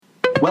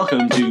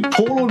Welcome to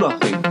Paul or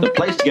Nothing, the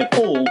place to get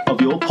all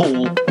of your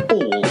Paul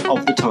all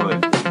of the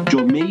time.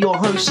 Join me, your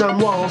host Sam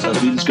Wiles,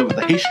 as we discover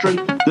the history,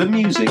 the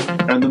music,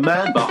 and the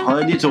man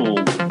behind it all,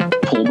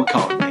 Paul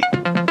McCartney.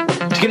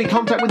 To get in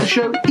contact with the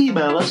show,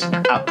 email us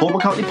at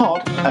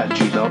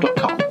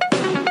paulmccartneypod@gmail.com.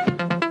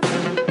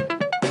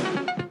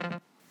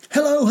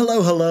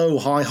 Hello,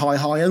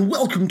 hi, and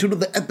welcome to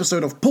another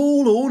episode of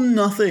Paul or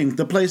Nothing,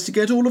 the place to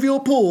get all of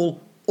your Paul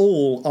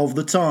all of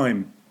the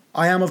time.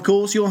 I am, of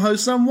course, your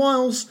host, Sam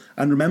Wiles,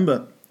 and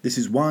remember, this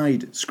is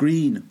wide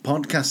screen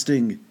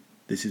podcasting.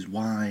 This is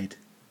wide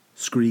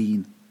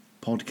screen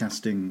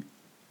podcasting.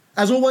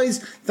 As always,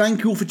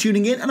 thank you all for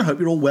tuning in, and I hope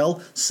you're all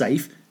well,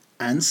 safe,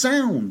 and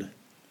sound.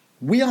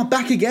 We are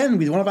back again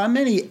with one of our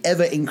many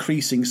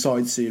ever-increasing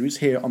side series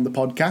here on the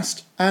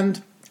podcast,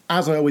 and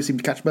as I always seem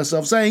to catch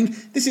myself saying,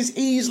 this is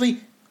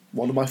easily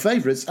one of my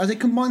favourites, as it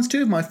combines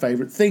two of my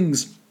favourite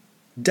things: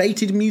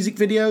 dated music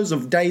videos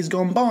of days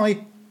gone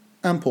by,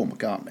 and Paul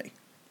McCartney.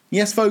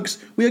 Yes, folks,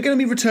 we are going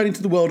to be returning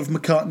to the world of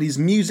McCartney's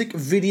music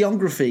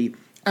videography,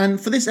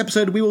 and for this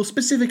episode we will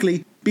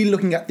specifically be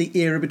looking at the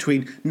era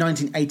between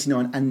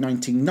 1989 and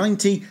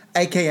 1990,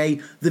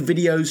 aka the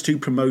videos to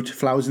promote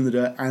Flowers in the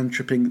Dirt and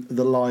Tripping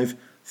the Live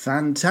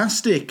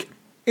Fantastic.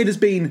 It has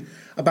been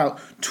about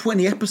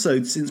 20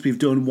 episodes since we've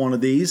done one of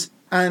these,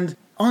 and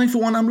I, for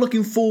one, am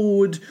looking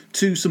forward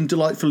to some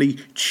delightfully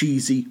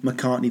cheesy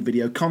McCartney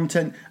video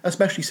content,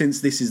 especially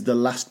since this is the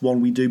last one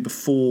we do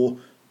before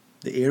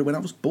the era when I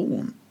was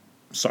born.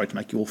 Sorry to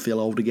make you all feel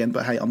old again,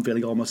 but hey, I'm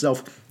feeling old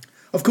myself.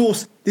 Of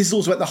course, this is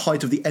also at the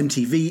height of the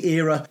MTV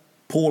era.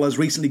 Paul has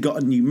recently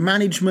got a new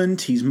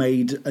management, he's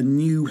made a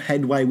new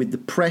headway with the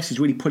press, he's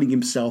really putting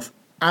himself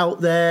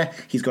out there,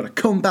 he's got a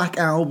comeback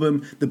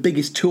album, the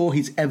biggest tour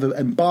he's ever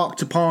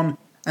embarked upon,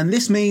 and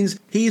this means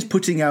he is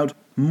putting out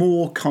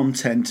more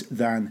content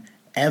than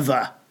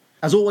ever.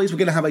 As always, we're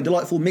going to have a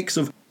delightful mix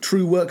of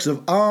true works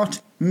of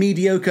art,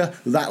 mediocre,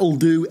 that'll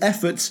do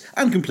efforts,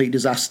 and complete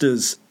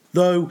disasters.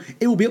 Though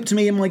it will be up to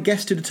me and my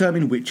guest to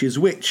determine which is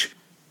which,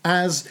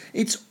 as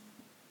it's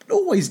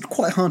always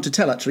quite hard to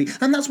tell actually,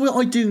 and that's where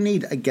I do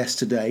need a guest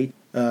today.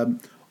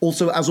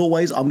 Also, as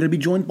always, I'm going to be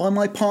joined by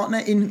my partner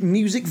in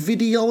music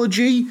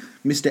videology,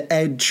 Mr.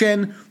 Ed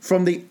Chen,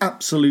 from the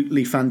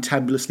absolutely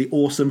fantabulously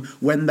awesome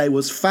When They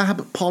Was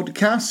Fab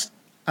podcast.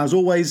 As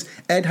always,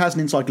 Ed has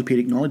an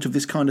encyclopedic knowledge of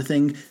this kind of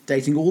thing,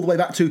 dating all the way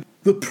back to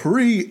the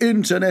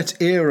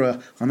pre-internet era.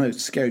 I know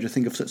it's scary to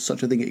think of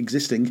such a thing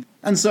existing.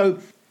 And so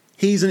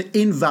he's an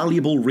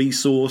invaluable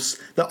resource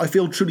that I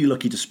feel truly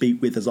lucky to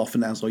speak with as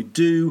often as I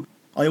do.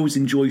 I always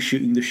enjoy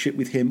shooting the shit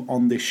with him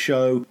on this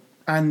show,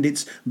 and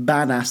it's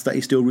badass that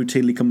he still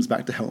routinely comes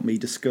back to help me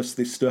discuss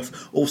this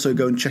stuff. Also,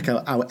 go and check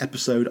out our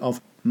episode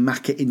of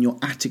Macca in Your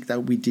Attic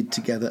that we did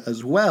together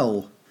as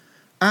well.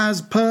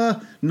 As per,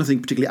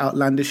 nothing particularly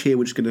outlandish here,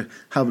 we're just going to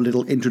have a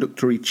little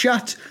introductory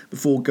chat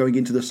before going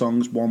into the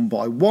songs one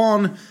by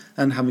one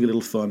and having a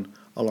little fun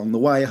along the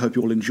way. I hope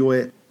you all enjoy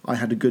it. I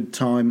had a good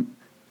time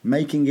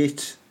making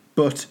it,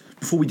 but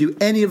before we do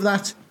any of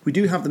that, we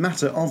do have the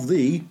matter of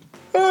the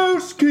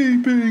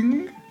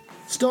housekeeping.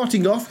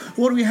 Starting off,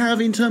 what do we have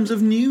in terms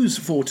of news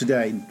for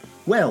today?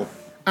 Well,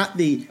 at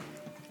the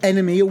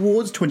NME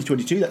Awards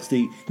 2022, that's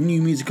the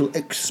New Musical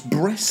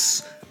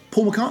Express,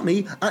 Paul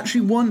McCartney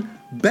actually won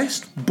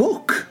Best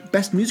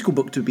Musical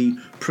Book to be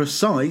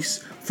precise,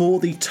 for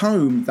the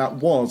tome that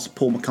was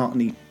Paul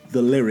McCartney,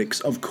 The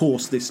Lyrics. Of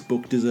course, this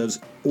book deserves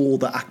all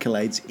the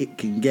accolades it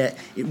can get.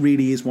 It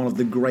really is one of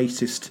the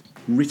greatest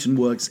written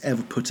works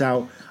ever put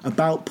out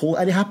about Paul,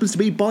 and it happens to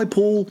be by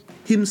Paul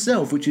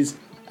himself, which is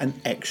an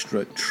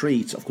extra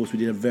treat. Of course, we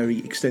did a very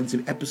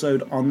extensive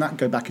episode on that.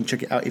 Go back and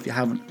check it out if you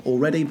haven't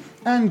already,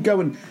 and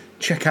go and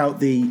check out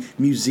the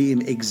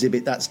museum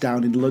exhibit that's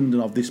down in London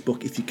of this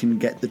book if you can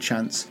get the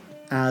chance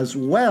as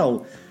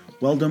well.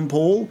 Well done,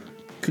 Paul.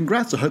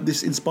 Congrats. I hope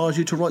this inspires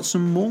you to write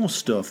some more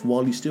stuff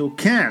while you still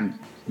can.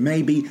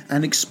 Maybe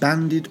an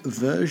expanded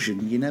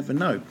version, you never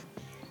know.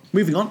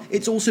 Moving on,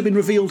 it's also been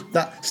revealed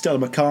that Stella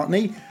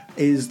McCartney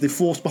is the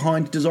force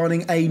behind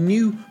designing a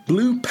new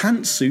blue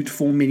pantsuit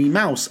for Minnie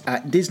Mouse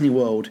at Disney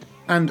World.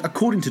 And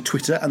according to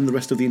Twitter and the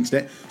rest of the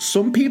internet,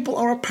 some people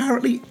are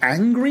apparently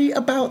angry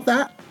about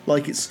that.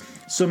 Like it's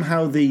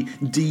somehow the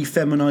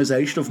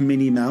defeminisation of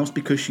Minnie Mouse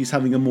because she's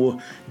having a more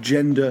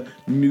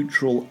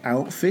gender-neutral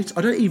outfit.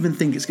 I don't even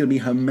think it's going to be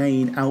her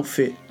main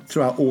outfit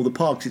throughout all the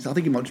parks. I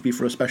think it might just be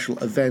for a special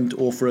event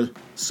or for a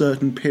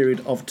certain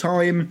period of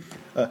time.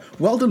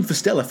 Well done for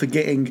Stella for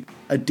getting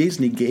a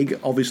Disney gig.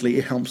 Obviously,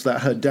 it helps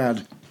that her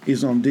dad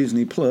is on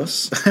Disney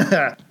Plus.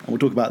 And we'll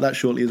talk about that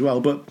shortly as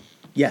well. But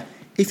yeah,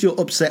 if you're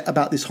upset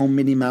about this whole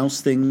Minnie Mouse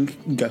thing,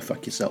 go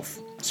fuck yourself.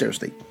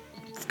 Seriously,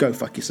 go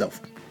fuck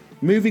yourself.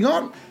 Moving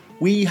on,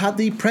 we had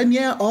the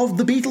premiere of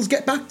The Beatles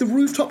Get Back, the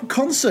rooftop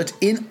concert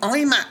in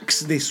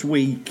IMAX this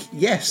week.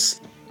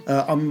 Yes,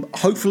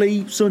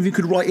 hopefully some of you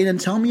could write in and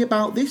tell me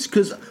about this,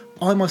 because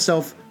I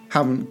myself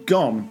haven't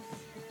gone.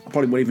 I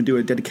probably won't even do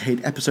a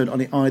dedicated episode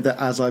on it either,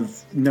 as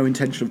I've no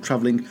intention of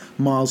travelling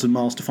miles and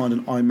miles to find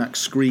an IMAX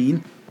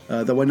screen.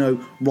 There were no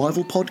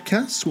rival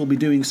podcasts. We'll be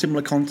doing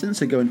similar content,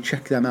 so go and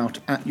check them out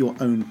at your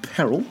own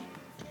peril.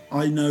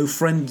 I know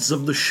friends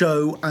of the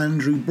show,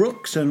 Andrew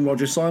Brooks and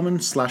Roger Simon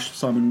 /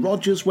 Simon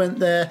Rogers, went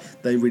there.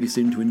 They really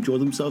seemed to enjoy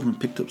themselves and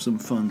picked up some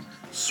fun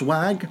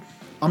swag.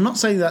 I'm not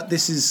saying that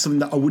this is something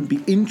that I wouldn't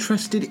be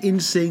interested in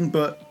seeing,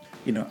 but,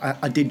 you know,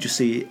 I did just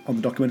see it on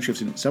the documentary. I've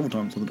seen it several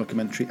times on the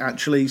documentary,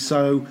 actually.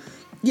 So,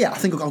 yeah, I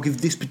think I'll give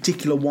this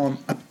particular one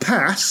a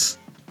pass.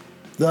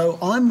 Though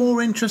I'm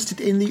more interested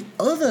in the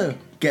other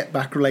Get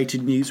Back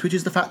related news, which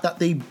is the fact that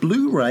the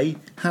Blu-ray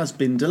has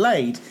been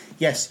delayed.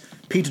 Yes,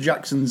 Peter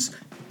Jackson's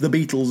The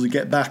Beatles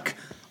Get Back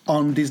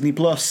on Disney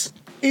Plus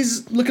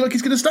is looking like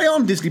it's going to stay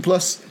on Disney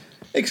Plus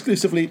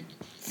exclusively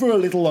for a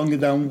little longer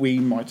than we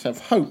might have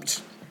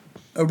hoped.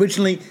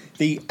 Originally,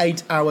 the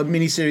 8-hour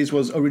miniseries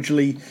was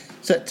originally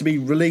set to be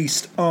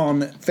released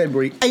on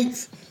February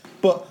 8th,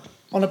 but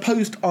on a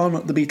post on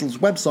the Beatles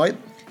website,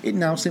 it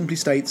now simply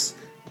states,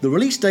 the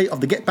release date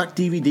of the Get Back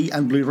DVD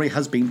and Blu-ray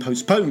has been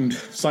postponed,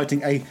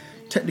 citing a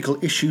technical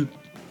issue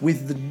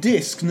with the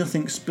disc,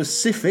 nothing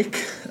specific.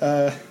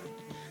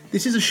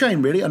 This is a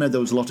shame, really. I know there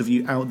was a lot of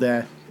you out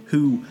there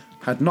who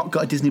had not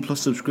got a Disney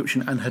Plus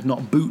subscription and had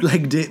not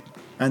bootlegged it,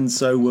 and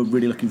so were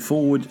really looking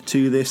forward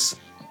to this.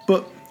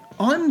 But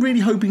I'm really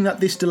hoping that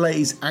this delay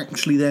is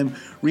actually them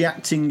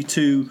reacting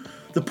to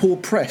the poor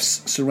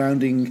press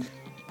surrounding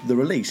the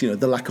release, you know,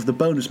 the lack of the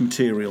bonus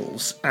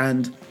materials,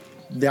 and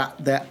that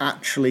they're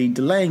actually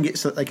delaying it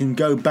so that they can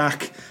go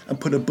back and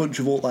put a bunch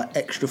of all that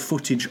extra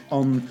footage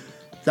on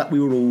that we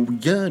were all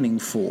yearning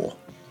for.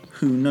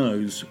 Who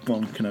knows?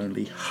 One can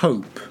only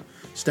hope.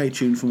 Stay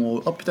tuned for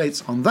more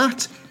updates on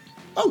that.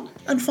 Oh,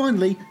 and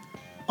finally,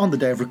 on the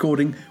day of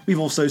recording, we've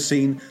also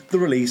seen the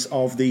release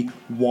of the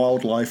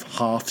Wildlife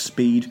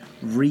Half-Speed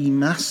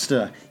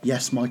Remaster.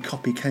 Yes, my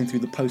copy came through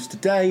the post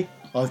today.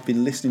 I've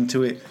been listening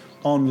to it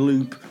on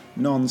loop,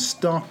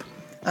 non-stop.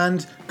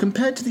 And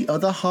compared to the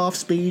other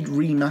half-speed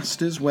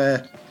remasters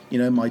where, you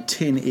know, my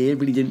tin ear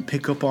really didn't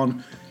pick up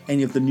on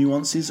any of the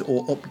nuances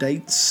or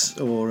updates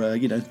or,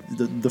 you know,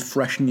 the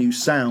fresh new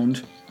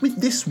sound, with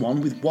this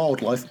one, with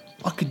Wildlife,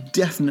 I could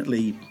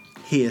definitely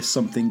hear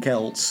something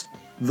else.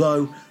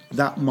 Though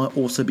that might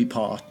also be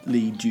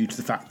partly due to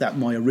the fact that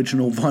my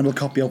original vinyl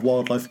copy of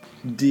Wildlife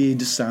did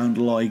sound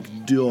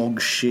like dog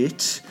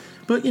shit.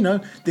 But, you know,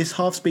 this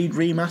half-speed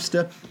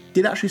remaster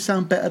did actually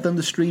sound better than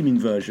the streaming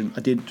version. I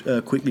did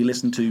quickly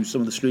listen to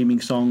some of the streaming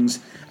songs,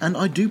 and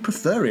I do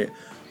prefer it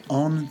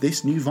on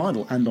this new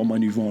vinyl and on my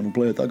new vinyl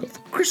player that I got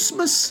for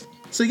Christmas.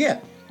 So yeah,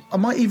 I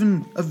might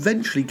even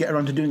eventually get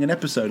around to doing an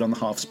episode on the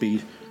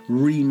half-speed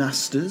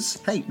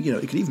remasters. Hey, you know,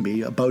 it could even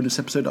be a bonus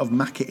episode of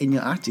Macca in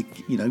Your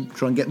Attic, you know,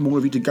 try and get more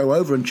of you to go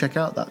over and check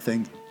out that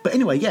thing. But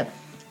anyway, yeah,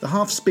 the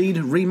half-speed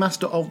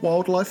remaster of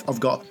Wildlife. I've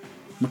got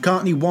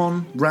McCartney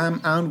 1, Ram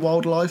and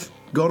Wildlife.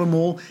 Got them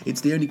all. It's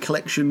the only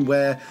collection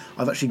where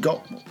I've actually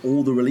got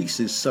all the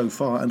releases so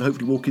far, and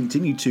hopefully we'll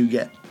continue to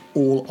get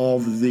all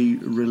of the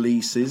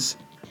releases.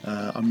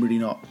 I'm really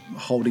not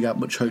holding out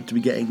much hope to be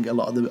getting a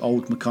lot of the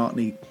old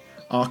McCartney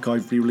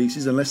archive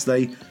re-releases unless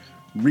they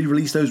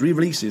re-release those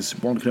re-releases.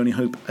 One can only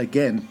hope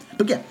again.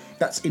 But yeah,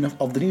 that's enough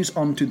of the news.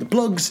 On to the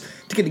plugs.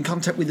 To get in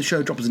contact with the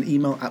show, drop us an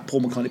email at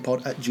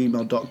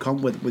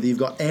paulmccartneypod@gmail.com. Whether you've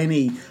got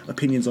any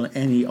opinions on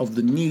any of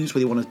the news,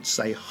 whether you want to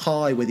say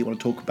hi, whether you want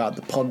to talk about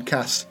the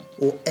podcast,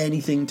 or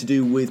anything to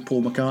do with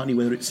Paul McCartney,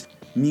 whether it's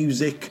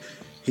music,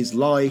 his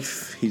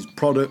life, his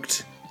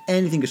product,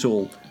 anything at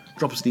all,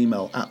 drop us an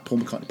email at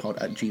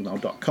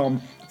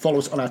paulmccartneypod@gmail.com. Follow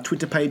us on our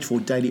Twitter page for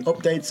daily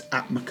updates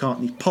at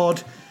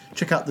McCartneyPod.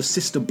 Check out the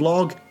sister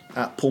blog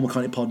at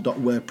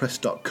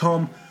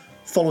paulmccartneypod.wordpress.com.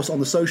 Follow us on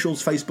the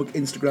socials, Facebook,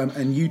 Instagram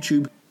and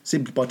YouTube,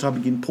 simply by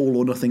typing in Paul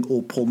or Nothing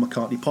or Paul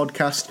McCartney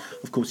Podcast.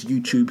 Of course,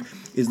 YouTube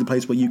is the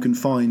place where you can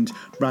find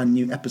brand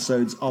new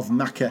episodes of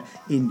Macca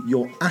in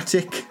Your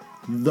Attic.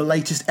 The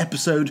latest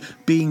episode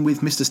being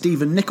with Mr.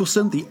 Stephen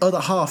Nicholson, the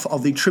other half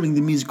of the Trimming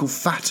the Musical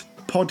Fat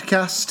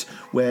podcast,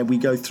 where we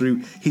go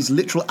through his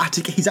literal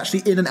attic. He's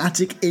actually in an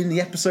attic in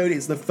the episode.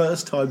 It's the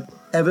first time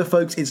ever,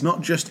 folks. It's not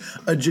just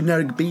a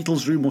generic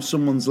Beatles room or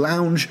someone's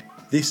lounge.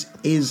 This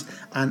is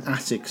an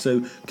attic.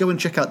 So go and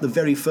check out the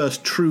very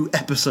first true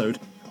episode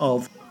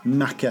of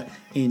Macca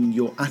in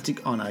Your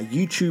Attic on our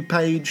YouTube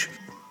page.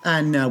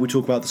 And now we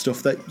talk about the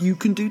stuff that you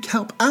can do to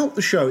help out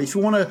the show. If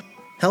you want to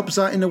help us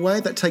out in a way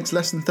that takes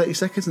less than 30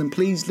 seconds, then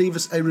please leave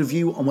us a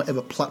review on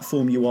whatever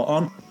platform you are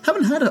on.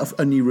 Haven't had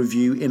a new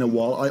review in a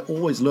while. I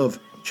always love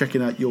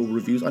checking out your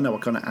reviews. I know I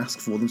kind of ask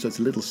for them, so it's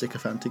a little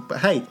sycophantic, but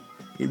hey,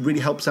 it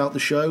really helps out the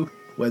show,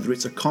 whether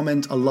it's a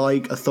comment, a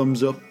like, a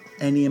thumbs up,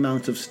 any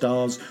amount of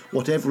stars,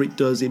 whatever it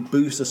does, it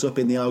boosts us up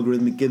in the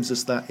algorithm, it gives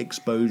us that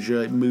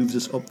exposure, it moves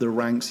us up the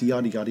ranks,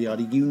 yada yada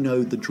yada. You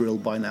know the drill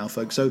by now,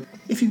 folks. So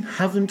if you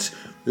haven't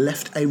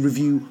left a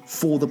review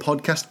for the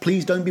podcast,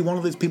 please don't be one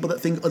of those people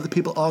that think other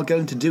people are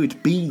going to do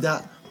it. Be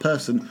that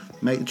person,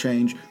 make the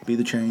change, be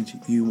the change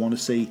you want to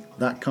see,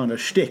 that kind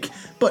of shtick.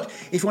 But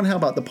if you want to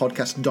help out the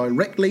podcast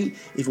directly,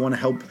 if you want to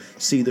help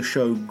see the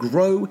show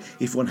grow,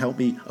 if you want to help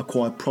me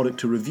acquire product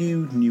to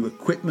review, new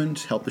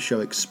equipment, help the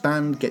show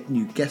expand, get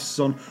new guests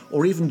on,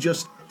 or even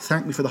just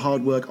thank me for the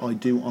hard work I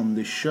do on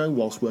this show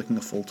whilst working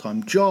a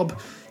full-time job,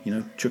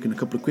 chucking a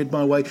couple of quid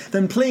my way,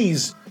 then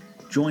please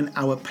join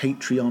our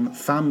Patreon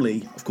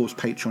family. Of course,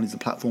 Patreon is the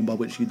platform by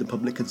which you, the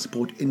public, can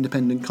support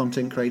independent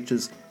content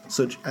creators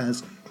such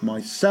as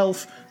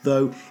myself,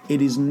 though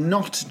it is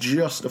not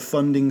just a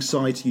funding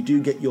site. You do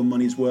get your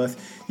money's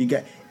worth. You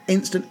get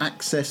instant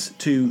access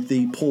to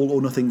the Paul or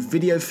Nothing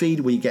video feed,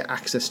 where you get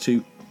access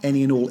to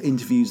any and all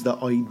interviews that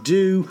I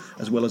do,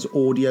 as well as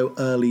audio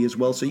early as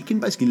well. So you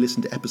can basically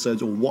listen to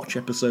episodes or watch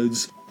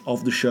episodes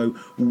of the show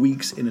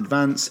weeks in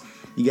advance.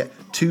 You get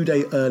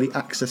 2-day early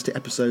access to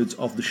episodes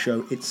of the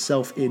show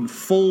itself in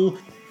full.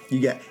 You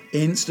get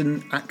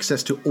instant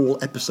access to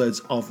all episodes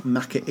of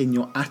Macca in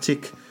Your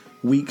Attic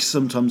weeks,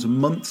 sometimes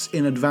months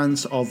in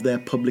advance of their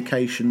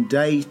publication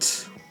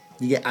date.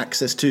 You get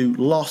access to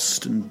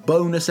lost and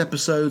bonus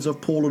episodes of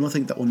Paul or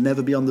Nothing that will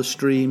never be on the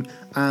stream,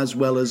 as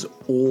well as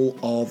all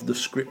of the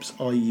scripts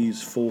I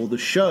use for the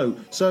show.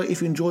 So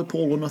if you enjoy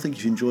Paul or Nothing,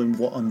 if you enjoy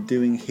what I'm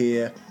doing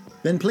here,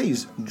 then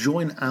please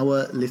join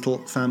our little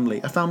family.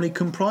 A family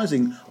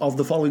comprising of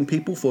the following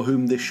people for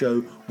whom this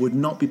show would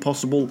not be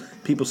possible.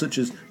 People such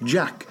as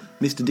Jack,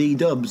 Mr. D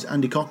Dubs,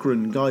 Andy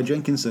Cochran, Guy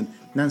Jenkinson,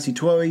 Nancy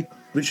Twoey,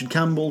 Richard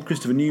Campbell,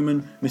 Christopher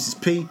Newman,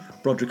 Mrs. P,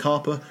 Broderick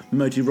Harper,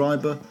 Moti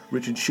Reiber,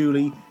 Richard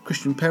Shuley,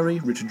 Christian Perry,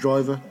 Richard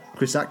Driver,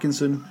 Chris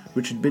Atkinson,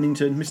 Richard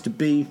Binnington, Mr.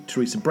 B,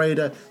 Teresa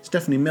Brader,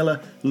 Stephanie Miller,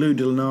 Lou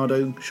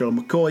DiLeonardo, Cheryl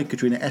McCoy,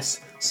 Katrina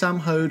S, Sam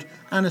Hode,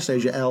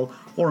 Anastasia L,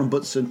 Warren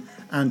Butson,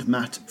 and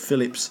Matt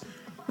Phillips.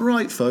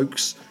 Right,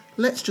 folks,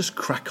 let's just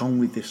crack on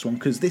with this one,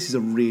 because this is a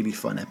really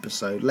fun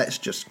episode. Let's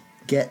just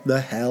get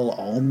the hell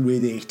on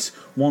with it.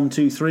 1,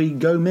 2, 3,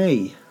 go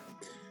me.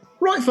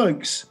 Right,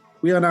 folks.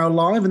 We are now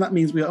live, and that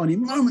means we are only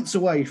moments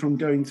away from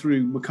going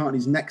through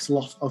McCartney's next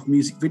lot of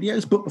music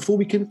videos. But before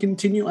we can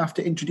continue, I have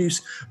to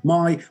introduce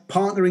my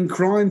partner in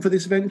crime for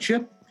this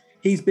venture.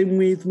 He's been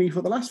with me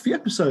for the last few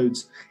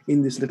episodes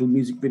in this little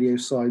music video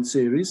side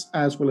series,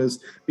 as well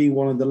as being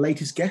one of the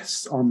latest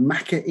guests on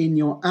Macca in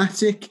Your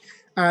Attic.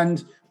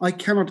 And I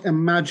cannot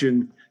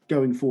imagine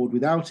going forward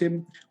without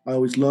him. I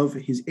always love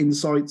his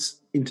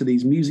insights into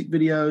these music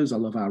videos. I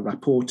love our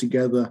rapport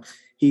together.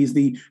 He's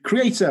the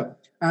creator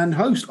and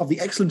host of the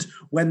excellent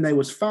When There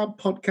Was Fab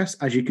podcast,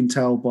 as you can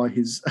tell by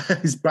his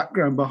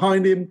background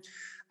behind him.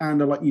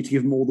 And I'd like you to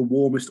give him all the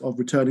warmest of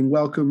returning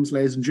welcomes,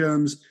 ladies and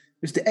germs.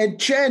 Mr. Ed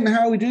Chen,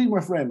 how are we doing, my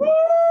friend?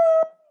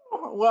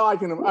 Well, I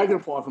can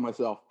applaud for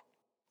myself.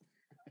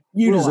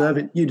 You deserve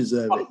it. You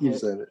deserve it. You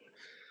deserve it.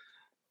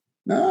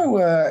 No,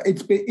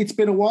 it's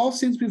been a while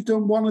since we've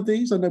done one of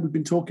these. I know we've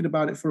been talking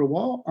about it for a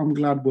while. I'm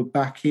glad we're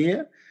back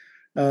here.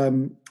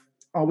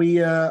 Are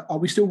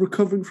we still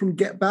recovering from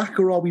Get Back,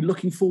 or are we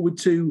looking forward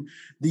to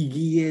the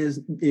years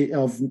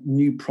of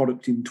new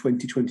product in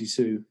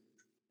 2022?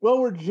 Well,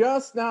 we're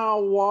just now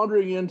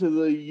wandering into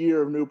the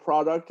year of new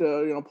product.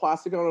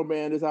 Plastic Ono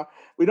Band is out.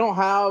 We don't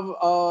have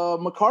a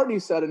McCartney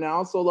set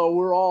announced, although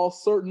we're all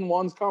certain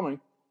one's coming.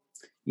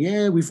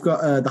 Yeah, we've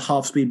got the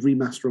half-speed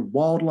remaster of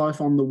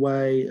Wildlife on the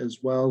way as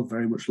well.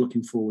 Very much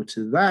looking forward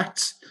to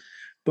that.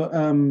 But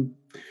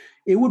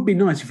it would be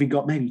nice if we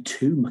got maybe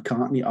 2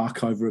 McCartney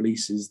archive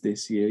releases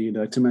this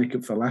year, to make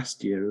up for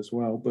last year as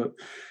well. But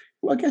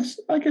I guess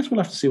we'll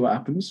have to see what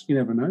happens. You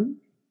never know.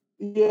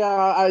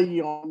 Yeah,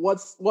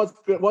 what's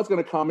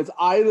going to come? It's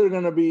either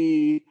going to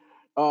be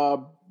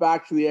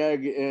Back to the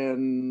Egg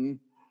in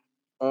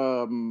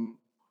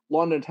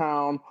London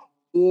Town,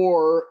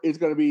 or it's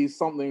going to be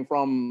something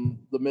from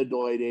the mid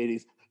to late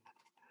 80s.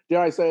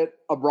 Dare I say it?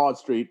 A Broad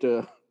Street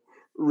to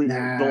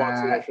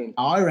deluxe edition.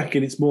 I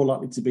reckon it's more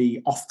likely to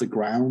be Off the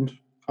Ground.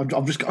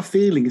 I've just got a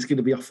feeling it's going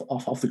to be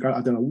off the ground.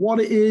 I don't know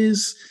what it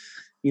is,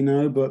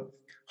 but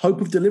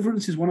Hope of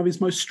Deliverance is one of his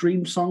most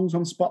streamed songs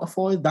on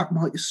Spotify. That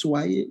might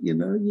sway it, You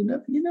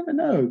never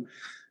know.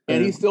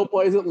 And he still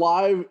plays it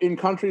live in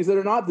countries that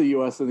are not the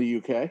US and the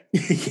UK.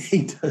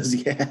 He does,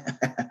 yeah.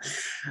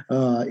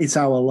 It's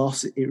our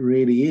loss. It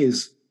really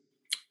is.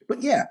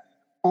 But yeah,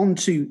 on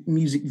to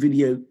music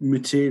video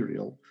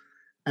material.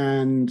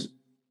 And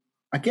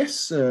I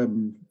guess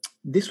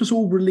this was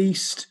all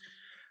released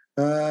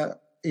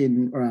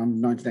in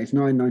around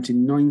 1989,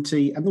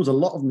 1990, and there was a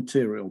lot of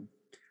material.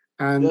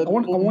 And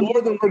more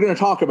than we're going to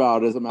talk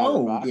about, as a matter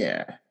of fact. Oh,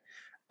 yeah.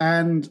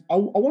 And I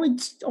wanted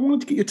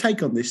to get your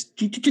take on this.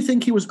 Did you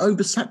think he was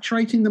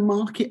oversaturating the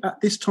market at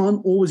this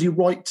time, or was he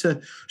right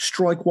to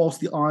strike whilst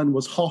the iron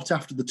was hot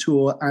after the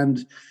tour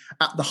and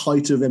at the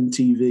height of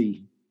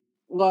MTV?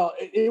 Well,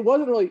 it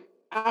wasn't really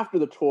after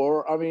the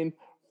tour. I mean,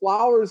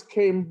 Flowers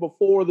came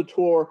before the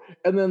tour,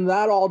 and then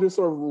that all just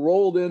sort of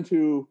rolled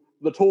into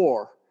the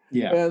tour.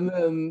 Yeah. And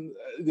then,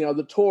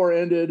 the tour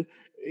ended,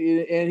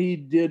 and he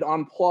did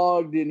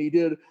Unplugged, and he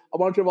did a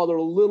bunch of other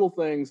little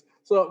things.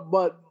 So,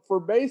 but for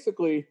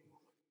basically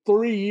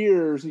 3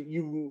 years,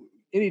 you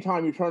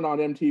anytime you turned on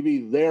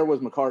MTV, there was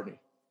McCartney.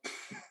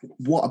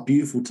 What a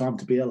beautiful time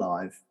to be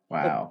alive.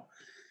 Wow.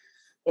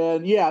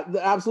 And yeah,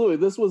 absolutely.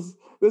 This was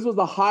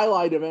the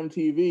highlight of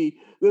MTV.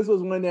 This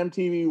was when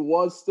MTV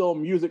was still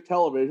music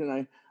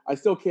television. I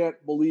still can't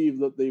believe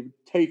that they've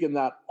taken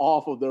that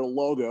off of their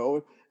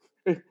logo.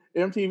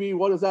 MTV,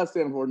 what does that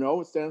stand for?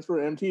 No, it stands for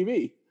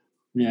MTV.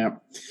 Yeah.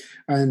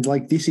 And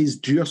like this is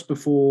just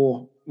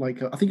before,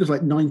 like, I think it was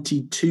like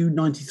 92,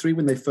 93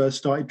 when they first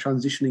started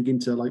transitioning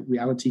into like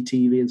reality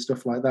TV and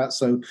stuff like that.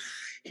 So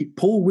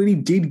Paul really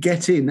did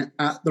get in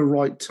at the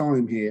right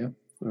time here.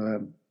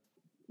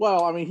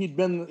 Well, I mean, he'd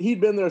been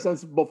there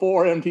since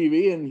before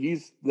MTV, and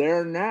he's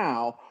there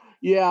now.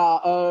 Yeah,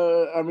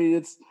 I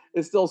mean,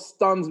 it still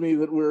stuns me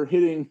that we're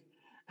hitting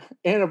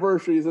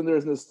anniversaries and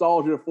there's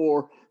nostalgia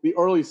for the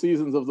early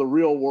seasons of The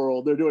Real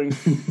World. They're doing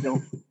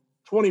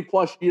 20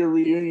 plus year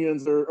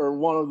reunions are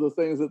one of the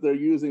things that they're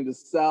using to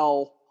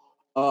sell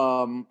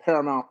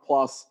Paramount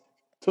Plus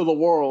to the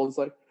world. It's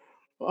like,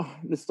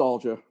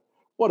 nostalgia.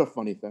 What a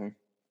funny thing.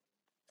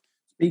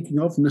 Speaking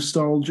of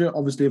nostalgia,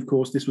 obviously, of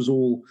course, this was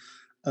all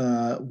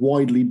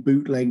widely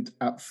bootlegged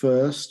at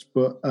first,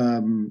 but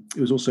it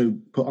was also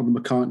put on the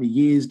McCartney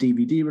Years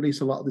DVD release,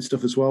 a lot of this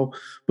stuff as well.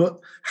 But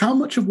how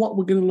much of what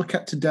we're going to look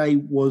at today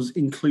was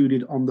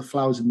included on the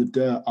Flowers in the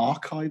Dirt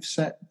archive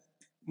set?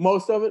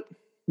 Most of it.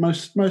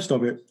 Most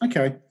of it.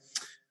 Okay.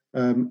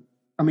 I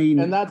mean,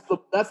 and that's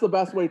the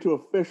best way to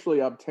officially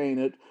obtain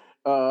it,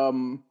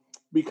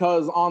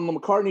 because on the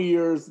McCartney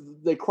Years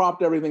they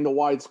cropped everything to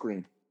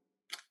widescreen.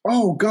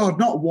 Oh God,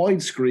 not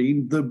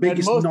widescreen. The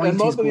biggest 90s and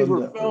most of these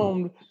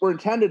were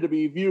intended to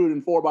be viewed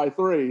in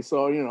 4:3.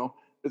 So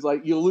it's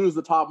like you lose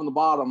the top and the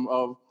bottom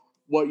of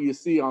what you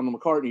see on the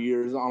McCartney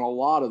Years on a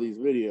lot of these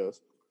videos.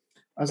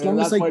 As long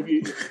as they, if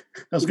you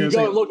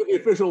go and look at the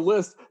official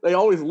list, they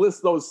always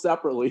list those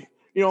separately.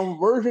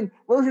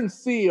 Version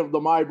C of the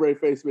My Brave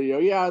Face video,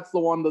 yeah, it's the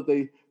one that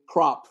they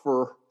cropped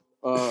for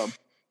the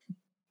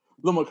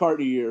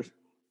McCartney Years.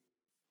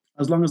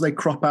 As long as they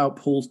crop out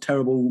Paul's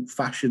terrible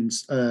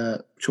fashions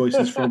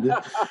choices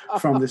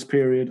from this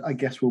period, I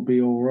guess we'll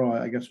be all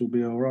right.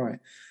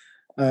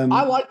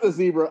 I like the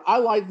zebra. I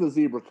like the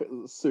zebra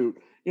suit.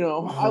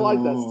 I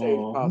like that stage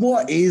costume.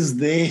 What is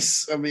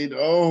this? I mean,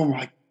 oh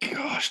my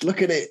gosh,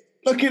 look at it.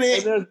 Look at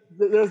it. And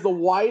there's the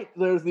white,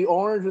 there's the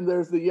orange, and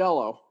there's the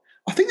yellow.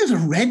 I think there's a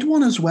red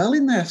one as well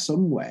in there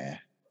somewhere.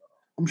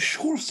 I'm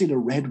sure I've seen a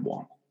red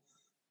one.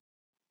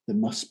 There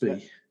must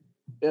be.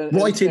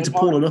 Write into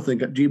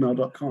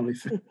paulonothing@gmail.com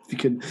if you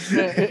can.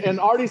 and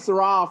Artie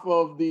Saraf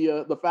of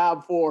the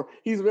Fab Four,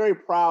 he's very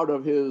proud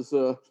of his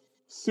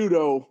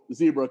pseudo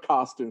zebra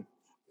costume.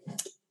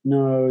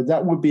 No,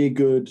 that would be a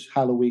good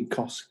Halloween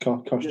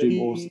costume.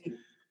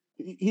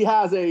 He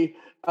has a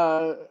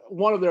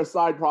one of their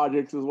side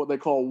projects is what they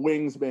call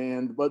Wings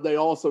Band, but they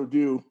also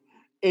do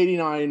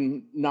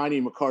 89,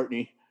 90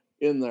 McCartney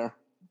in there.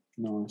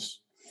 Nice.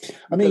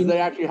 I mean, they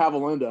actually have a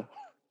Linda.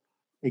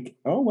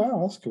 Oh wow,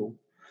 that's cool.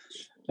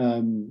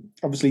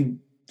 Obviously,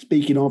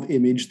 speaking of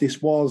image,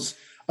 this was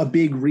a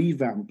big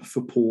revamp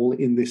for Paul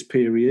in this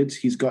period.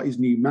 He's got his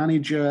new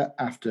manager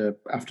after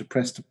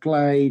Press to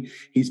Play.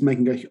 He's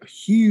making a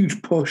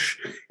huge push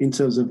in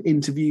terms of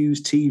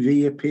interviews,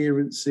 TV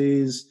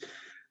appearances,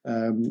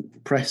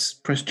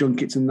 press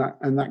junkets, and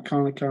that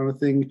kind of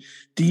thing.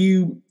 Do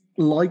you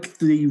like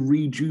the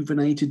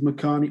rejuvenated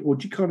McCartney, or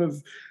do you kind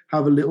of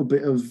have a little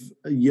bit of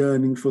a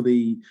yearning for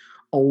the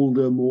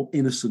older, more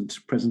innocent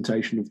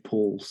presentation of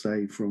Paul,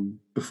 say, from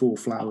before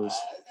Flowers?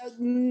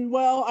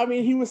 Well, I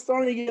mean, he was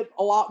starting to get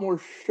a lot more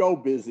show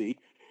busy.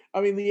 I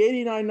mean, the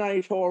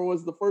 89-90 tour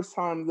was the first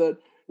time that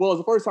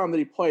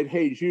he played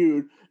Hey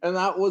Jude, and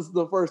that was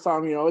the first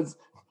time, it's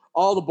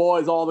all the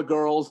boys, all the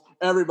girls,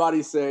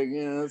 everybody sing.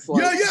 It's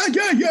like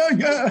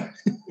yeah.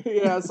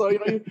 Yeah, so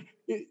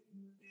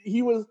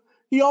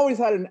he always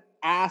had an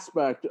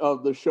aspect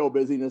of the show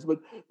busyness, but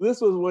this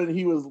was when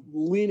he was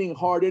leaning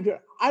hard into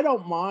it. I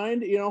don't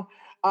mind,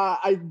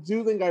 I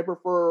do think I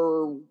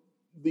prefer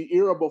the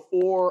era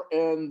before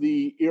and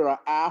the era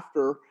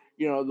after,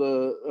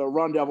 the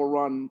Run Devil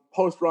Run,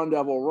 post Run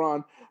Devil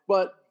Run.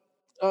 But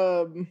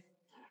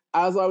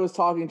as I was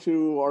talking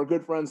to our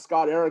good friend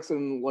Scott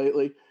Erickson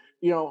lately,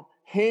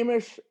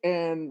 Hamish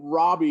and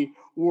Robbie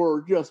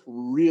were just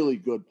really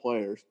good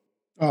players.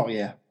 Oh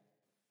yeah.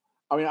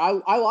 I mean,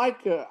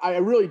 I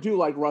really do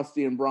like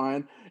Rusty and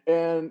Brian,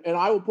 and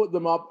I will put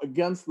them up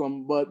against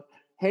them, but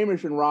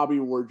Hamish and Robbie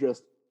were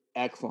just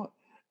excellent.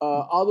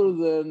 Other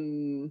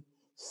than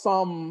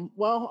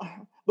the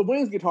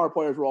Wings guitar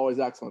players were always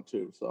excellent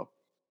too, so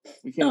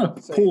we can't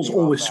Paul's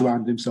always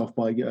surrounded himself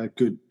by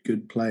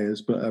good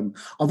players, but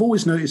I've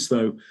always noticed,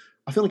 though,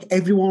 I feel like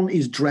everyone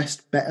is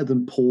dressed better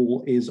than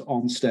Paul is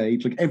on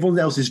stage. Like, everyone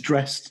else is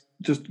dressed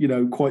just,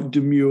 quite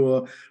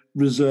demure,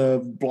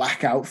 reserved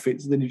black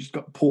outfits, and then you just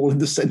got Paul in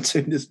the center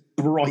in this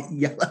bright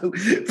yellow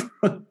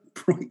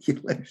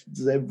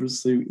zebra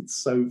suit. It's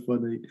so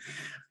funny.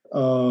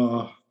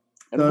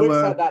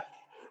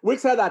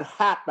 Wix had that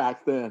hat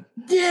back then.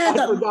 Yeah,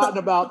 I'd forgotten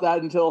about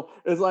that until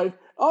it's like,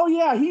 oh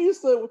yeah, he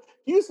used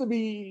to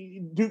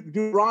be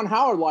do Ron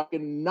Howard like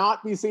and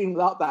not be seen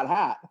without that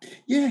hat.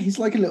 Yeah, he's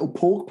like a little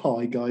pork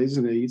pie guy,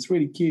 isn't he? It's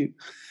really cute.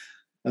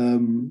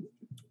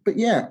 But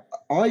yeah,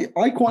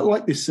 I quite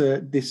like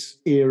this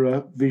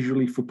era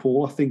visually for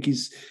Paul. I think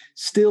he's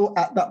still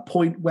at that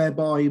point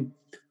whereby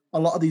a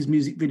lot of these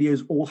music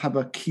videos all have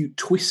a cute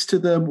twist to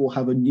them or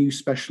have a new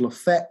special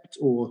effect,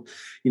 or,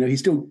 he's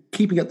still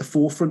keeping at the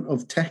forefront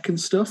of tech and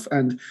stuff.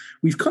 And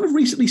we've kind of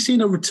recently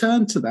seen a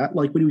return to that,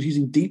 like when he was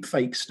using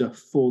deepfake stuff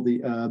for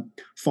the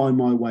Find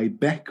My Way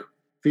Beck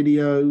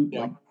video.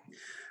 Yeah.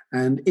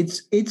 And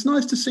it's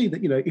nice to see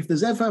that, if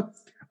there's ever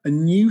a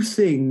new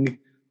thing,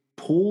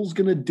 Paul's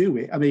going to do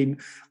it. I mean,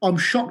 I'm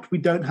shocked we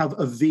don't have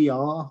a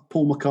VR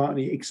Paul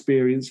McCartney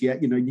experience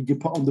yet. You can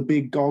put on the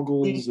big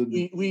goggles.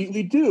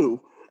 We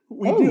do.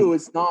 We do.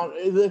 It's not.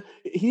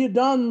 He had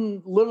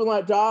done Live and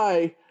Let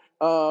Die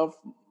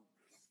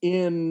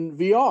in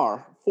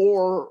VR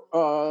for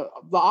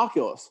the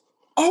Oculus.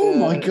 Oh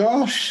my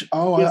gosh!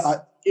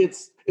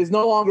 It's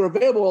no longer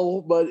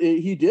available, but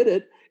he did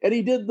it, and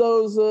he did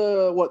those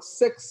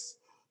six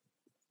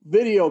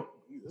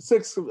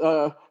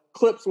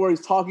clips where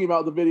he's talking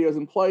about the videos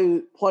and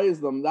plays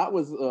them. That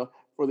was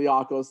for the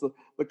Oculus.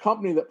 The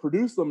company that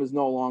produced them is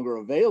no longer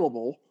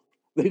available.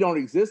 They don't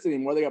exist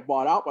anymore. They got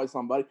bought out by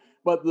somebody.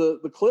 But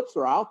the clips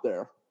are out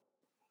there,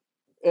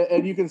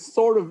 and you can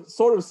sort of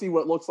see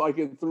what it looks like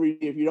in 3D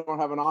if you don't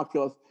have an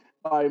Oculus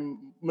by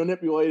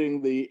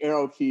manipulating the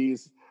arrow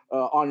keys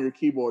on your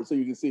keyboard, so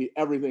you can see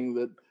everything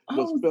that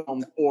was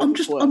filmed. I'm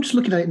just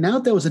looking at it now.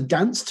 There was a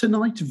Dance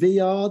Tonight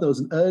VR. There was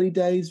an Early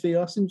Days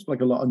VR. Seems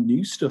like a lot of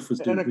new stuff was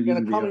doing. And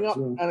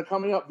a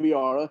coming up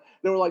VR.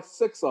 There were like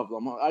 6 of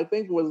them. I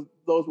think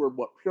those were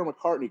Pure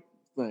McCartney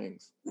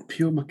things.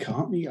 Pure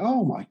McCartney.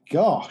 Oh my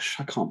gosh,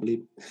 I can't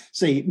believe it.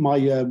 See, my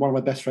one of my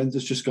best friends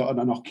has just got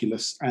an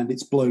Oculus, and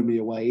it's blown me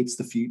away. It's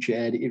the future,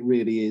 Ed. It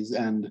really is.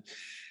 And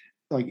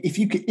like,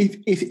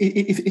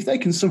 if they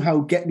can somehow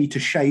get me to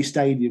Shea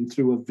Stadium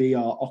through a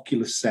VR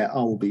Oculus set, I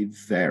will be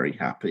very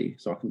happy.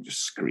 So I can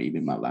just scream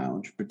in my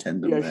lounge,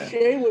 pretend I'm there.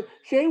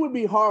 Shea would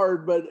be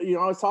hard, but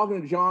I was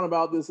talking to John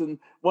about this in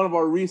one of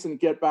our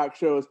recent Get Back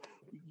shows.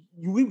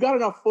 We've got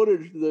enough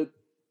footage that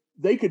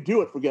they could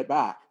do it for Get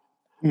Back.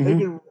 Mm-hmm. They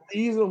can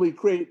reasonably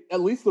create, at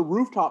least the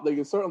rooftop, they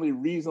can certainly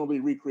reasonably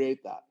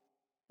recreate that.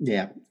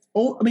 Yeah.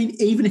 Or, I mean,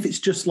 even if it's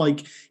just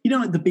like,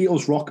 like the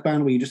Beatles rock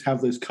band where you just have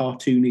those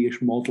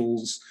cartoony-ish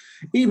models,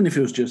 even if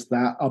it was just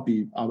that, I'd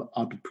be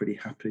pretty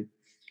happy.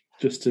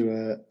 Just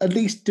to, at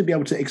least to be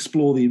able to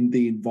explore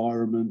the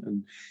environment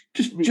and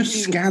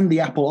just scan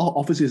the Apple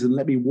offices and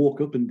let me walk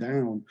up and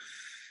down.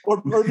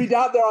 Or be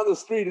down there on the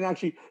street and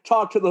actually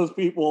talk to those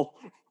people,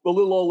 the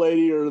little old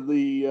lady or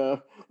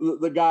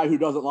the guy who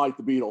doesn't like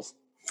the Beatles.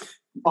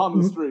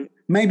 On the street.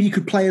 Maybe you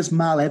could play as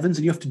Mal Evans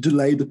and you have to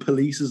delay the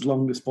police as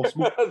long as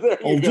possible.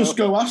 Just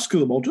go ask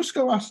them. I'll just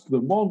go ask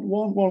them.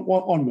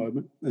 One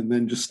moment. And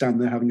then just stand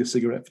there having a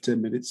cigarette for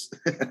 10 minutes.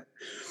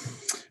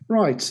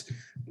 Right.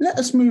 Let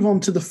us move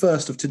on to the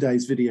first of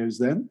today's videos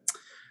then.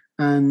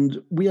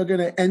 And we are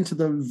going to enter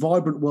the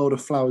vibrant world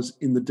of Flowers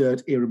in the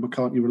Dirt era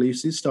McCartney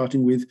releases,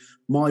 starting with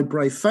My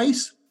Brave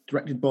Face,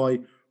 directed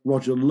by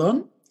Roger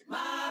Lunn.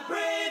 My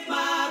brave,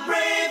 my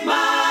brave,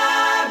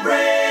 my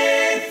brave.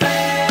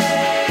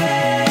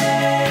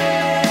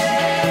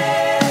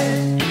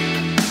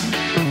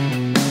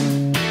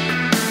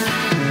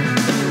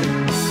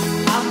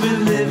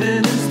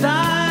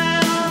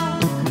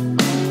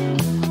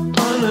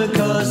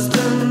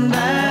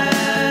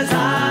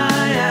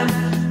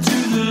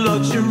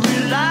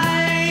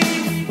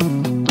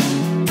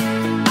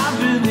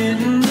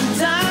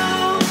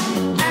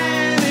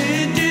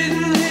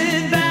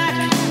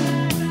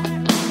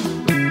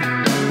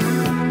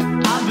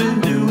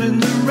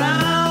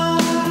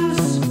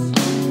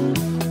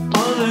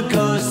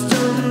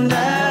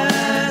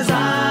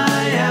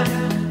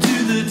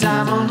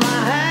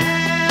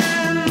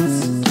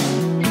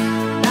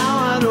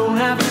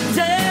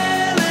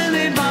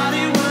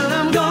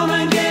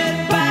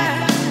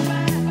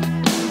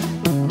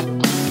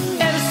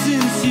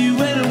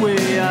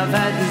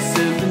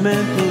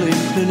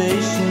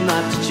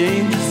 Not to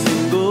change a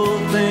single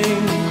thing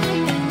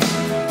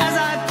as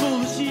I pull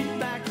the sheet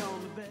back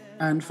on the bed.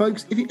 And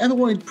folks, if you ever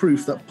wanted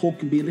proof that Paul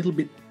can be a little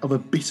bit of a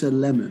bitter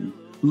lemon,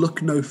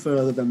 look no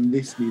further than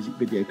this music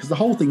video, because the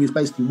whole thing is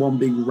basically one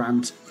big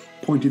rant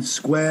pointed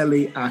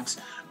squarely at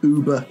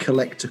Uber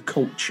collector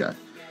culture.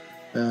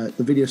 The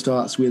video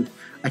starts with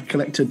a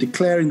collector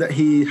declaring that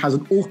he has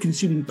an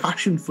all-consuming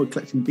passion for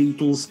collecting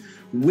Beatles,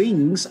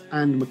 Wings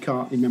and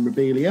McCartney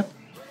memorabilia,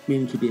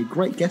 meaning he'd be a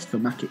great guest for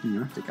Mac at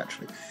United,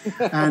 actually.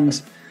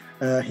 And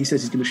he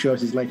says he's going to show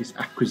us his latest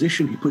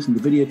acquisition. He puts in the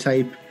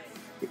videotape.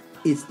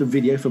 It's the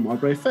video for My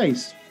Brave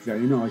Face.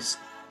 Very nice.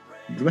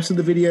 The rest of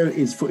the video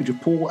is footage of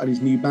Paul and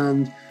his new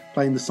band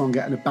playing the song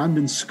at an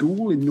abandoned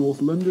school in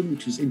North London,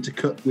 which is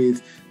intercut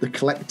with the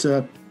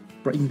collector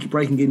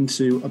breaking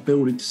into a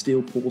building to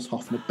steal Paul's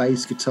Hofner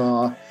bass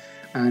guitar.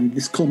 And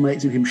this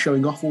culminates in him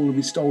showing off all of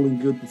his stolen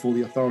goods before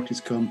the authorities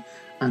come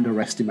and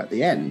arrest him at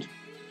the end.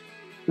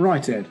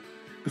 Right, Ed.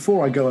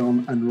 before I go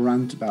on and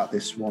rant about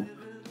this one,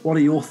 what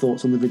are your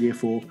thoughts on the video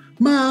for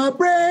My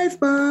Brave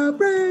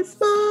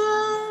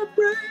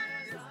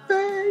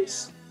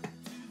Face?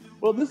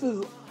 Well, this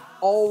is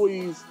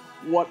always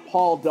what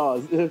Paul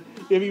does. If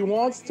he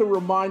wants to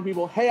remind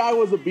people, hey, I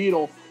was a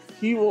Beatle,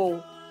 he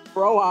will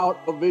throw out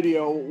a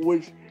video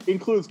which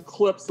includes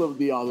clips of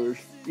the others,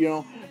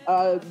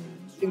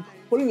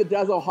 putting the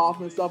Dezo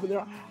Hoffman stuff in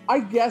there.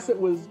 I guess it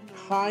was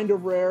kind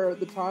of rare at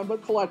the time,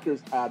 but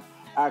collectors had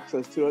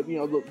access to it.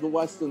 The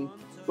Weston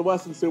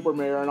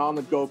Supermare and on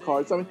the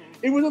go-karts. I mean,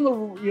 it was in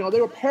the,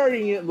 they were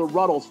parodying it in the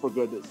Ruddles, for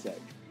goodness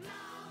sake.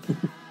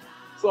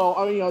 So,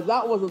 I mean,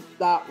 that wasn't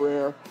that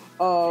rare.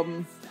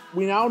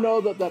 We now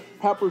know that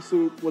pepper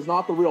suit was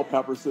not the real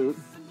pepper suit.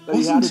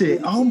 Wasn't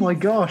it? Oh my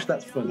gosh,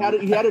 that's funny.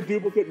 He had a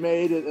duplicate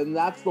made, and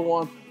that's the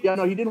one. Yeah,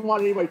 no, he didn't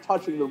want anybody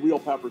touching the real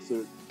pepper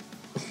suit.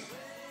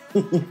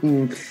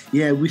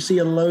 Yeah, we see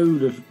a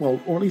load of, or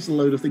at least a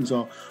load of things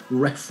are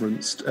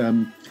referenced.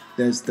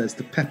 There's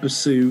the pepper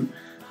suit.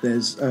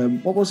 There's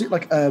what was it,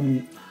 like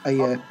a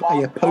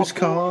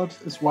postcard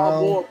as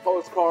well? A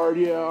postcard,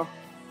 yeah.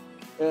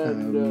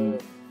 And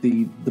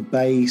the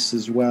bass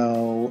as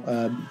well.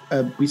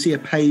 We see a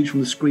page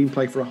from the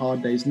screenplay for A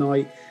Hard Day's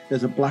Night.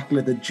 There's a black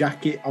leather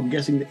jacket. I'm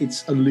guessing that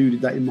it's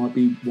alluded that it might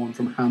be one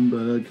from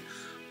Hamburg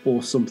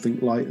or something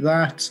like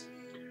that.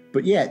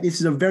 But yeah, this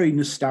is a very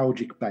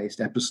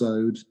nostalgic-based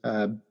episode.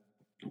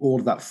 All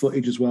of that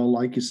footage as well,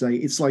 like you say.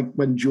 It's like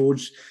when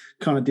George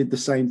kind of did the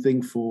same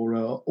thing for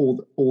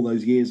all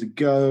those years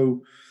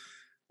ago.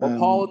 Well,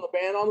 Paul and the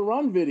Band on the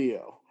Run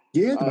video.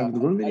 Yeah, the Band on the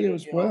Run video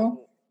as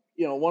well.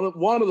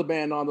 One of the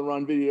Band on the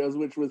Run videos,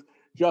 which was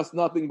just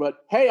nothing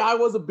but, hey, I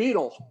was a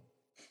Beatle.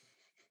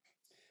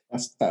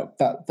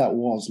 That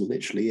was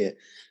literally it.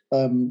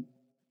 For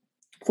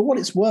what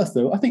it's worth,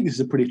 though, I think this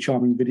is a pretty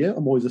charming video.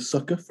 I'm always a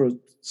sucker for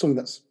something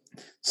that's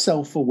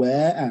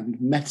self-aware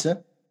and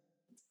meta.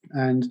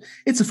 And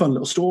it's a fun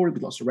little story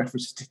with lots of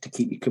references to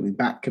keep you coming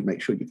back and make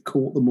sure you've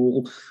caught them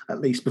all, at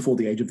least before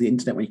the age of the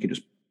internet when you can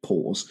just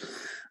pause.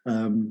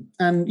 And,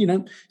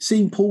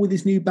 seeing Paul with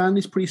his new band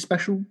is pretty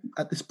special.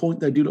 At this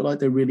point, they do look like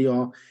they really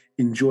are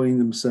enjoying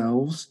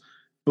themselves.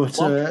 But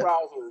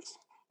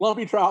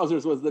Lumpy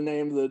Trousers was the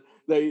name that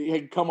they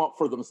had come up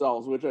for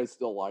themselves, which I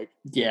still like.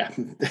 Yeah,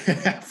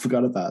 I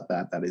forgot about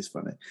that. That is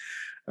funny.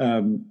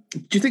 Do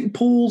you think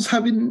Paul's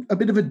having a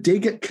bit of a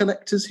dig at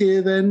collectors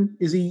here then?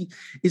 Is he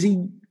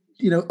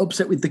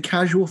upset with the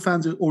casual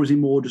fans, or is he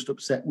more just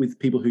upset with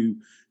people who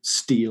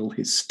steal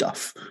his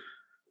stuff?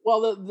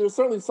 Well, there's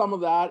certainly some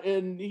of that,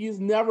 and he's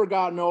never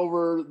gotten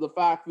over the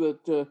fact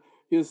that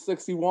his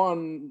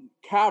 61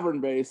 Cavern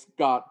bass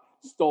got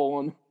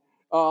stolen.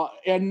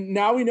 And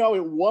now we know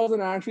it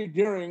wasn't actually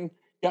during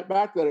Get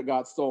Back that it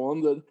got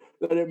stolen,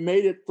 that it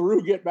made it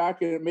through Get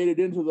Back and it made it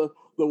into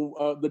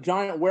the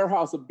giant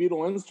warehouse of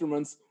Beatle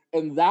instruments,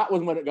 and that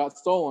was when it got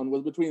stolen,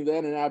 was between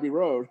then and Abbey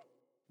Road.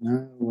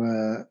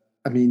 No,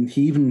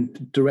 he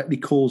even directly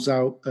calls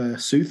out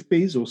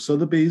Sotheby's or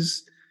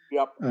Sotheby's.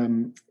 Yep.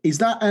 Is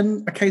that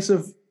a case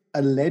of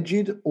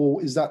alleged,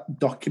 or is that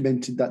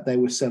documented that they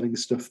were selling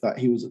stuff that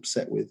he was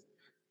upset with?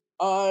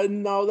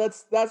 No,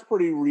 that's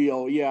pretty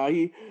real. Yeah,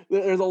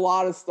 there's a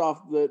lot of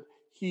stuff that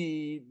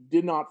he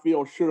did not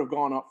feel should have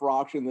gone up for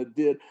auction that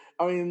did.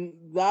 I mean,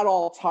 that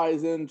all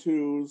ties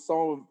into some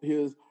of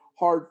his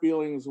hard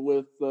feelings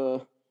with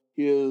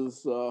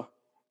his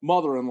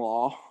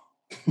mother-in-law.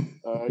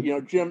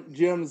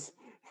 Jim's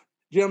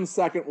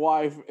second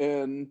wife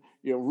and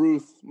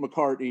Ruth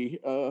McCartney.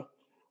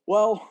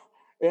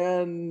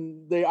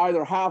 And they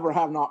either have or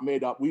have not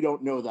made up. We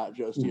don't know that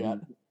just yet.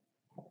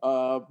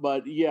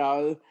 But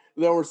yeah,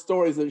 there were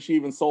stories that she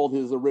even sold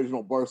his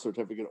original birth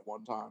certificate at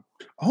one time.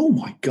 Oh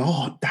my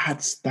God,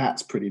 that's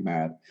pretty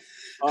mad.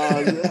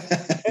 And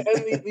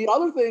the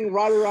other thing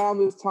right around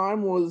this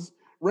time was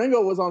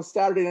Ringo was on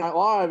Saturday Night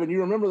Live, and you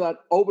remember that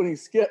opening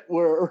skit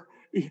where,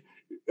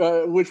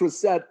 which was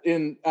set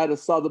at a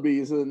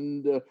Sotheby's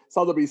and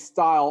Sotheby's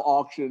style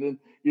auction, and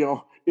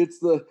it's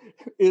the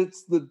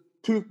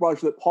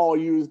toothbrush that Paul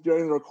used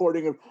during the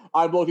recording of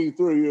I'm Looking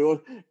Through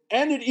You,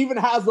 and it even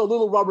has the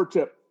little rubber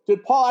tip.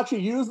 Did Paul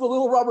actually use the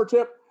little rubber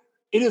tip?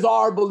 It is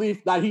our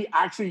belief that he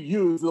actually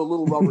used the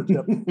little rubber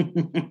tip. and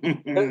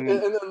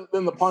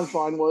then the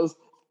punchline was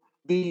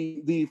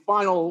the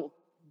final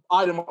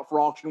item up for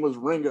auction was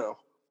Ringo.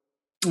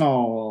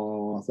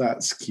 Oh,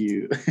 that's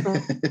cute.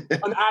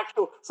 An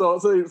actual so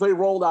he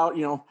rolled out,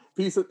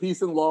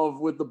 peace and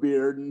love with the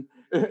beard, and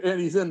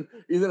he's in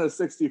a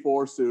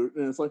 64 suit,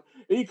 and it's like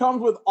he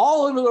comes with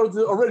all of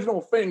the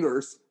original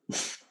fingers.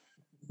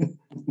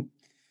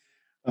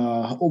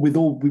 Or with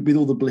all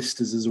the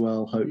blisters as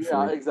well, hopefully.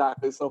 Yeah,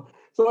 exactly. So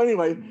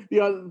anyway,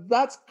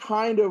 that's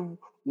kind of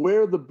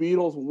where the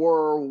Beatles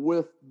were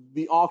with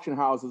the auction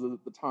houses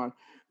at the time.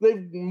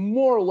 They've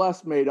more or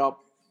less made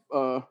up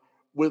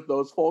with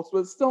those folks,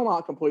 but still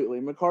not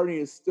completely. McCartney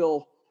is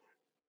still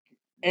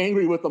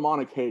angry with them on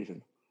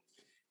occasion.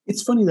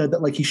 It's funny though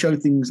that he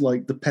showed things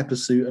like the pepper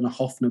suit and a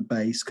Hofner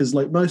bass, because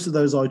most of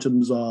those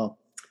items are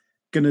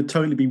going to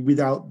totally be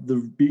without the,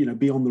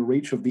 beyond the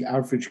reach of the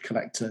average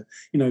collector.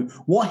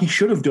 What he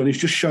should have done is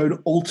just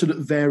shown alternate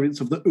variants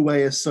of the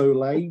Uea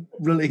Soleil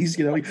release.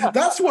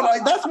 That's what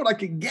I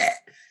can get.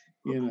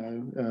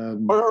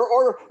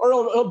 Or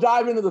he'll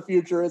dive into the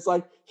future. It's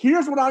like,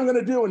 here's what I'm going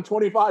to do in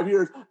 25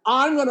 years.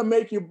 I'm going to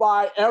make you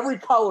buy every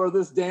color of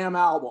this damn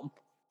album.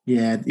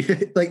 Yeah,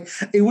 like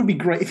it would be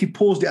great if you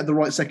paused it at the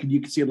right second.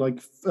 You could see like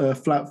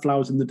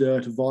Flowers in the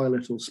Dirt,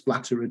 Violet, or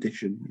Splatter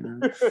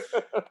Edition.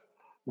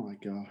 My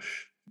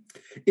gosh.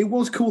 It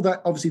was cool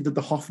that obviously that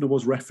the Hofner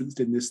was referenced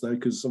in this though,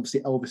 because obviously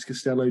Elvis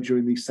Costello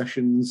during these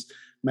sessions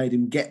made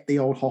him get the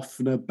old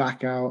Hofner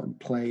back out and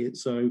play it.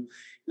 So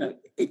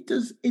it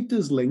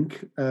does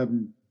link.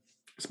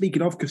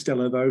 Speaking of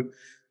Costello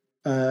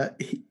though,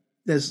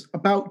 there's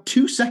about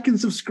 2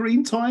 seconds of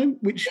screen time,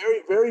 which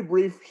very, very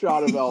brief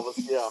shot of Elvis.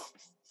 Yeah.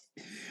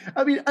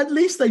 I mean, at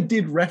least they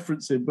did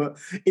reference him, but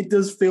it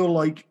does feel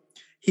like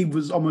he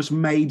was almost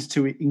made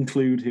to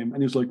include him.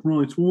 And he was like,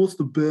 right, well, what's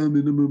the bare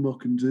minimum I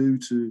can do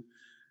to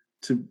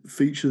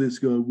feature this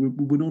guy?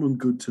 We're not on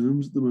good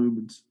terms at the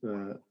moment.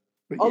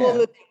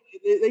 Although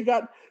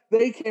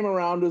they came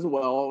around as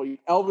well.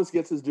 Elvis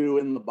gets his due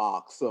in the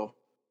box. So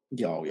he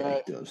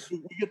does.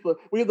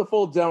 We get the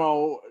full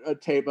demo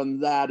tape,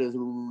 and that is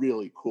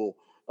really cool.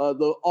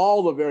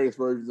 All the various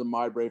versions of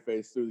My Brave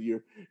Face through the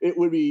year. It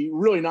would be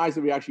really nice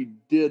if we actually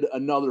did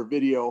another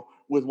video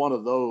with one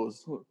of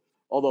those.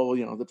 Although,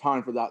 the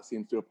time for that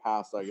seems to have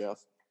passed, I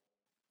guess.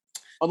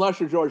 Unless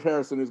you're George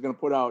Harrison, who's going to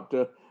put out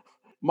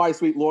My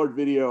Sweet Lord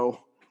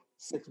video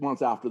 6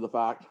 months after the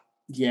fact.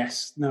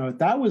 Yes, no,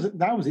 that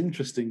was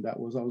interesting. I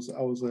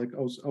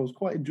was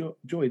quite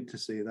enjoyed to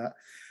see that.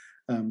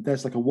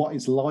 There's like a What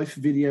Is Life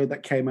video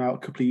that came out a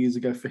couple of years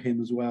ago for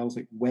him as well. I was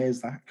like, where's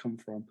that come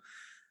from?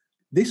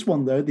 This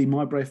one, though, the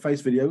My Brave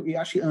Face video, it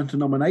actually earned a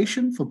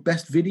nomination for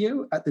Best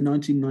Video at the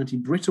 1990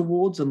 Brit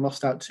Awards and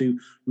lost out to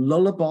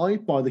Lullaby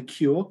by The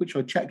Cure, which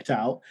I checked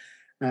out.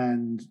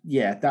 And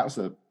yeah, that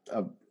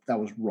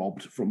was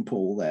robbed from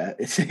Paul there.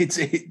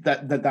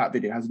 That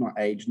video has not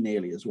aged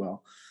nearly as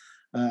well.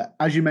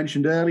 As you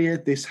mentioned earlier,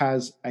 this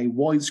has a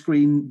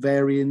widescreen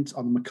variant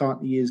on the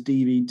McCartney Years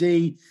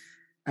DVD,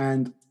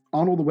 and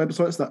on all the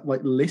websites that like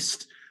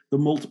list the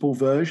multiple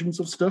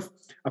versions of stuff,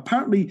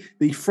 apparently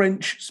the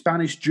French,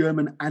 Spanish,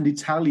 German, and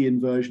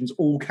Italian versions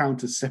all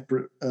count as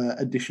separate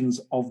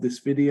editions of this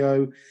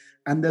video.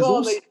 And there's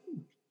also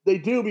they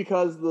do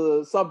because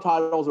the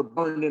subtitles are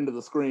burned into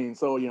the screen.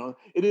 So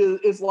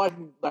it's like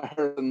the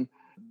Harrison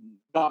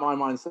Got My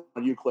Mind Set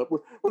on You clip. We're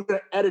going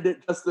to edit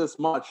it just this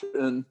much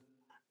and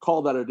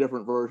call that a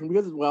different version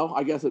because, well,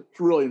 I guess it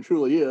really and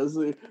truly is.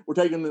 We're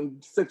taking the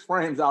 6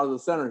 frames out of the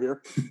center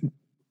here.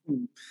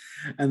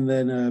 And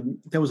then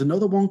there was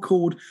another one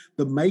called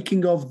The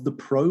Making of the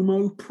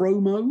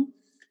Promo.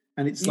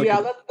 And it's like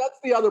that's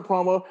the other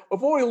promo.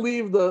 Before we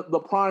leave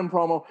the Prime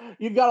promo,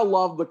 you got to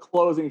love the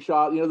closing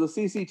shot. The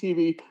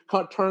CCTV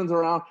turns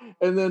around,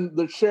 and then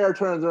the chair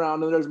turns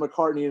around, and there's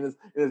McCartney in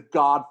his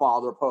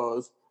Godfather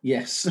pose.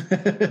 Yes.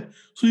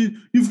 So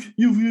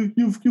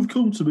you've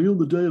come to me on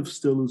the day of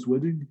Stella's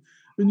wedding,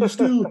 and you're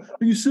still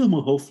my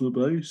Hofner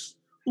bass.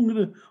 I'm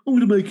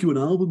gonna make you an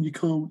album you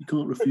can't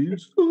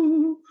refuse.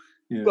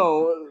 Yeah.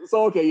 So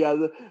okay, yeah.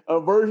 The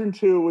version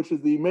 2, which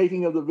is the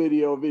making of the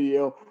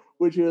video,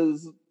 which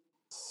is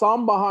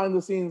some behind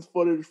the scenes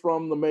footage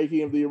from the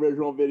making of the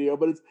original video,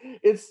 but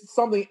it's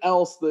something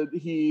else that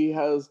he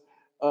has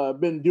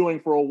been doing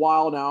for a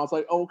while now. It's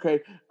like, okay,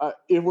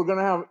 if we're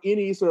gonna have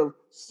any sort of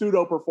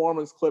pseudo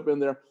performance clip in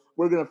there,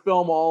 we're gonna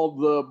film all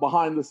the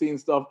behind the scenes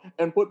stuff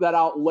and put that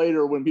out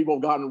later when people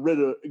have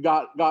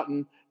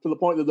gotten to the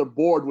point that they're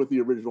bored with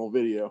the original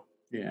video.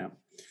 Yeah.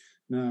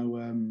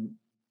 No.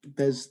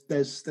 There's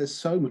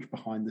so much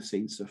behind the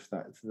scenes stuff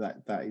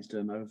that he's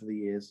done over the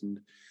years,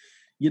 and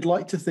you'd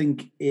like to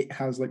think it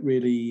has like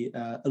really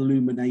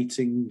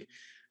illuminating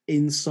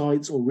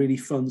insights or really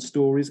fun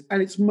stories,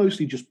 and it's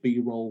mostly just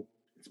B-roll.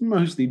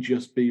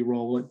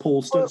 Like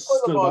Paul stood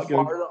back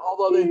going,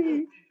 although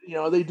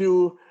they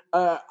do.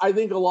 I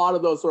think a lot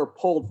of those sort of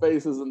pulled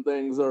faces and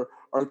things are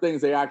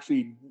things they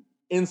actually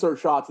insert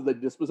shots that they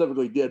just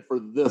specifically did for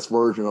this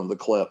version of the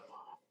clip.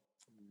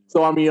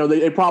 So, I mean,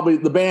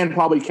 the band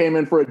probably came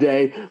in for a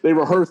day. They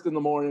rehearsed in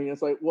the morning.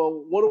 It's like,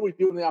 well, what do we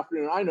do in the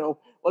afternoon? I know.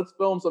 Let's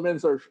film some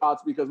insert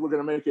shots because we're going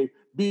to make a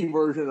B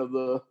version of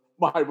the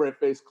My Brave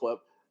Face clip.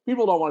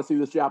 People don't want to see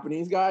this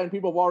Japanese guy, and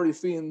people have already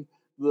seen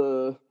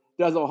the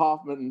Dezo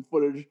Hoffman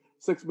footage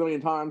 6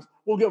 million times.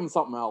 We'll give them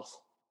something else.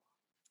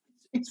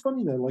 It's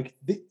funny, though.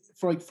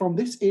 From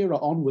this era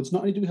onwards,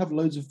 not only do we have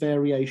loads of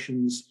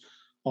variations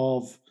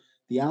of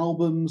the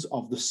albums,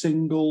 of the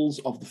singles,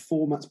 of the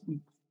formats,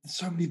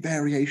 so many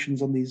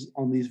variations on these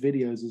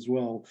videos as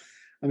well.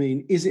 I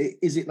mean, is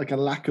it like a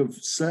lack of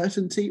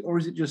certainty, or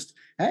is it just,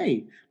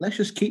 hey, let's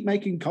just keep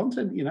making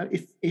content?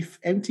 If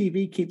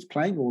MTV keeps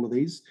playing all of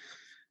these,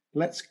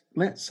 let's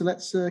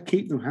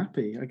keep them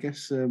happy, I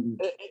guess.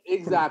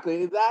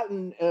 Exactly that,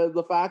 and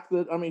the fact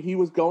that he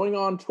was going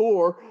on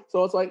tour,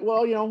 so it's like,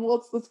 well,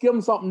 let's give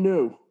him something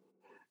new.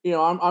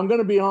 I'm going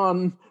to be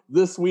on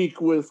this week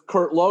with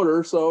Kurt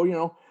Loder,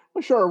 so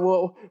sure,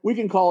 well, we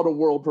can call it a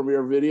world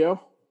premiere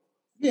video.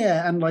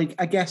 Yeah, and like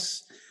I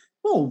guess,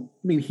 well,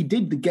 I mean, he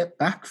did the Get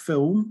Back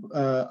film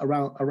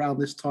around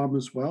this time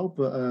as well,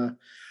 but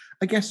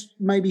I guess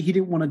maybe he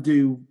didn't want to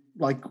do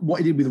like what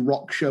he did with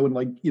Rock Show and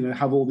like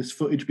have all this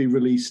footage be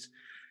released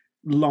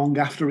long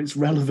after it's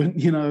relevant,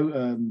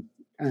 and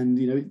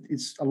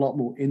it's a lot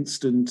more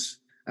instant,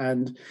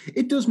 and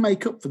it does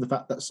make up for the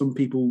fact that some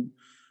people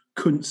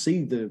couldn't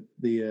see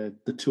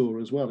the tour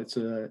as well. It's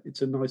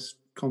a nice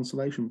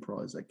consolation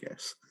prize, I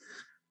guess.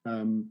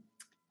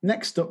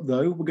 Next up,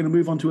 though, we're going to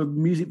move on to a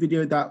music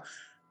video that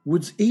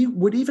would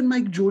even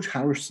make George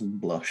Harrison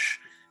blush.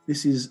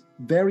 This is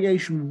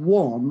variation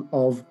 1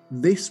 of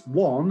This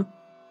One,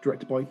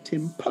 directed by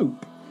Tim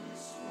Pope.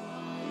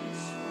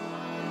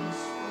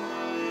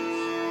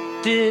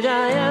 Did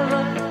I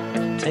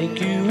ever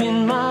take you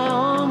in my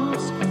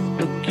arms,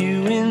 look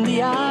you in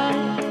the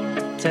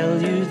eye,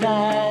 tell you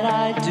that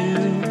I do?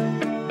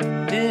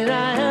 Did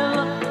I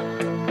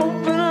ever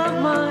open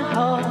up my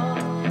heart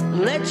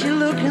and let you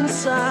look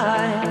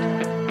inside?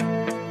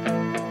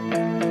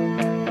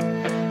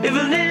 If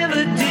I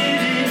never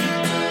did it,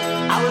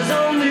 I was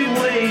only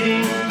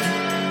waiting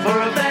for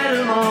a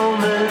better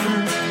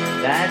moment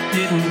that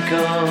didn't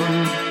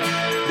come.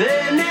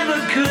 There never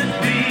could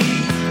be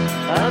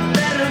a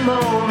better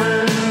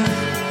moment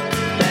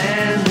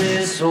than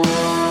this one.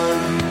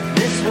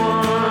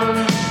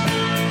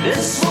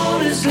 This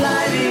one is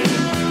lighting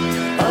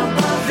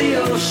above the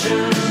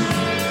ocean.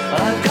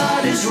 A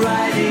God is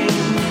riding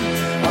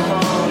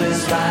on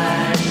his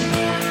back.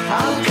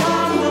 How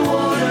calm the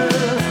water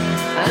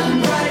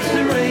and bright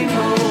the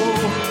rainbow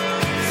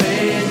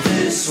fade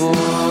this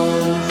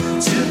one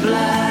to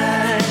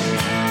black.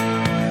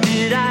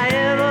 Did I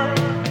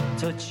ever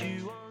touch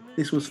you?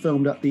 This was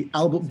filmed at the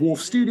Albert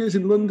Wharf Studios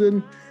in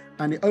London,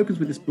 and it opens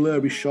with this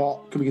blurry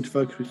shot coming into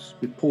focus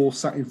with Paul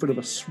sat in front of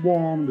a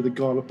swan with a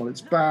guy up on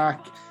its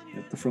back,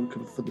 the front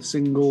cover for the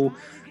single,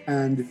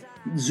 and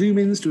zoom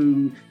ins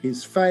to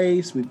his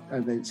face, and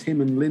then it's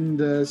him and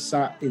Linda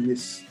sat in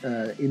this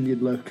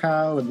Indian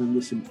locale, and then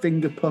there's some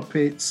finger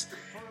puppets.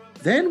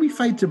 Then we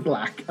fade to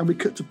black, and we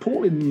cut to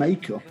Paul in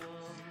makeup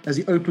as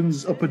he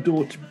opens up a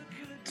door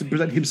to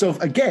present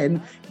himself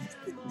again.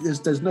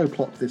 There's no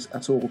plot to this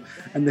at all.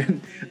 And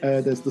then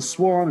there's the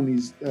swan, and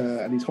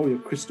he's holding a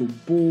crystal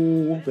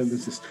ball. Then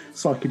there's this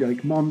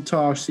psychedelic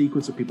montage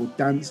sequence of people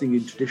dancing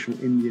in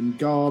traditional Indian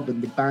garb,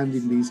 and the band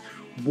in these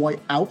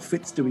white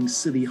outfits doing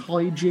silly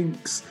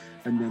hijinks.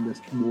 And then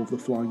there's more of the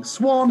flying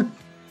swan.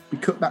 We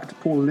cut back to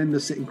Paul and Linda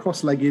sitting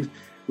cross-legged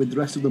with the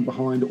rest of them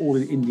behind, all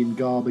in Indian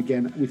garb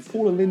again, with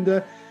Paul and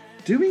Linda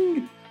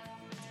doing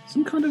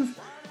some kind of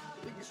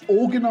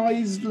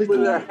organised little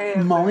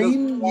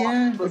mime.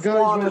 Yeah, the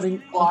guy's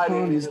riding up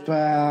on his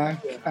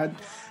back. Yeah. And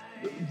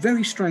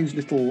very strange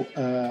little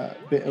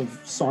bit of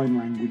sign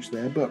language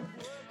there, but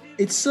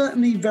it's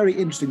certainly very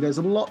interesting. There's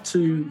a lot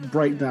to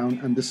break down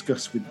and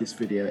discuss with this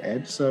video,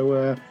 Ed.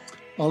 So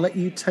I'll let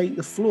you take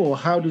the floor.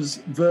 How does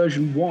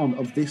version 1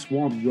 of This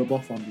One rub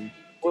off on you?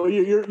 Well,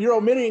 you're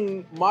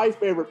omitting my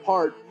favorite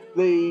part.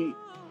 They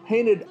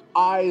painted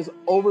eyes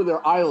over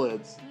their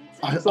eylids.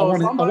 I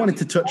wanted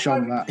to touch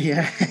on that,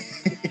 yeah.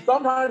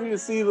 Sometimes you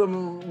see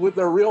them with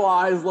their real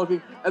eyes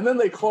looking, and then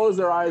they close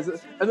their eyes,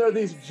 and there are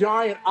these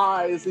giant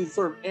eyes, these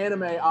sort of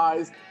anime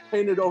eyes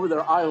painted over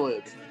their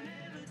eyelids.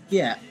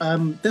 Yeah,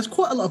 there's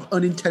quite a lot of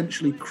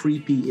unintentionally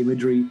creepy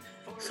imagery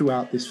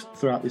throughout this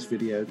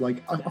video.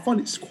 Like, I find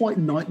it's quite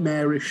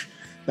nightmarish,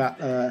 that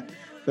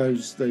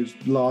those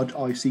large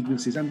eye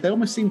sequences, and they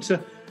almost seem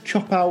to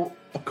chop out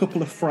a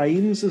couple of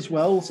frames as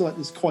well, so like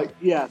there's quite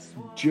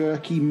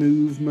jerky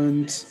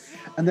movement.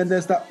 And then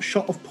there's that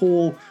shot of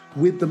Paul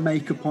with the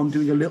makeup on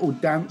doing a little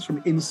dance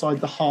from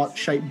inside the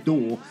heart-shaped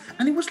door,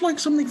 and it was like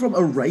something from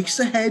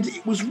Eraserhead.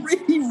 It was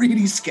really,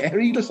 really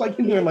scary, just like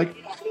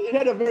it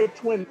had a very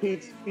Twin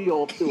Peaks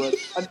feel to it,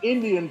 an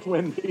Indian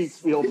Twin Peaks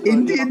feel to it.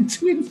 Indian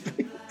Twin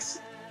Peaks.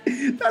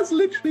 That's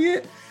literally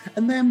it.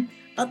 And then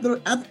at the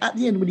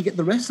end, when you get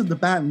the rest of the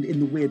band in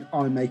the weird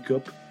eye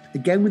makeup,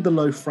 again with the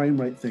low frame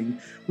rate thing,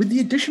 with the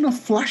addition of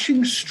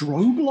flashing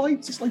strobe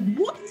lights, it's like,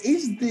 what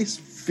is this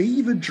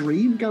fever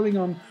dream going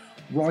on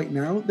right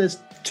now? There's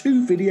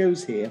 2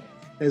 videos here.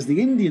 There's the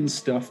Indian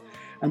stuff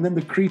and then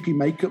the creepy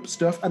makeup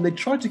stuff, and they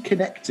try to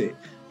connect it.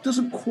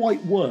 Doesn't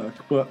quite work,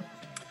 but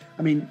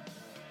I mean,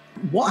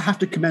 what I have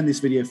to commend this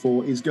video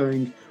for is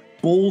going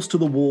balls to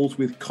the walls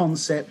with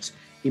concept,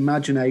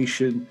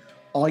 imagination,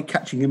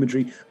 eye-catching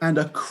imagery, and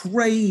a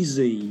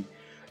crazy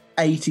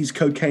 80s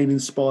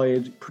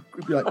cocaine-inspired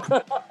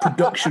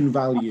production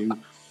value.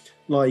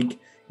 Like,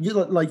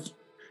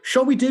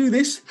 shall we do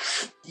this?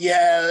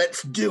 Yeah,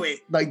 let's do it.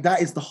 Like,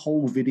 that is the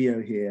whole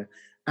video here.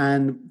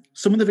 And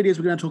some of the videos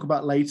we're going to talk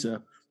about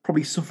later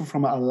probably suffer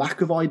from a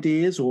lack of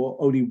ideas or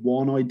only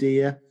one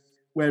idea,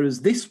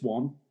 whereas this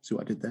one, see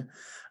what I did there,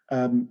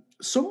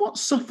 somewhat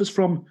suffers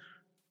from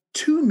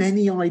too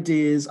many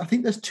ideas. I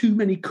think there's too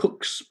many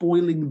cooks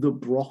spoiling the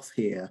broth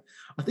here.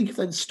 I think if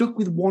they'd stuck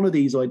with one of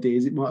these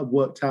ideas, it might have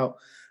worked out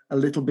a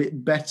little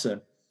bit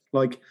better.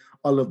 Like,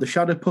 I love the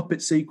shadow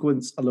puppet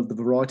sequence. I love the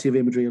variety of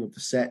imagery. I love the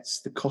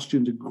sets. The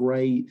costumes are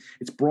great.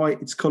 It's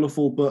bright. It's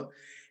colourful, but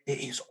it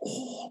is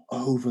all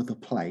over the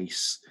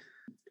place.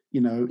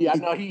 Yeah,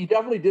 no, he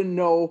definitely didn't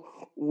know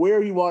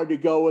where he wanted to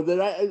go with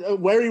it.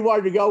 Where he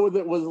wanted to go with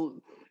it was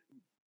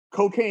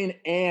cocaine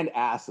and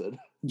acid.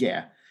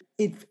 Yeah.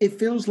 It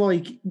feels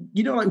like,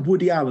 like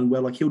Woody Allen, where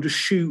like he'll just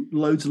shoot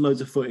loads and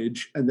loads of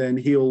footage and then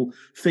he'll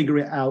figure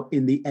it out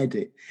in the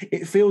edit.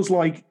 It feels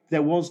like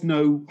there was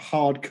no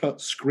hard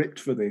cut script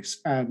for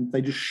this, and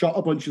they just shot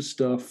a bunch of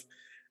stuff,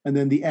 and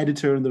then the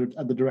editor and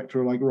the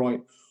director are like,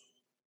 right,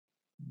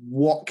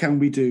 what can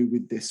we do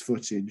with this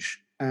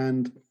footage?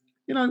 And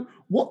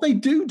what they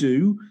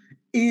do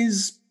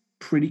is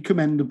pretty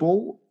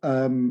commendable.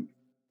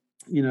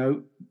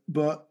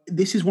 But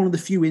this is one of the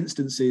few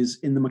instances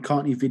in the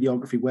McCartney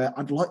videography where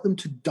I'd like them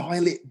to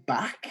dial it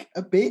back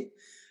a bit.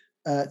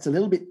 It's a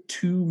little bit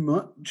too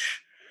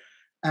much.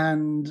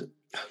 And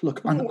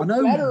look, I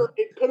know better.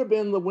 It could have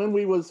been the When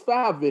We Was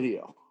Fab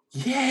video.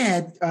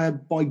 Yeah,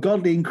 by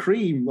Godley and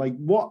Cream. Like,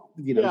 what?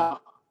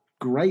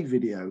 Great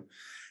video.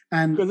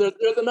 And because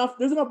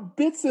there's enough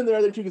bits in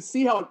there that you can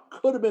see how it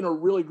could have been a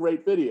really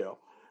great video.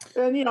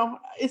 And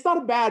it's not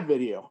a bad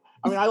video.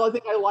 I mean, I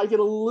think I like it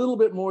a little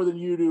bit more than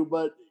you do,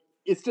 but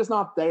it's just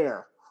not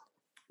there.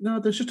 No,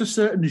 there's just a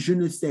certain je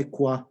ne sais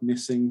quoi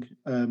missing.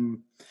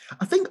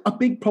 I think a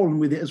big problem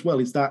with it as well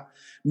is that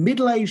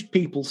middle-aged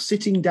people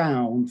sitting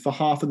down for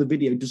half of the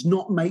video does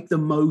not make the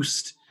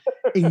most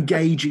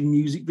engaging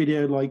music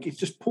video. Like, it's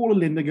just Paul and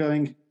Linda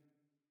going,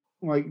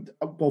 like,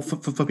 well,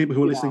 for people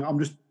who are listening, I'm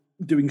just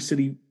doing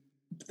silly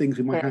things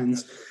with my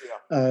hands.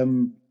 Yeah.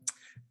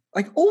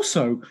 Like,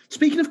 also,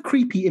 speaking of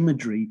creepy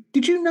imagery,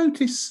 did you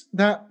notice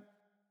that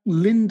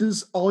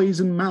Linda's eyes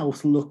and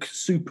mouth look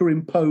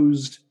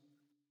superimposed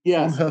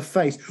on her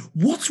face?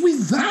 What's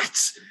with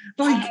that?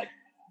 Like,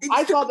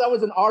 I thought that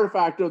was an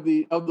artifact of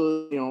the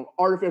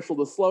artificial,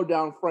 the slowed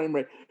down frame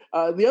rate.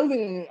 The other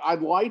thing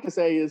I'd like to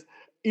say is,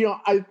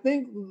 I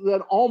think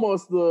that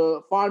almost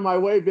the Find My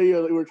Way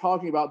video that we were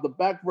talking about, the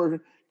Beck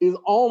version, is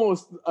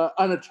almost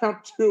an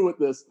attempt to at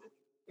this,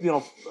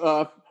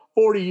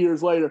 40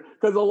 years later,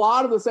 because a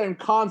lot of the same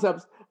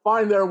concepts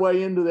find their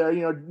way into there,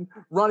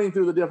 running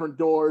through the different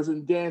doors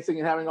and dancing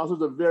and having all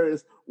sorts of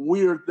various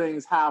weird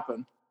things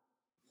happen.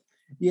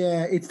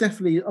 Yeah, it's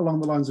definitely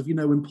along the lines of,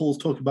 when Paul's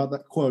talking about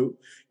that quote,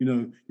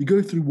 you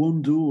go through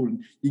one door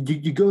and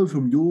you go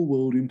from your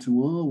world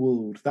into our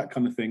world, that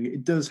kind of thing.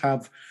 It does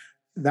have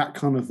that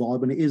kind of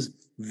vibe, and it is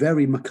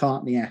very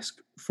McCartney-esque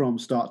from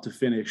start to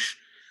finish.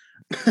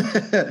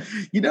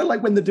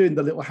 Like when they're doing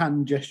the little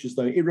hand gestures,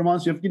 though, it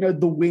reminds me of,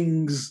 the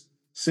wings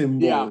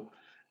symbol. Yeah.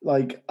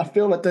 Like, I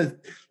feel like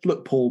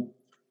look, Paul,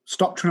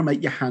 stop trying to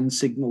make your hand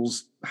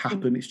signals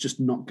happen. It's just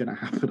not going to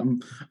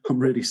happen. I'm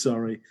really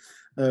sorry.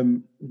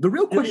 The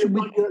real question...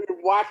 You're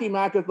wacky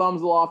Mac a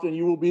thumbs aloft, and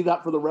you will be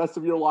that for the rest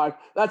of your life.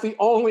 That's the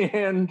only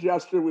hand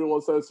gesture we will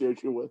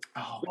associate you with.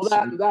 Oh, well,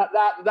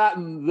 that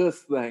and this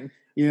thing.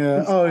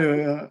 Yeah. Oh,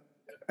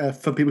 yeah.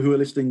 For people who are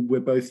listening, we're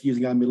both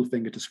using our middle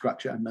finger to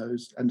scratch at our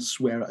nose and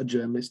swear at a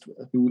journalist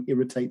who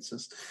irritates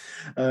us.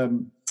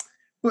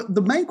 But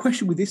the main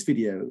question with this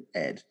video,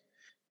 Ed,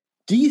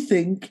 do you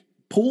think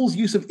Paul's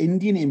use of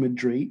Indian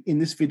imagery in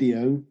this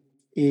video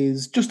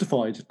is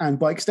justified? And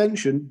by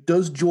extension,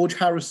 does George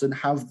Harrison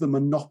have the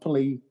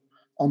monopoly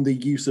on the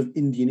use of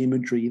Indian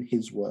imagery in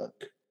his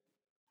work?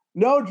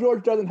 No,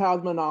 George doesn't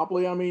have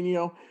monopoly. I mean,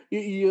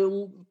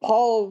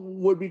 Paul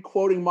would be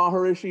quoting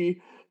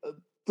Maharishi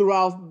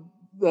throughout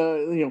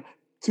the,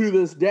 to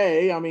this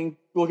day. I mean,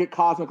 look at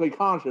Cosmically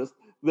Conscious.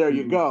 There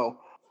you go.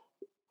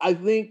 I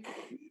think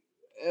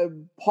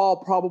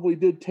Paul probably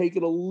did take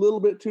it a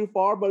little bit too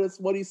far, but it's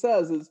what he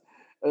says is,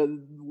 I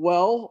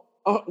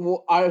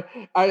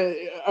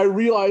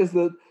realize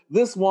that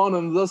this one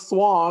and this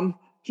swan,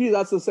 gee,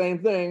 that's the same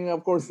thing.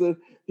 Of course,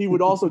 he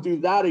would also do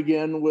that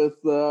again with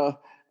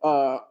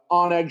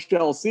On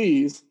Eggshell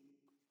Seas.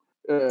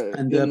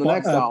 And in the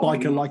next album.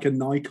 Biker Like a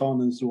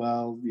Nikon as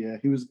well. Yeah,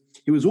 he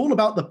was all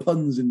about the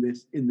puns in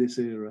this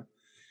era.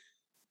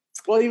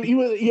 Well, he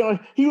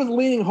was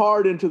leaning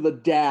hard into the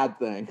dad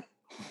thing.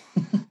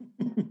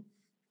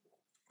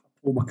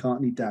 Paul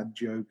McCartney dad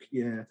joke,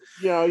 yeah.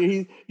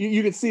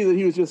 You could see that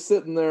he was just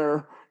sitting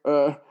there.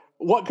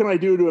 What can I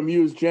do to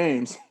amuse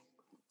James?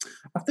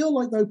 I feel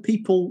like, though,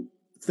 people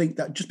think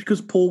that just because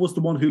Paul was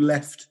the one who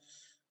left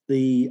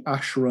the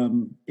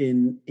ashram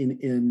in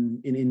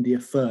India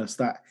first,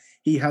 that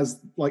he has,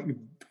 like,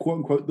 quote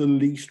unquote, the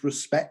least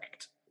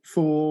respect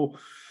for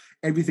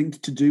everything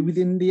to do with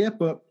India.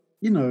 But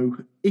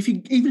even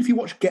if you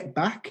watch Get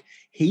Back,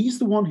 he's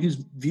the one who's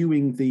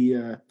viewing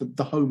the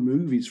home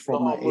movies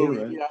from that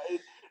era.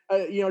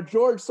 Yeah,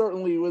 George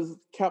certainly was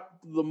kept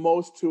the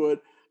most to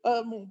it.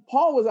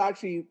 Paul was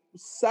actually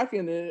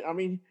second. I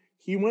mean,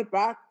 he went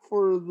back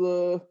for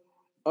the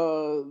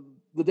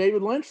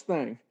David Lynch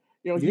thing.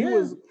 He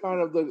was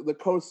kind of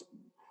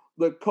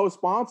the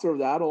co-sponsor of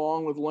that,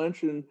 along with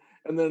Lynch, and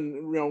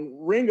then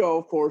Ringo,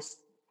 of course,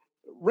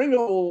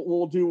 Ringo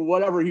will do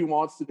whatever he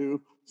wants to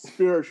do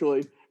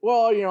spiritually.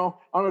 Well, you know,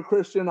 I'm a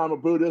Christian, I'm a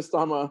Buddhist,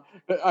 I'm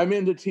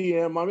into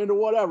TM, I'm into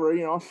whatever,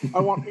 you know. I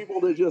want people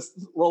to just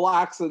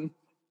relax and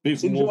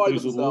enjoy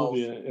themselves.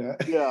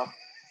 Yeah.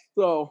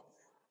 So,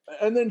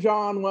 and then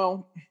John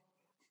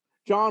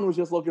was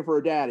just looking for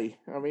a daddy.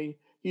 I mean,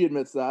 he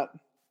admits that.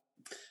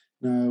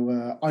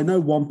 No, I know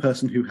one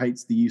person who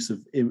hates the use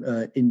of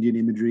Indian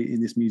imagery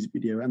in this music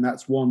video, and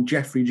that's one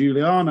Jeffrey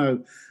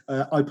Giuliano.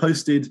 I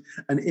posted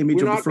an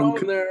image of the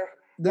front. We're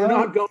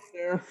not going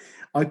there.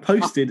 I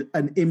posted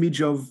an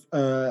image of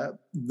the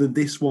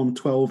This One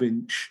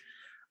 12-inch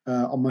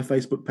on my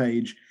Facebook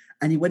page,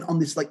 and he went on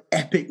this like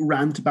epic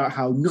rant about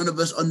how none of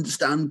us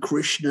understand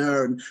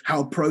Krishna and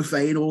how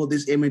profane all of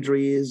this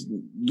imagery is,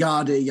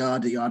 yada,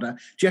 yada, yada.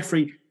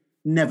 Jeffrey,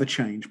 never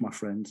change, my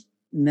friend.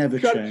 Never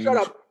change.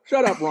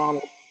 Shut up,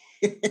 Ronald.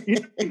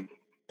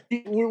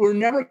 We're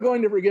never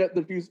going to forget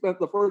that you spent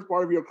the first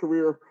part of your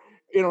career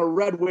in a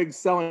red wig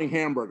selling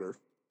hamburgers.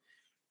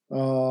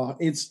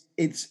 It's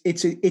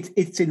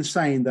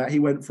insane that he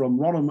went from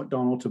Ronald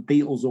McDonald to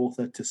Beatles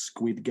author to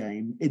Squid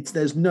Game.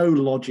 There's no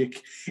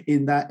logic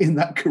in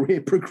that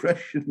career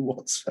progression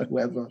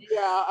whatsoever.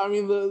 Yeah, I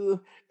mean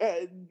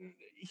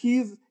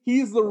he's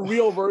the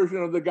real version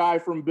of the guy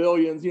from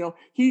Billions. You know,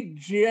 he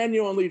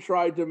genuinely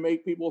tried to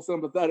make people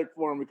sympathetic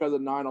for him because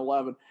of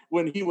 9/11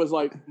 when he was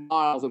like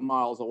miles and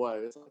miles away.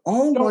 Like,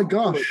 oh my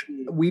gosh,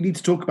 we need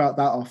to talk about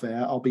that off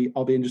air. I'll be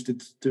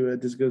interested to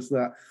discuss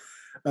that.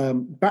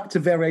 Back to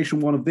variation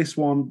one of this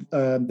one.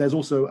 There's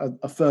also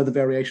a further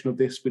variation of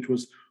this, which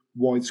was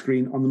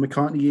widescreen on the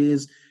McCartney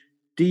Years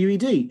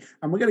DVD.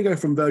 And we're going to go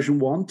from version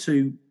one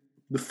to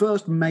the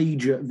first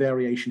major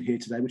variation here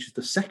today, which is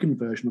the second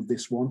version of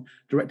this one,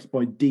 directed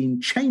by Dean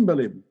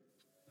Chamberlain.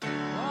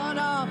 What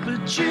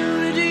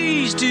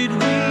opportunities did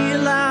we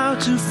allow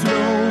to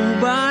flow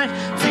by,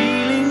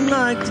 feeling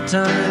like the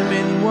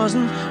timing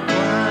wasn't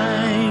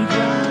quite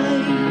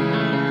right?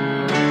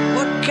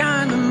 What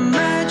kind of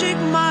magic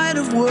might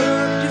have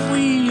worked if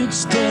we had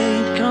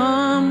stayed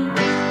calm?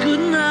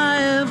 Couldn't I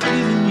have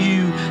given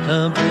you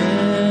a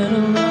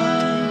better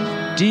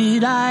life?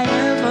 Did I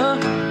ever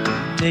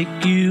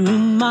take you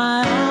in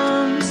my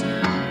arms,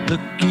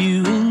 look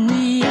you in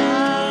the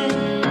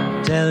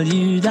eye, tell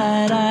you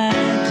that I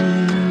do?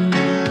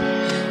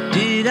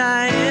 Did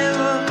I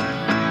ever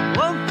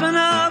open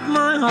up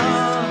my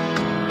heart,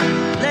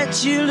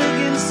 let you look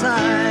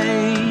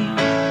inside?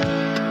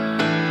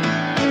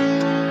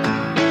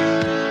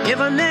 If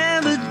I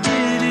never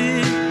did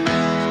it,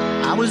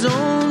 I was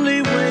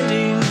only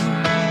waiting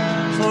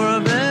for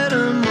a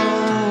better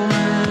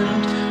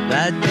moment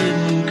that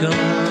didn't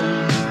come.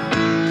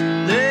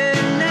 There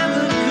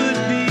never could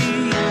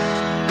be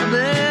a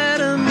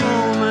better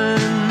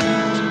moment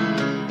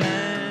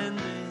than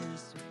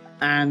this.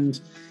 And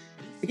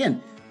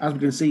again, as we're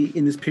going to see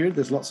in this period,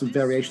 there's lots of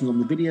variations on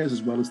the videos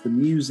as well as the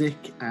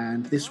music.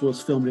 And this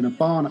was filmed in a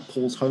barn at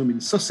Paul's home in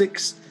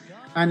Sussex.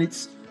 And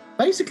it's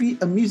basically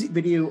a music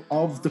video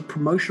of the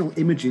promotional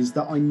images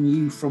that I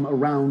knew from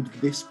around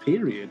this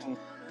period.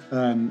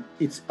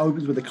 It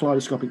opens with a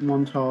kaleidoscopic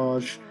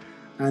montage,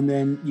 and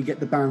then you get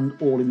the band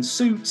all in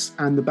suits,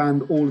 and the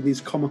band all of these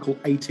comical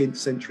 18th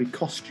century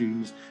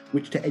costumes,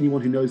 which to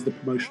anyone who knows the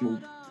promotional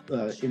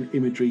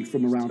imagery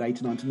from around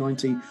 89 to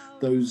 90,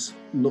 those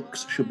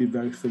looks should be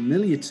very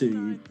familiar to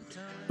you.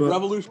 But,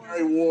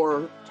 Revolutionary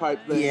War type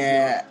thing.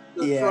 Yeah,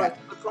 The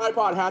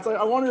tripod hats.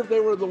 I wonder if they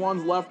were the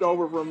ones left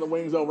over from the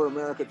Wings Over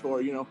America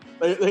tour. You know,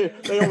 they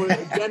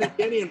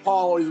Denny and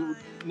Paul always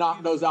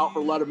knock those out for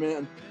Let 'Em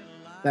In.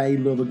 They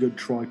love a good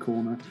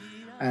tri-corner.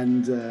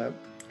 And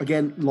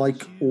again,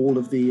 like all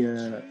of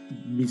the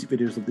music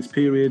videos of this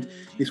period,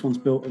 this one's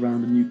built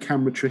around a new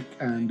camera trick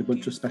and a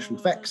bunch of special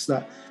effects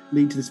that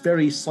lead to this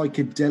very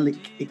psychedelic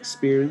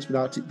experience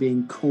without it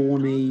being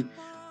corny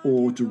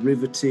or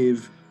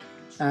derivative.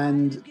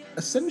 And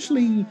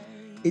essentially,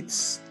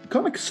 it's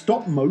kind of like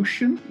stop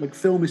motion. Like,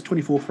 film is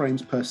 24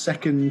 frames per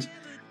second.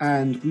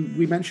 And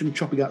we mentioned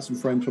chopping out some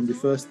frames from the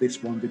first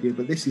This One video,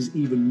 but this is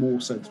even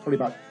more so. It's probably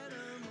about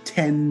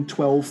 10,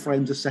 12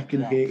 frames a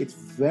second here. It's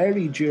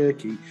very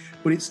jerky,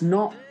 but it's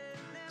not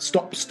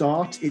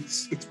stop-start.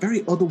 It's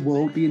very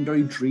otherworldly and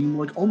very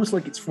dreamlike, almost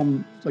like it's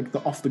from like the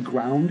Off the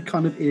Ground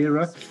kind of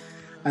era.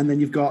 And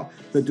then you've got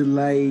the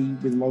delay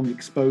with long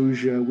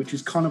exposure, which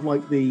is kind of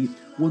like the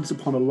Once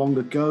Upon a Long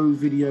Ago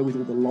video with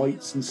all the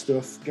lights and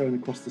stuff going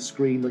across the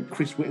screen. Like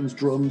Chris Whitten's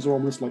drums are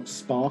almost like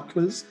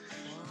sparklers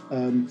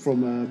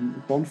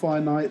from Bonfire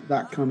Night,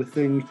 that kind of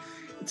thing.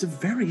 It's a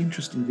very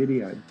interesting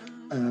video.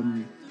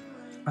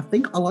 I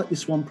think I like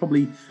this one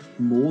probably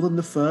more than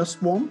the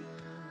first one.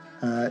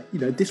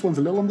 This one's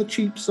a little on the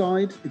cheap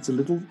side. It's a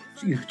little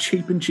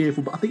cheap and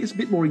cheerful, but I think it's a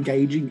bit more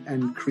engaging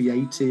and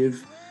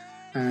creative.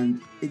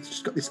 And it's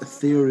just got this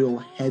ethereal,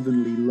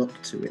 heavenly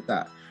look to it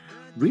that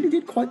really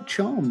did quite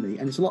charm me.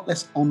 And it's a lot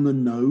less on the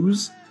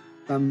nose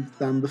than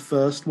the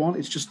first one.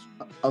 It's just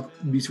a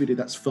music video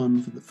that's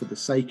fun for the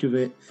sake of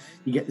it.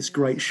 You get this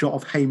great shot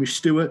of Hamish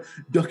Stewart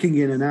ducking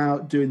in and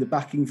out, doing the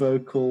backing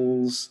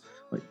vocals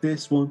like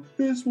this one,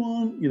 this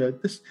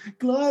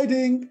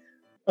gliding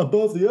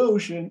above the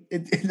ocean.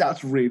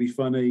 That's really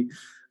funny.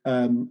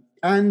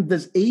 And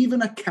there's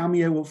even a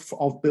cameo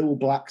of Bill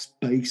Black's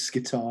bass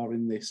guitar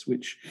in this,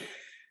 which,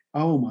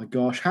 oh my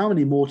gosh, how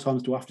many more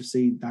times do I have to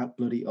see that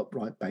bloody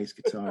upright bass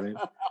guitar in?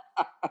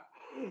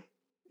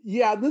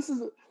 Yeah, this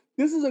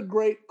is a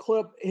great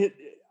clip.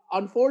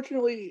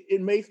 Unfortunately,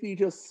 it makes me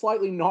just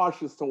slightly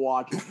nauseous to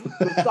watch.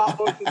 The stop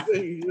motion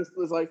thing just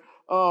is like,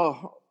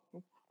 oh,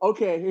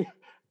 okay,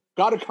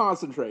 got to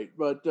concentrate.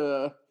 But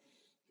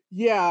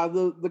yeah,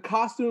 the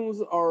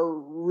costumes are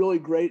really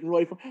great and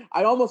really fun.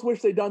 I almost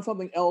wish they'd done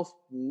something else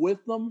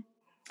with them.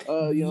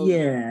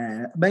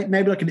 Yeah,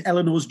 maybe like an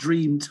Eleanor's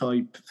Dream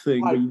type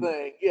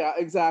thing. Yeah,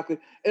 exactly.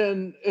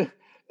 And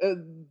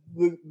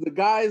the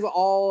guys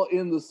all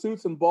in the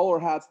suits and bowler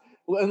hats.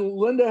 And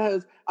Linda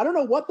I don't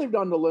know what they've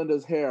done to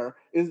Linda's hair.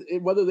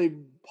 Whether they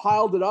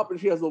piled it up and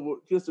she has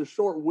just a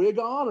short wig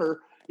on, or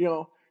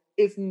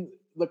it's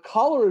the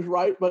color is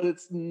right, but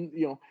it's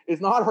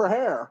not her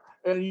hair.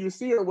 And you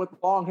see her with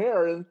long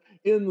hair and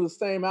in the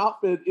same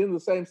outfit in the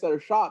same set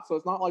of shots, so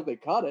it's not like they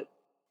cut it.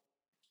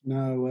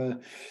 No,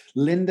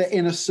 Linda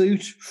in a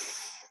suit.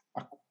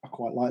 I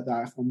quite like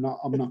that. I'm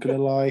not going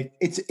to lie.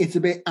 It's a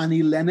bit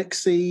Annie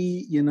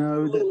Lennoxy, a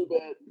little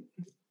bit.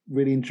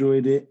 Really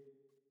enjoyed it.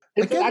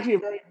 It's actually a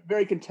very,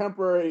 very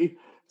contemporary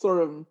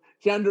sort of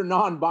gender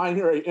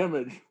non-binary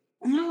image.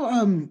 No,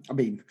 I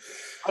mean,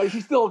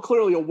 she's still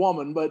clearly a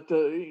woman, but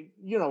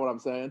you know what I'm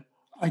saying.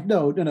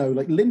 No.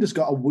 Like Linda's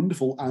got a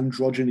wonderful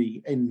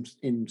androgyny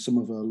in some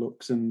of her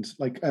looks, and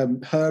like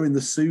her in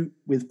the suit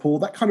with Paul.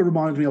 That kind of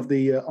reminds me of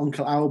the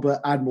Uncle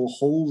Albert, Admiral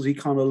Halsey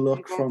kind of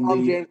look from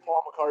the James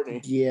Paul McCartney.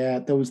 Yeah,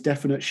 there was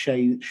definite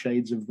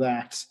shades of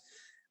that,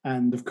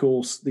 and of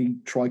course the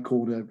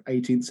tricorder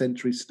 18th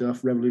century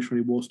stuff,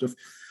 Revolutionary War stuff.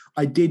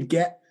 I did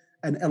get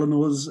an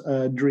Eleanor's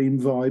Dream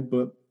vibe,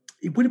 but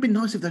it would have been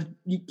nice if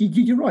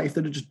you're right, if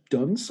they'd have just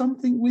done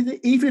something with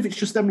it, even if it's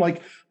just them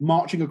like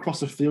marching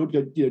across a field,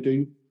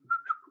 doing.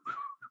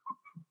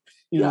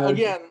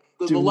 Again,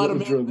 the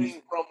Letterman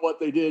thing from what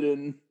they did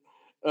in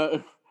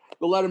the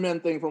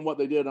Letterman thing from what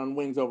they did on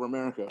Wings Over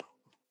America.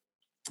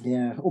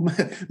 Yeah, or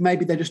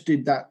maybe they just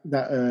did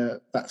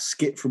that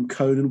skit from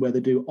Conan where they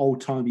do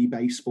old timey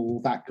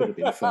baseball. That could have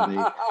been funny.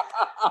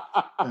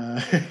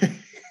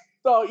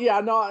 So yeah,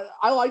 no,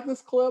 I like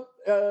this clip.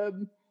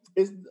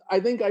 I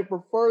think I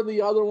prefer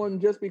the other one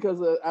just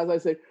because, as I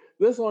say,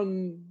 this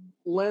one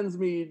lends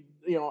me.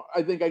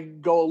 I think I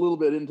go a little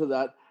bit into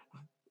that.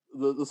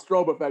 The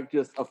strobe effect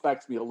just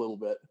affects me a little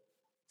bit.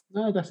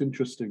 No, that's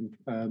interesting.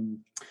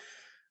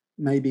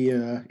 Maybe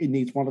it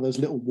needs one of those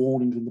little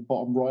warnings in the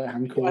bottom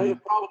right-hand corner. Yeah,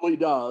 it probably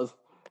does.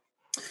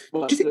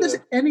 But, do you think there's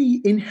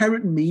any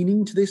inherent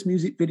meaning to this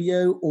music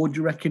video, or do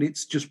you reckon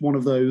it's just one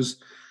of those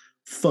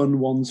fun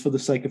ones for the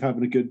sake of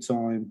having a good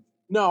time?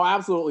 No,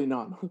 absolutely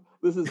none.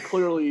 This is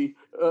clearly,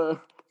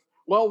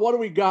 what do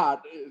we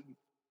got?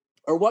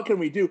 Or what can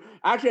we do?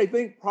 Actually, I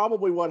think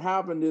probably what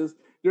happened is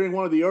during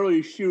one of the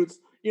early shoots,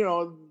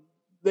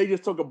 they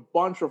just took a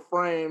bunch of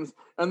frames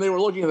and they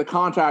were looking at the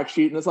contact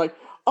sheet and it's like,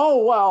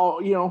 oh, well,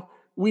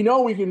 we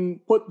know we can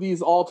put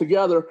these all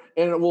together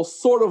and it will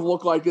sort of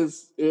look like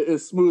it's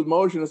smooth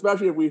motion,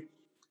 especially if we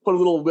put a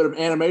little bit of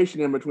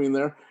animation in between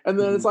there. And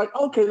then it's like,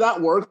 okay,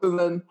 that works. And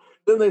then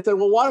they said,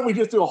 well, why don't we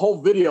just do a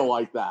whole video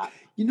like that?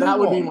 That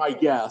would be my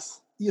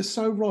guess. You're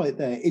so right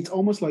there. It's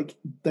almost like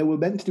they were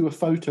meant to do a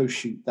photo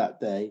shoot that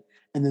day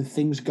and then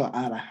things got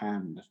out of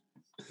hand.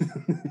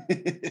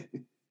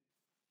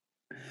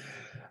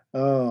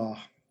 Oh,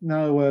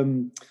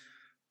 no.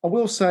 I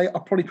will say I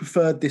probably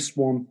preferred this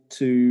one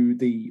to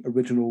the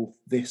original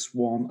this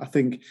one. I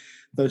think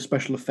those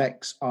special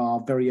effects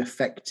are very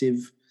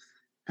effective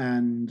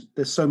and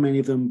there's so many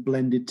of them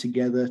blended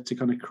together to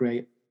kind of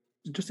create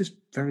just this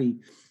very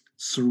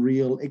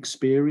surreal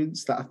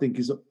experience that I think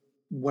is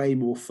way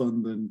more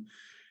fun than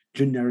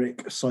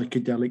generic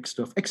psychedelic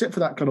stuff, except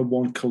for that kind of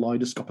one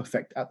kaleidoscope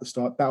effect at the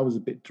start. That was a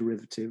bit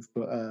derivative,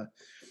 but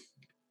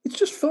it's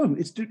just fun.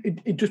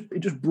 It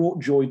just brought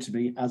joy to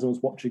me as I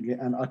was watching it,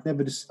 and I'd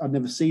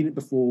never seen it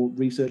before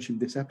researching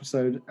this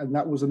episode, and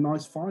that was a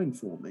nice find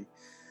for me.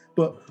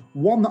 But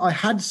one that I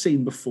had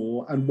seen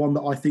before, and one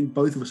that I think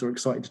both of us are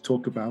excited to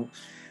talk about,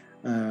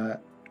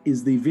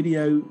 is the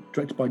video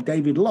directed by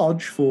David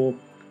Lodge for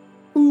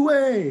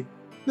Uwe,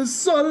 the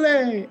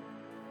Soleil.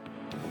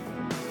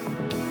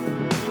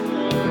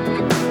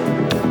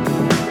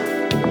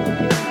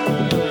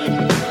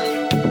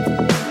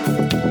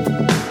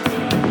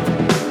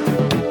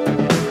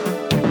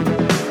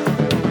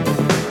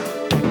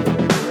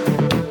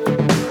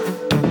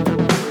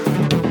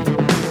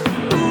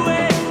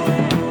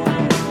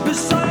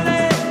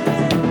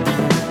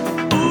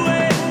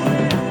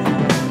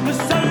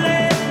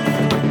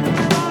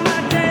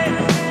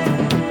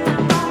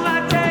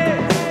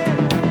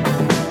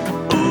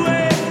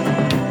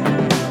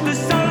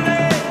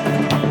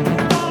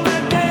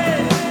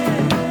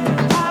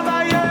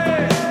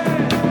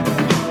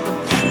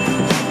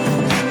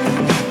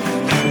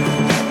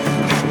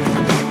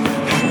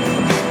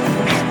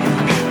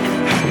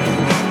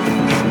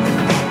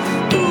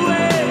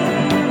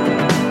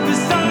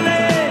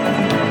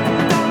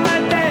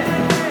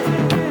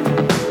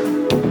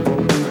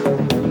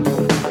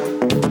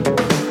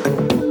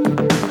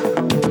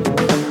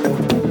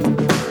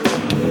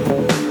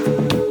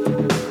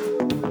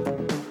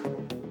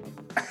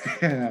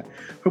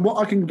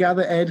 can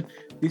gather, Ed,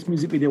 this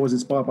music video was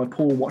inspired by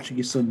Paul watching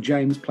his son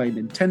James play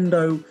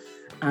Nintendo,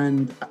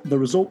 and the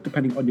result,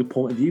 depending on your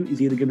point of view,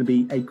 is either going to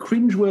be a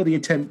cringeworthy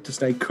attempt to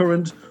stay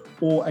current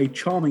or a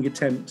charming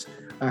attempt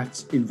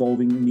at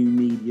involving new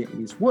media in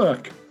his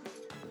work.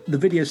 The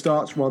video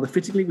starts rather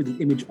fittingly with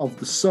the image of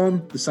the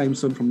sun, the same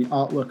sun from the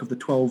artwork of the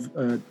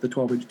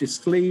 12-inch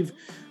disc sleeve.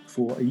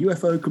 For a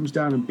UFO comes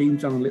down and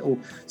beams down a little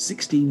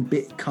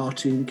 16-bit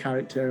cartoon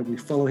character, and we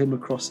follow him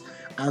across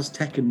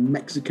Aztec and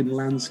Mexican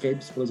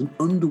landscapes, as well as an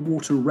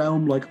underwater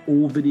realm like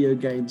all video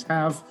games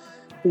have,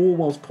 all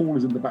whilst Paul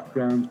is in the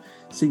background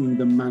singing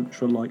the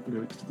mantra-like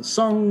lyrics to the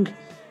song.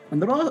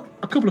 And there are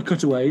a couple of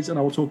cutaways, and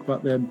I will talk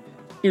about them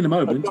in a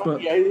moment.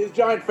 But yeah, his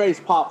giant face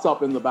pops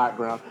up in the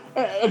background.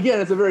 Again,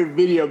 it's a very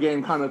video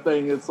game kind of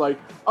thing. It's like,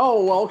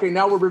 oh, well, okay,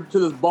 now we're to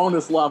this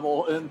bonus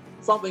level, and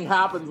something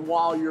happens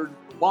while you're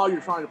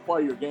trying to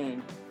play your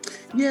game.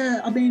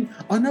 Yeah, I mean,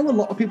 I know a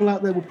lot of people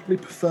out there would probably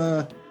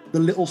prefer the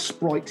little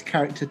sprite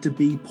character to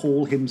be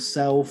Paul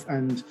himself,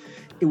 and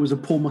it was a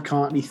Paul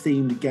McCartney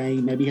themed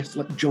game. Maybe he has to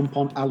like jump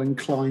on Alan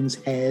Klein's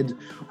head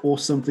or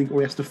something, or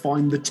he has to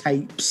find the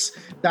tapes,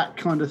 that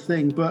kind of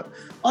thing. But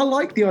I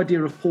like the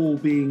idea of Paul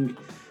being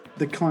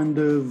the kind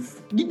of,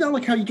 you know,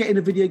 like how you get in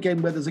a video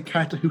game where there's a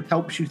character who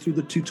helps you through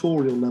the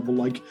tutorial level,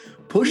 like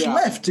push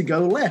left to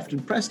go left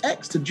and press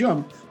X to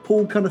jump.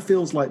 Paul kind of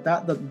feels like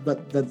that,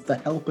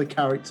 the helper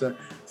character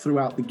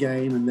throughout the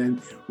game, and then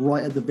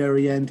right at the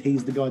very end,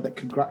 he's the guy that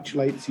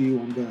congratulates you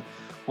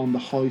on the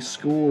high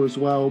score as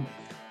well.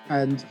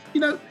 And,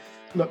 you know,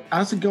 look,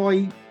 as a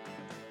guy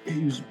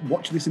who's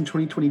watching this in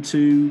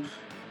 2022,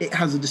 it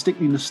has a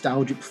distinctly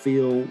nostalgic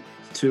feel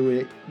to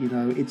it. You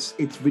know, it's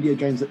video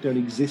games that don't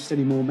exist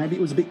anymore. Maybe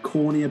it was a bit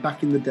cornier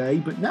back in the day,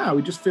 but now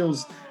it just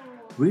feels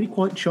really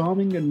quite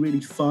charming and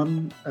really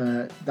fun.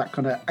 That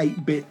kind of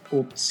 8-bit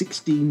or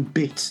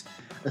 16-bit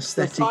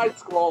aesthetic. The side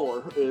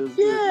scroller is...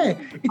 Yeah,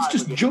 it's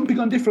just jumping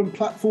on different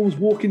platforms,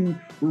 walking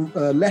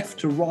left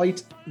to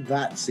right.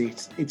 That's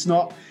it. It's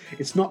not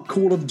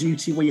Call of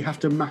Duty where you have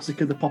to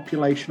massacre the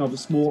population of a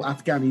small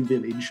Afghani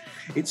village.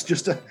 It's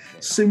just a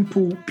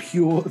simple,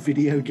 pure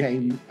video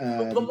game.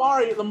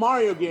 The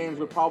Mario games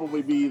would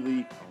probably be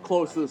the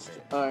closest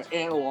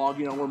analog,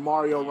 you know, where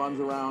Mario runs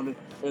around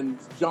and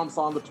jumps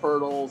on the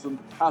turtles and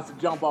has to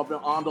jump up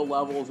onto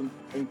levels and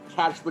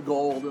catch the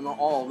gold and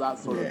all of that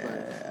sort of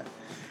thing.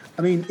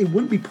 I mean, it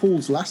wouldn't be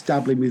Paul's last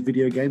dabbling with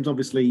video games.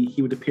 Obviously,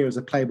 he would appear as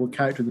a playable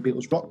character in the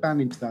Beatles Rock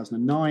Band in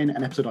 2009,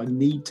 an episode I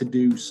need to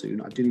do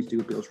soon. I do need to do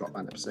a Beatles Rock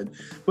Band episode.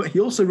 But he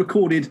also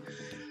recorded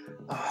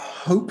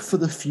Hope for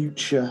the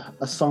Future,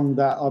 a song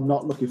that I'm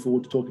not looking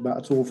forward to talking about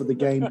at all, for the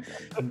game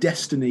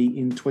Destiny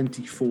in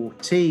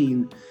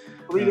 2014.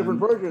 3 different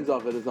versions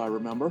of it, as I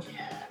remember.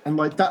 And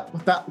like that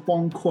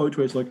one quote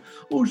where it's like,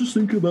 oh, just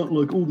think about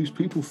like all these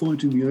people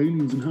fighting the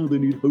aliens and how they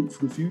need hope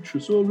for the future.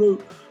 So I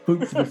wrote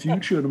Hope for the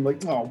Future, and I'm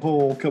like, oh,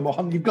 Paul, come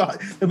on,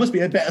 there must be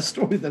a better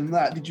story than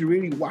that. Did you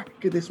really whack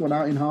this one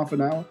out in half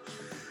an hour?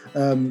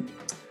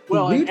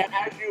 Well, and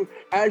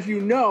as you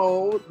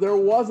know, there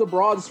was a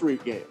Broad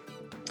Street game.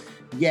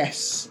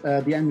 Yes,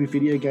 the Angry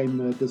Video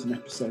Game does an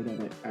episode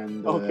on it,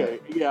 and okay,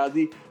 yeah,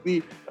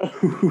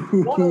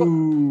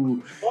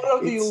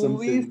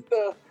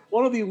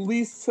 one of the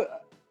least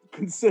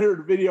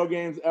considered video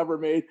games ever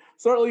made.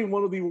 Certainly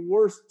one of the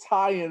worst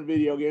tie-in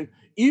video games.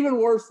 Even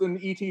worse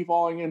than E.T.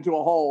 falling into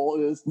a hole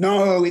is...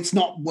 No, it's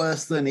not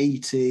worse than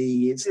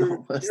E.T. It's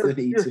not worse than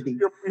E.T.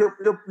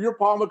 You're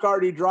Paul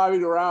McCartney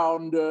driving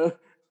around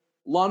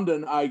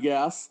London, I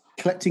guess.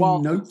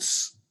 Collecting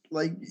notes,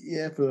 like,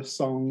 yeah, for a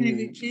song.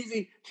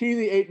 Cheesy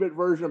 8-bit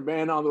version of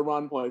Band on the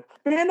Run played.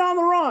 Band on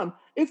the Run!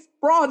 It's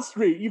Broad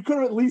Street. You could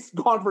have at least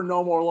gone for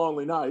No More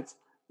Lonely Nights.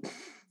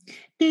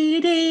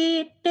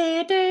 Yeah,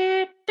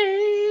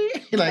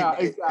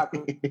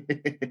 exactly.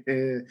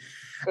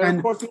 and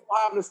of course, people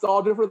have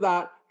nostalgia for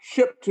that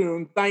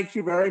chiptune. Thank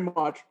you very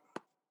much.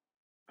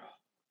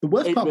 The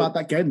worst part about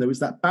that game, though, is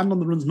that Band on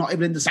the Run's not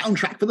even in the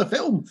soundtrack for the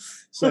film,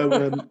 so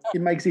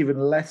it makes even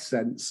less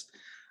sense.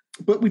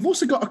 But we've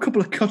also got a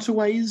couple of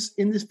cutaways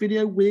in this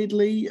video.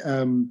 Weirdly,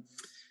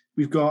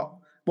 we've got.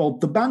 Well,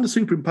 the band are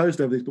superimposed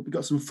over this, but we've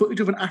got some footage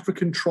of an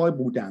African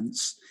tribal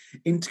dance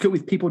intercut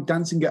with people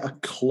dancing at a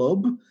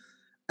club.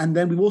 And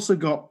then we've also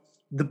got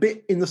the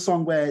bit in the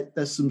song where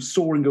there's some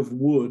sawing of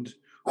wood.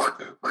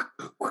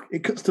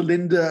 It cuts to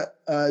Linda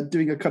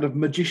doing a kind of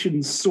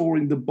magician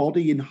sawing the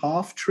body in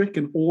half trick,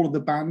 and all of the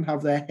band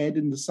have their head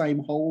in the same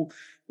hole,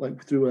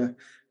 like through a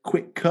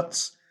quick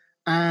cuts.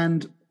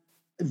 And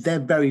they're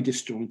very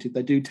disjointed.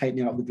 They do take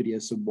me out of the video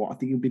somewhat. I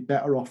think you'd be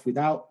better off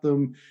without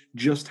them.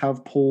 Just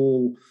have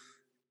Paul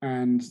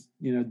and,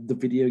 you know, the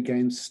video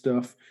game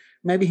stuff.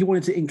 Maybe he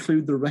wanted to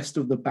include the rest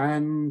of the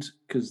band,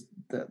 because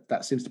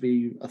that seems to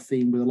be a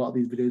theme with a lot of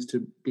these videos,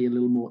 to be a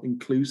little more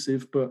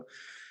inclusive. But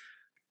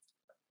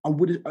I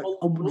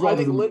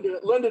think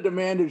Linda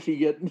demanded she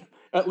get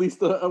at least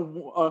a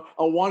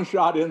one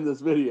shot in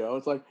this video.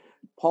 It's like,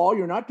 Paul,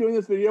 you're not doing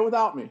this video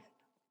without me.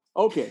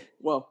 Okay,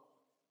 well.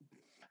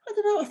 I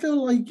don't know. I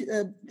feel like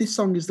this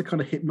song is the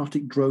kind of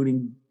hypnotic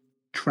droning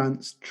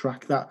trance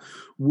track that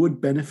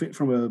would benefit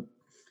from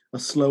a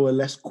slower,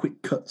 less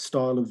quick cut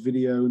style of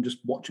video and just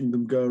watching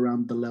them go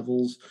around the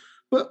levels.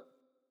 But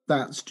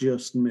that's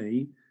just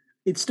me.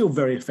 It's still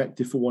very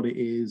effective for what it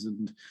is,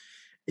 and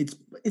it's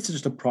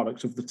just a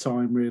product of the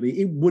time, really.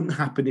 It wouldn't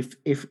happen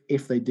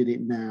if they did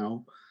it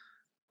now.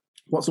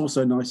 What's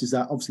also nice is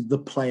that obviously the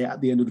player at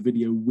the end of the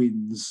video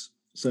wins.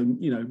 So,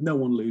 no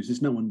one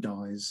loses, no one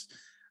dies.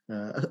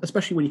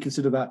 Especially when you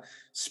consider that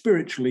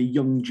spiritually,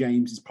 young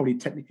James is probably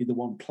technically the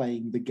one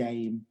playing the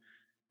game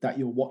that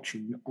you're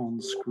watching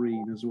on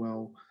screen as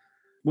well.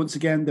 Once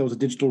again, there was a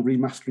digital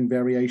remastering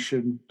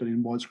variation done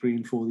in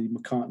widescreen for the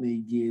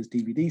McCartney Years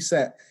DVD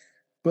set.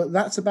 But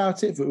that's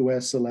about it for Où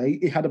est Soleil.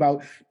 It had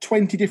about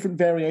 20 different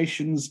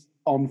variations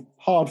on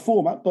hard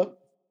format, but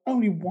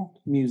only one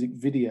music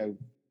video.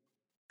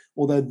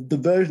 Although the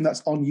version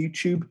that's on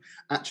YouTube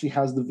actually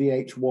has the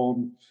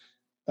VH1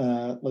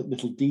 like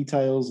little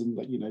details and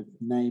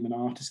name and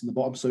artist in the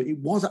bottom. So it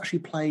was actually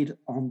played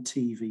on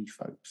TV,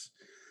 folks.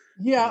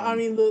 Yeah, I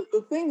mean,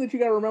 the thing that you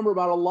got to remember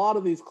about a lot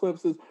of these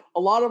clips is a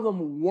lot of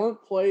them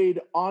weren't played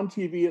on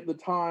TV at the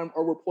time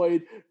or were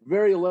played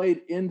very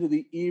late into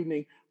the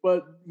evening.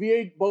 But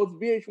both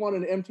VH1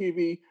 and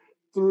MTV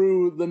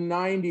through the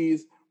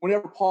 90s,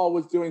 whenever Paul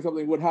was doing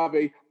something, would have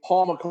a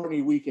Paul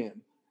McCartney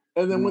weekend.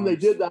 And then when they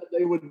did that,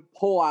 they would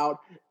pull out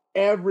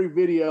every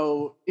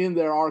video in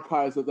their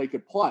archives that they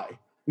could play.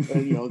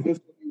 And, this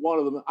would be one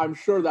of them. I'm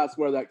sure that's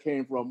where that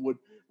came from, would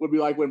be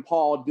like when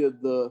Paul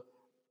did the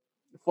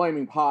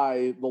Flaming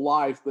Pie, the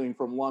live thing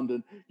from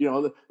London.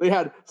 They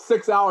had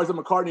 6 hours of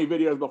McCartney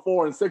videos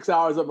before and 6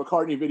 hours of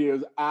McCartney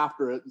videos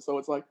after it. And so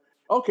it's like,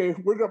 okay,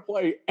 we're going to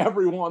play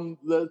everyone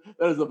that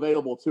is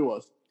available to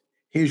us.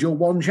 Here's your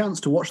one chance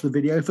to watch the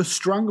video for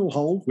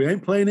Stranglehold. We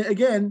ain't playing it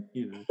again.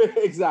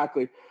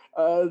 Exactly.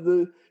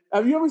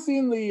 Have you ever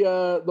seen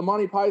the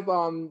Monty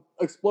Python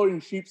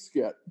Exploding Sheep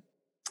skit?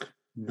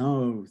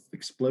 No,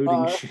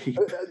 Exploding Sheep.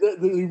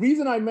 The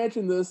reason I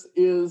mention this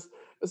is,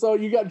 so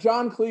you got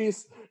John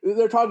Cleese,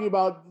 they're talking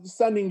about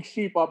sending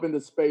sheep up into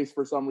space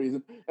for some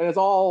reason, and it's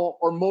all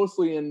or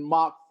mostly in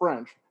mock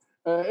French.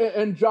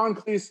 And John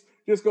Cleese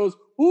just goes,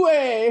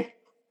 "Oué,"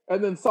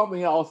 and then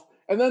something else,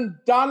 and then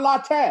 "dans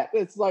la tête."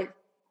 It's like,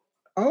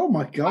 oh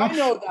my gosh, I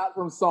know that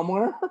from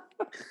somewhere.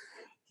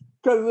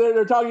 Because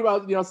they're talking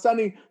about,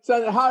 sending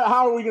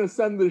how are we going to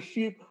send the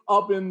sheep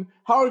up in,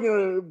 how are we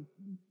going to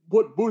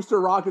put booster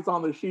rockets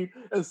on the sheep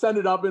and send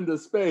it up into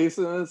space?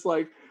 And it's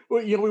like,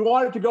 we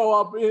want it to go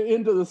up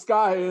into the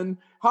sky, and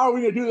how are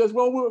we going to do this?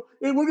 Well,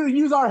 we're going to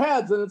use our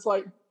heads. And it's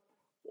like,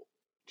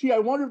 gee, I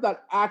wonder if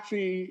that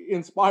actually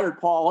inspired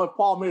Paul, if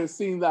Paul may have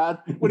seen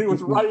that when he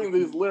was writing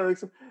these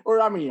lyrics. Or,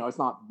 I mean, it's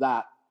not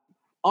that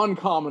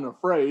uncommon a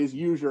phrase,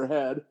 use your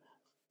head,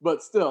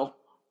 but still.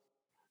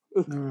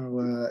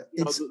 No,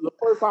 the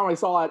first time I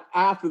saw it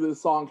after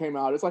this song came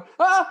out, it's like,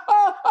 ah,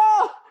 ah,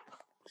 ah!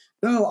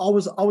 No, I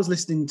was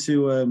listening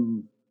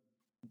to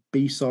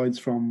B-sides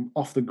from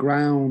Off the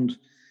Ground,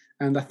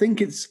 and I think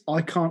it's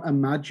I Can't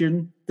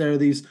Imagine. There are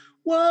these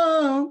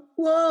whoa,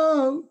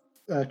 whoa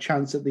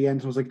chants at the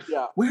end. I was like,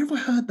 where have I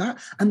heard that?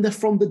 And they're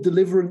from the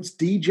Deliverance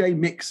DJ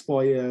mix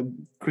by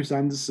Chris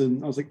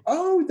Anderson. I was like,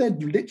 oh, they're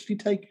literally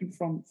taken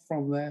from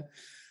there.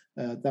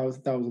 That was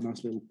a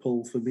nice little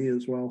pull for me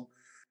as well.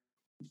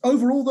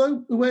 Overall,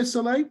 though, Où est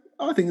Soleil,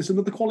 I think it's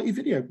another quality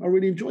video. I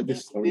really enjoyed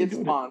this. It's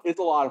fun. It's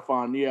a lot of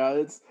fun. Yeah,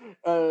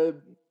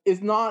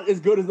 it's not as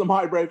good as the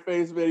My Brave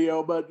Face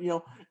video, but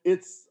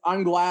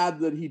I'm glad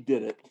that he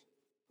did it.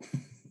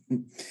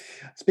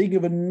 Speaking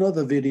of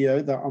another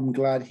video that I'm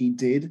glad he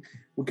did,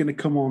 we're going to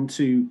come on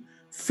to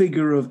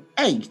Figure of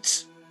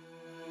Eight.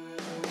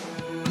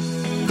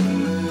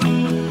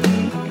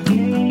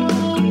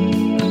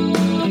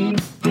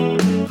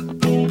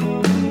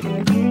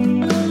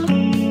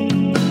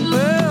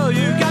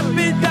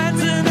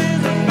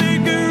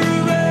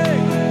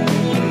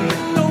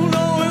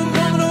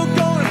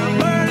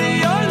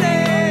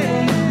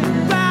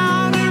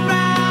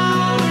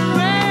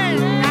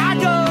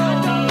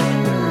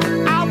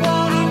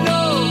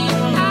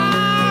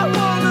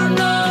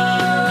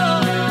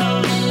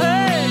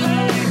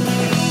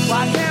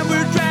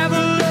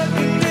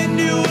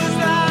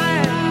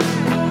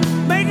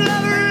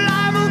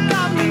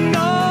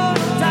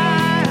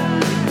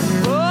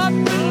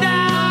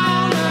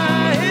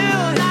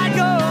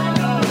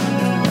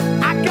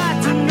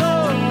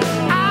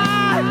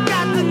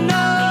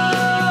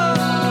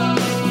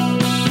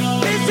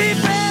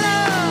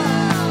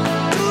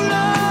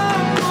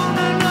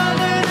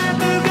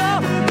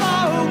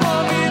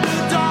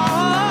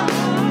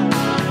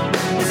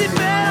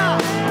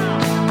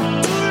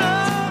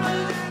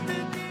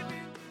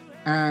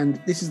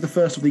 This is the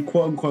first of the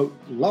quote-unquote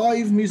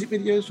live music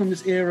videos from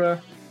this era.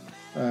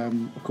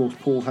 Of course,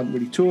 Paul hadn't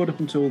really toured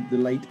up until the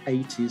late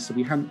 80s, so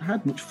we hadn't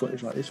had much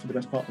footage like this for the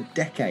best part of a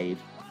decade.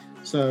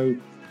 So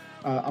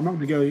I'm not going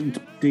to go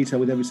into detail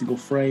with every single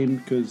frame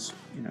because,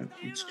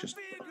 it's just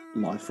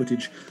live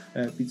footage.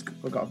 It's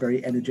got a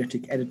very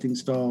energetic editing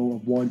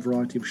style, a wide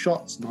variety of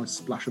shots, nice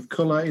splash of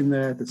colour in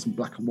there. There's some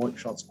black and white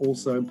shots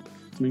also,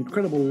 some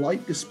incredible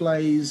light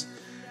displays,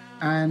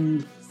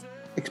 and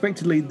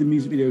expectedly the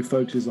music video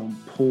focuses on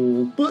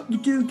Paul, but you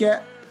do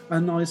get a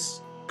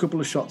nice couple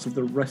of shots of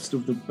the rest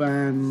of the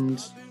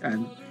band,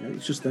 and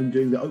it's just them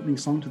doing the opening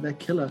song to their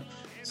killer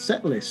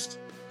set list.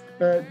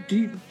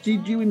 Did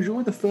you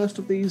enjoy the first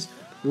of these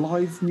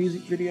live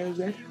music videos,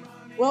 Ed?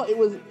 Well, it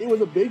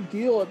was a big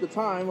deal at the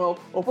time. Well,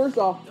 first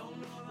off,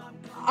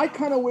 I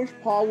kind of wish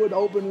Paul would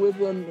open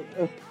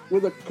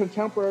with a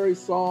contemporary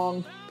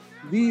song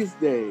these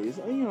days.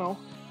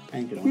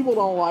 People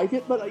don't like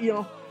it, but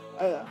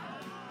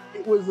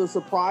it was a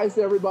surprise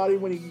to everybody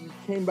when he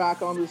came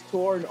back on this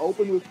tour and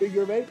opened with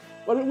Figure of Eight.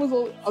 But it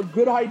was a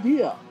good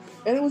idea,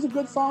 and it was a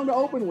good song to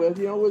open with.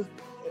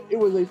 It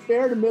was a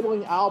fair to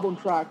middling album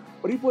track,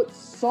 but he put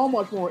so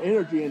much more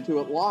energy into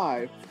it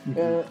live,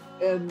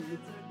 and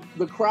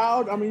the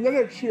crowd. I mean, they're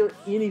gonna cheer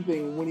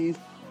anything when he's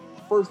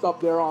first up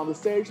there on the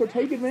stage. So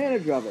take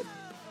advantage of it.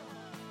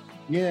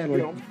 Yeah,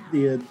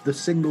 the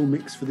single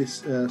mix for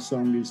this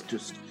song is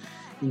just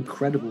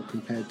incredible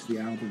compared to the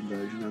album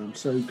version. And I'm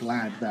so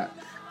glad that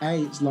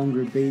it's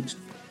longer, B,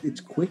 it's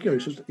quicker.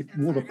 It's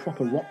more of a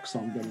proper rock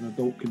song than an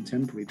adult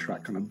contemporary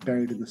track, kind of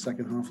buried in the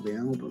second half of the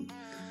album.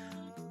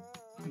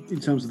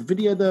 In terms of the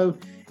video, though,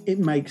 it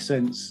makes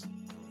sense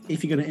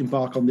if you're going to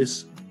embark on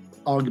this,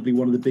 arguably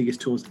one of the biggest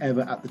tours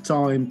ever at the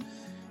time.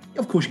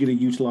 Of course, you're going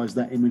to utilize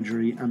that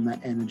imagery and that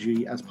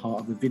energy as part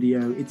of the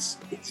video. It's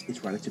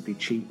relatively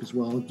cheap as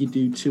well. You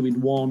do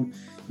 2-in-1.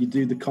 You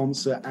do the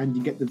concert and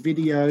you get the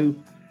video.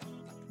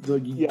 Though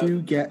you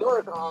do get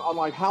on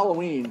like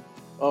Halloween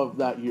of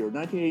that year,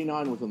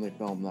 1989 was when they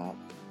filmed that.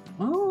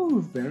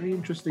 Oh, very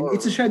interesting.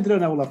 It's a shame they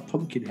don't all have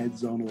pumpkin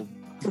heads on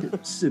or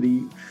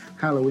silly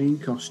Halloween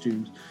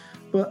costumes.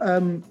 But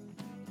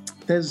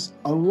there's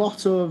a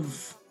lot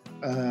of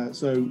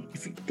so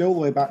if you go all the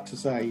way back to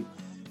say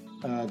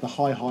the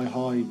Hi Hi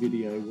Hi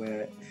video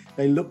where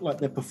they look like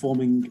they're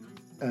performing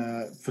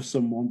for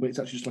someone, but it's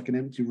actually just like an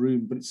empty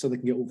room, but it's so they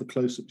can get all the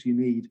close-ups you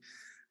need.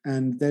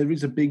 And there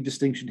is a big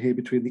distinction here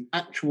between the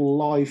actual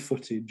live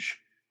footage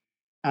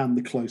and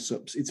the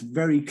close-ups. It's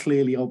very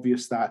clearly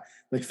obvious that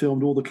they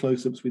filmed all the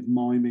close-ups with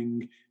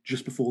miming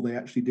just before they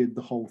actually did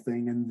the whole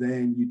thing, and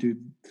then you do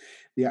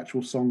the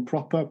actual song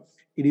proper.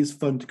 It is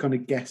fun to kind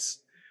of guess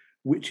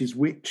which is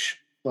which.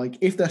 Like,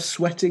 if they're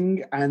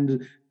sweating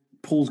and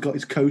Paul's got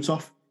his coat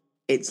off,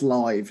 it's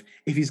live.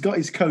 If he's got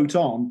his coat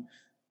on,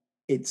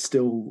 it's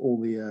still all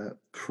the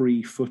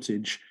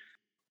pre-footage.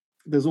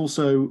 There's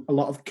also a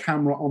lot of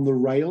camera on the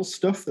rail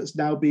stuff that's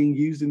now being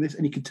used in this,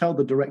 and you can tell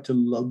the director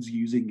loves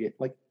using it.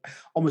 Like,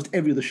 almost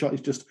every other shot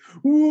is just,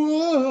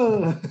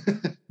 whoa!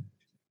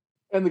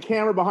 And the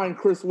camera behind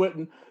Chris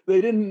Whitten,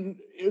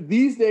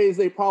 these days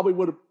they probably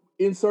would have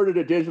inserted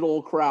a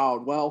digital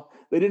crowd. Well,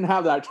 they didn't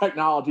have that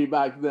technology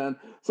back then.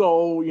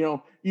 So,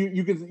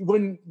 you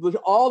can,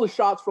 all the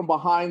shots from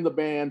behind the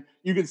band,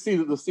 you can see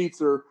that the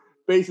seats are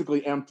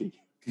basically empty.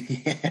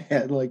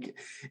 Yeah, like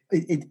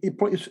it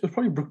was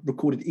probably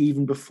recorded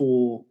even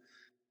before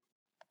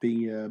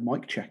the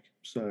mic check.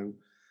 So,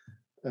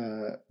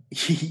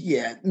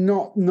 yeah,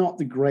 not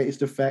the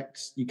greatest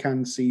effects. You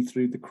can see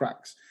through the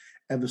cracks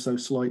ever so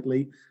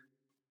slightly.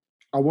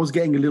 I was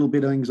getting a little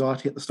bit of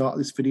anxiety at the start of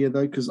this video,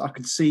 though, because I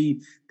could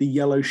see the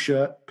yellow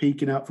shirt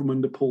peeking out from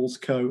under Paul's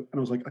coat, and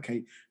I was like,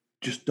 okay,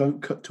 just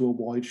don't cut to a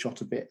wide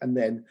shot a bit. And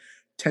then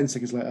 10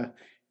 seconds later,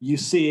 you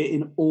see it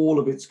in all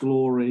of its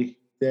glory.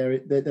 There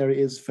it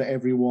is for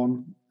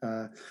everyone.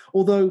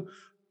 Although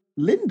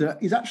Linda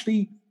is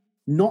actually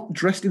not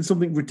dressed in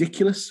something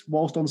ridiculous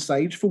whilst on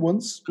stage for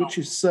once, which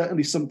is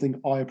certainly something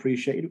I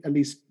appreciate, at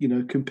least,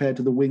 compared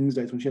to the Wings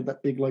days when she had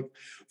that big, like,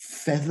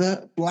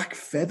 black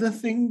feather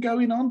thing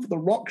going on for the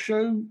rock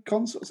show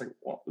concert. I was like,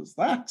 what was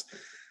that?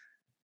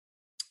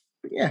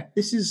 But yeah,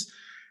 this is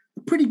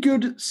a pretty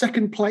good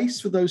second place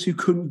for those who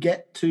couldn't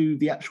get to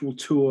the actual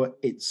tour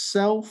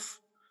itself.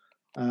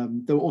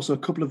 There were also a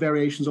couple of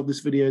variations of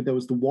this video. There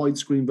was the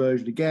widescreen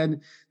version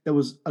again. There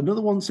was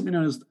another one, something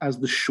known as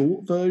the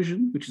short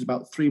version, which is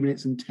about 3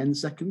 minutes and 10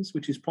 seconds,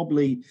 which is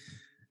probably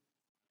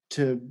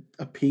to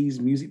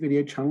appease music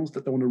video channels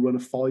that don't want to run a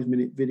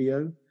 5-minute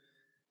video.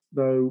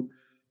 Though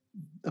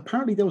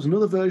apparently there was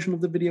another version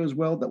of the video as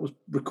well that was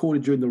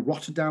recorded during the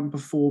Rotterdam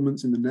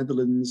performance in the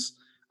Netherlands.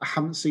 I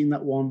haven't seen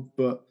that one,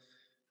 but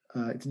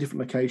it's a different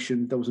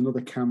location. There was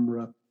another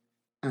camera.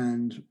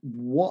 And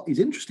what is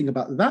interesting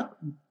about that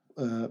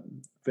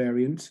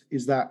variant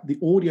is that the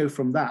audio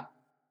from that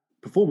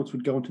performance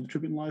would go onto the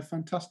Tripping Live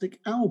Fantastic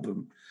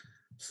album.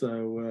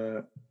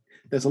 So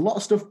there's a lot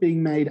of stuff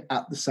being made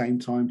at the same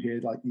time here.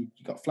 Like you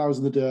got Flowers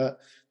in the Dirt,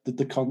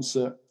 the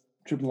concert,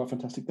 Tripping Live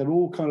Fantastic. They're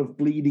all kind of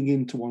bleeding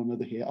into one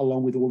another here,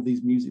 along with all of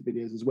these music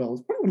videos as well.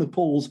 It's probably one of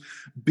Paul's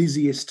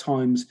busiest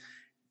times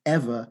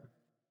ever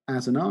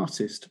as an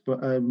artist.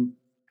 But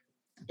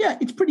yeah,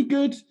 it's pretty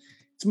good.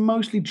 It's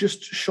mostly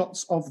just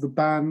shots of the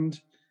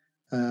band.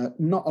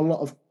 Not a lot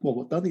of,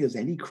 well, I don't think there's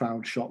any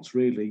crowd shots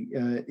really.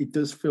 It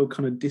does feel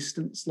kind of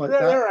distanced like There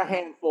that. are a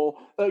handful,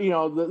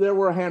 there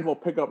were a handful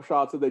of pickup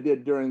shots that they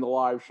did during the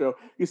live show.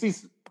 You see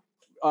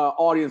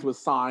audience with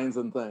signs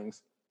and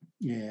things.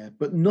 Yeah,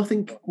 but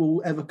nothing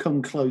will ever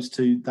come close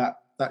to that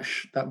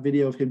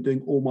video of him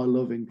doing All My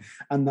Loving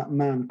and that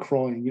man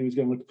crying. He was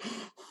going like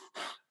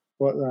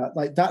that.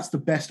 Like, that's the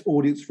best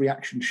audience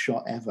reaction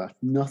shot ever.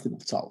 Nothing will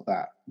top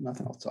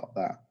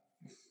that.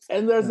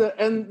 And there's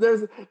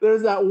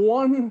that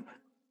one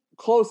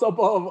close up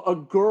of a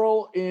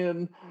girl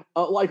in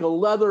like a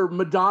leather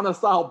Madonna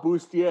style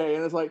bustier,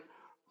 and it's like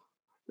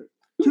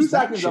 2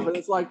 seconds of it.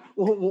 It's like,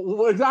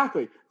 well,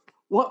 exactly.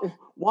 What?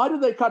 Why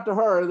did they cut to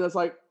her? And it's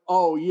like,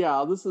 oh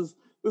yeah, this is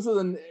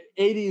an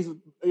 80s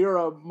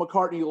era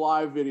McCartney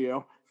live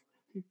video.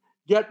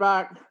 Get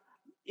Back,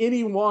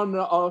 anyone,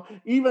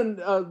 even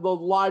the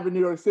Live in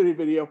New York City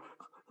video.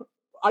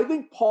 I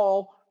think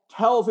Paul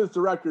tells his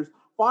directors,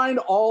 find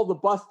all the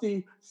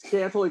busty,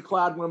 scantily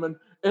clad women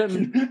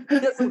and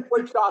get some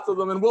quick shots of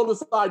them, and we'll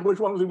decide which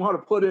ones we want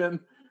to put in,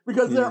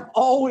 because there are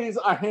always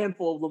a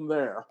handful of them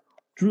there.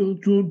 Do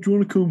you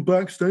want to come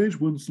backstage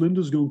once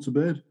Linda's gone to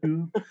bed?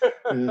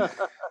 Yeah.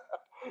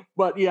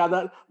 But yeah,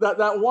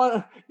 that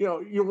one,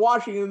 you're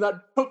watching, and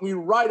that took me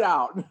right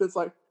out. It's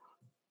like,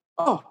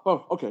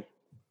 oh, okay.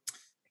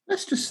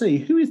 Let's just see,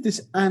 who is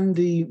this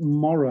Andy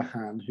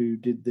Morahan who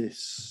did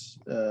this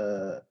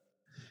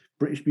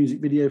British music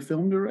video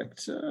film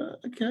director?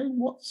 Okay,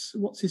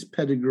 what's his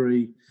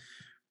pedigree?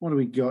 What do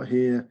we got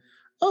here?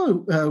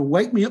 Oh,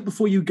 Wake Me Up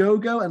Before You Go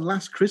Go and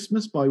Last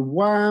Christmas by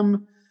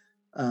Wham.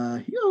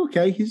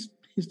 Okay, he's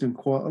done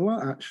quite a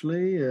lot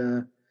actually.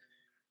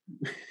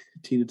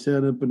 Tina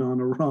Turner,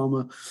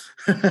 Bananarama,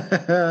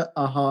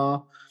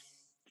 Aha,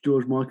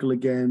 George Michael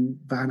again,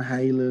 Van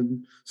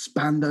Halen,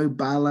 Spandau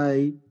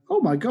Ballet. Oh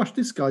my gosh,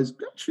 this guy's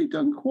actually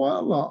done quite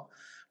a lot.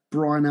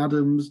 Bryan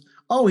Adams.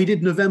 Oh, he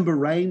did November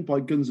Rain by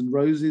Guns N'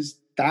 Roses.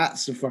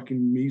 That's a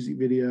fucking music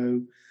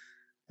video.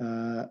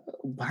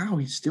 Wow,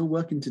 he's still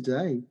working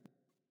today.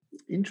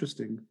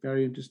 Interesting,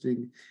 very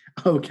interesting.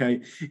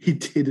 Okay, he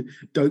did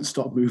Don't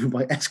Stop Moving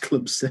by S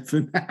Club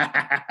 7.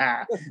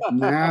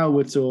 Now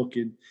we're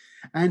talking.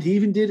 And he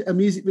even did a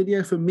music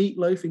video for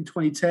Meatloaf in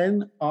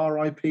 2010,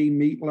 R.I.P.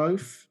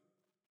 Meatloaf.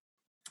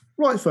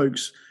 Right,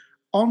 folks,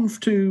 on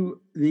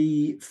to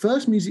the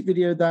first music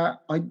video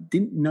that I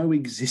didn't know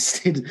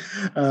existed.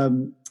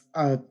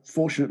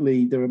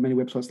 Fortunately, there are many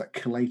websites that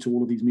collate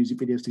all of these music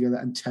videos together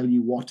and tell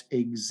you what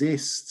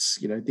exists.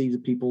 These are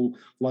people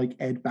like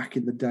Ed back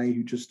in the day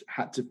who just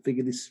had to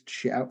figure this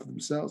shit out for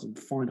themselves and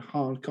find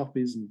hard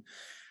copies. And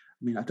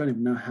I mean, I don't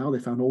even know how they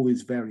found all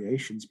these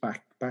variations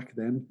back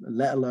then,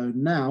 let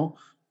alone now.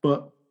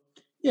 But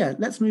yeah,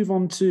 let's move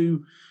on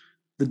to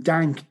the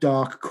dank,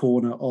 dark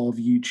corner of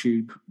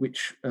YouTube,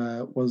 which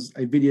was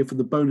a video for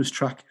the bonus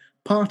track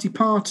Party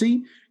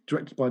Party,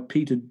 directed by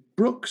Peter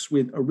Brooks,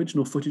 with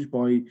original footage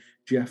by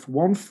Jeff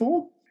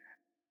Wanfor.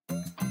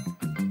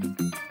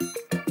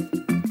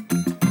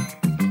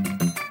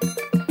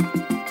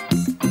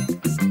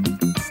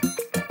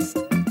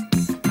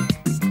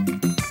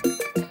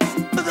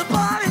 The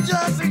party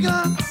just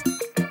begun.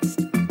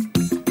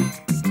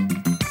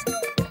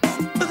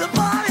 The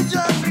party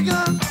just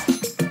begun.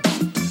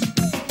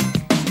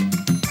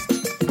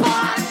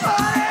 Party,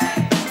 party.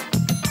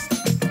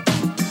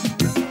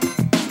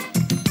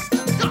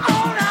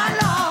 All night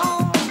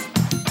long.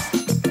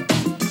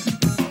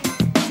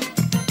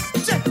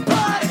 Just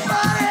party,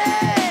 party.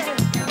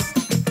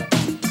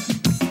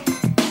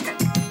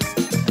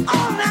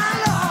 All night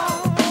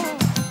long.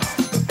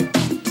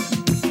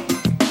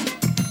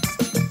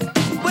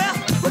 Well,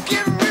 we're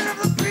getting rid of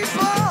the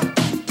people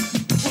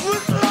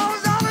with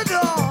clothes on the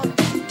door.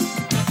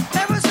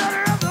 Every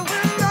shutter of the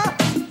window,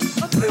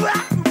 a few I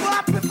grew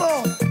up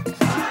before.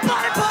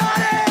 Party,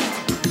 party,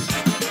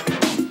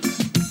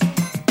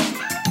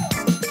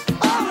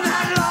 all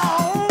night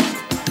long.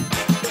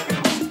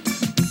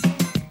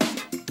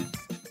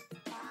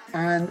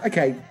 And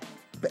okay,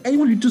 but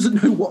anyone who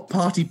doesn't know what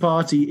Party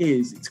Party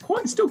is, it's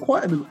still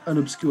quite an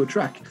obscure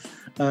track.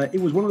 It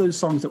was one of those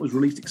songs that was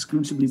released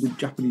exclusively with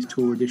Japanese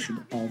tour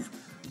edition of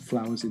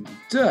Flowers in the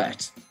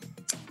Dirt.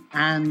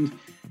 And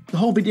the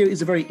whole video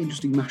is a very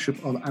interesting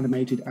mashup of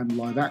animated and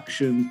live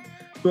action,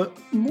 but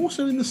more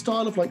so in the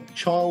style of like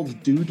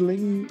child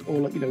doodling, or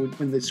like,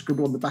 when they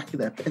scribble on the back of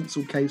their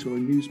pencil case or a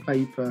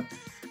newspaper.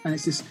 And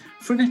it's this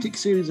frenetic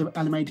series of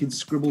animated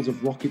scribbles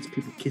of rockets,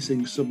 people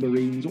kissing,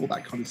 submarines, all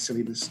that kind of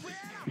silliness,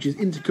 which is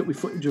intercut with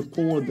footage of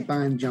Paul and the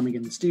band jamming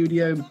in the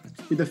studio,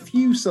 with a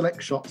few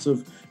select shots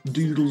of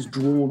doodles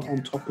drawn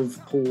on top of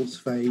Paul's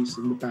face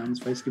and the band's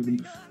face, giving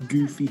them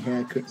goofy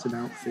haircuts and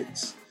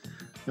outfits.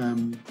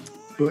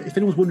 But if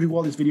anyone's wondering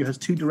why this video has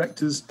two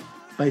directors,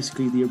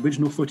 basically the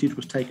original footage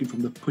was taken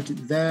from the Put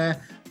It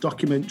There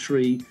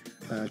documentary.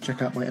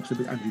 Check out my episode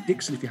with Andrew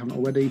Dixon if you haven't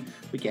already.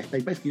 But yeah, they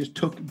basically just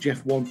took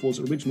Jeff Wanfor's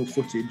original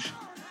footage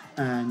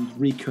and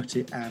recut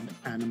it and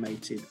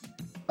animated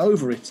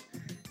over it.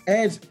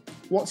 Ed,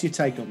 what's your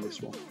take on this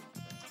one?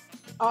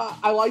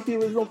 I like the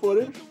original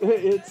footage.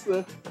 It's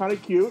kind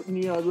of cute,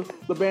 and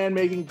the band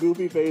making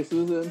goofy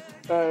faces, and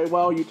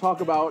you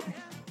talk about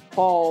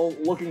Paul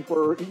looking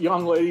for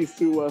young ladies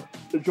to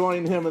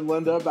join him and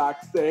Linda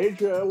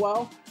backstage.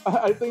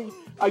 I think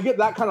I get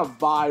that kind of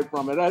vibe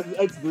from it.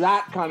 It's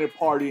that kind of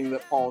partying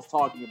that Paul's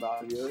talking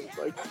about here. It's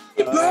like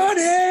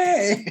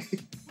party.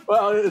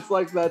 Well, it's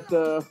like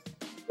that.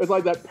 It's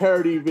like that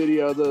parody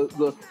video,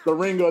 the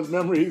Ringo's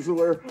Memories,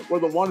 where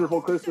the wonderful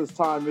Christmas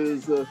time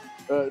is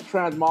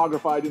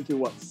transmogrified into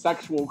what,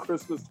 sexual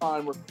Christmas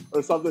time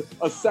or something,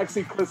 a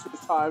sexy Christmas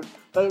time,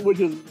 which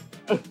is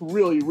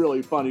really,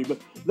 really funny. But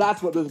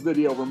that's what this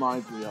video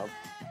reminds me of.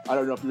 I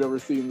don't know if you've ever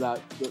seen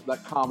that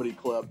comedy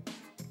clip.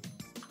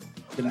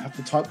 Gonna have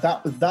to type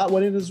that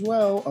one in as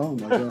well. Oh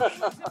my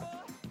gosh.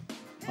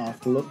 I'll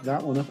have to look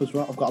that one up as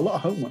well. I've got a lot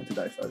of homework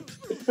today, folks.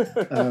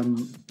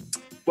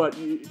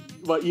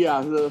 But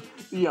yeah,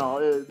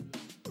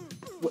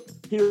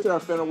 Peter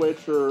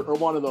Serafinowicz or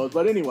one of those.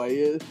 But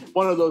anyway,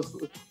 one of those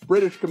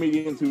British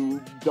comedians who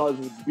does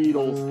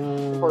Beatles.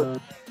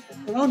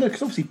 No,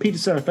 because obviously Peter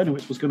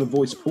Serafinowicz was going to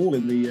voice Paul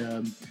in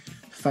the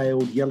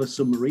failed Yellow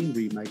Submarine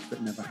remake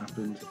that never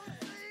happened.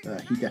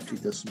 He definitely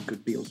does some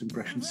good Beatles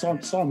impressions.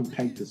 Simon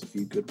Pegg does a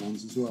few good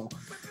ones as well.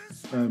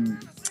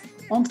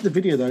 Onto the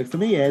video though. For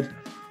me, Ed,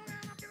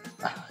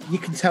 you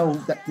can tell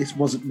that this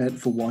wasn't meant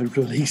for wide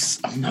release.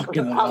 I'm not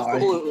going to lie.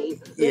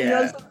 Absolutely.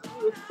 Yeah.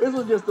 This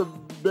is just a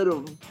bit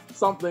of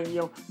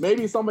something,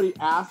 maybe somebody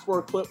asked for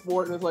a clip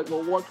for it and it's like,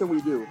 well, what can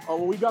we do? Oh,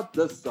 well, we got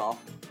this stuff.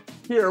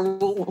 Here,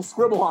 we'll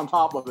scribble on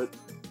top of it.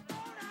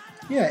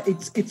 Yeah,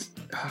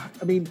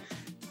 I mean,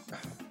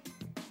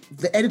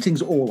 the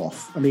editing's all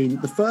off. I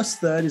mean, the first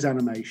third is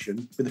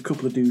animation with a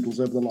couple of doodles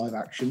over the live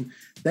action.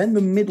 Then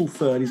the middle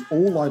third is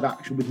all live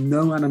action with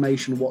no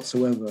animation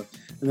whatsoever.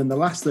 And then the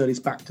last third is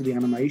back to the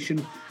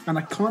animation. And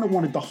I kind of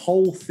wanted the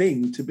whole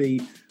thing to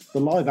be the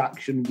live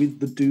action with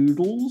the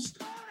doodles.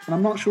 And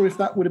I'm not sure if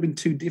that would have been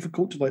too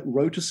difficult to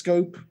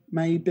rotoscope,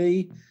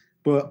 maybe.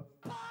 But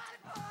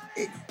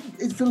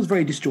it feels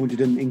very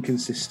disjointed and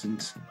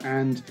inconsistent.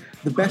 And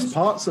the best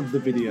parts of the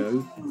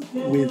video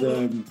with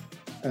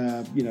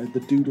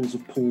the doodles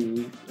of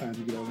Paul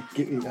and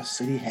getting a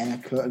silly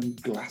haircut and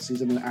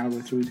glasses and an arrow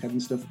through his head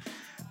and stuff,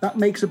 that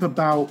makes up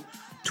about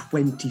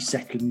 20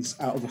 seconds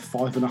out of a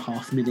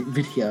 5.5 minute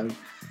video.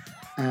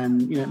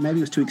 And maybe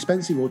it was too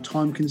expensive or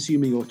time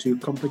consuming or too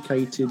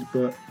complicated,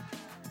 but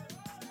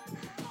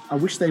I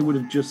wish they would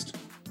have just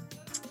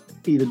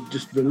either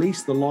just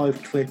released the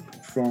live clip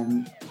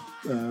from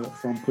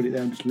Put It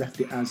There and just left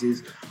it as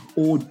is,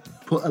 or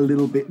put a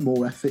little bit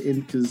more effort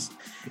in, because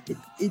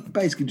it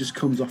basically just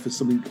comes off as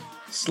something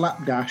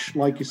slapdash.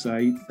 Like you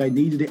say, they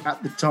needed it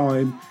at the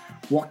time.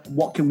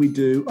 What can we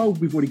do? Oh,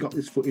 we've already got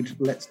this footage.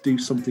 Let's do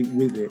something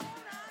with it.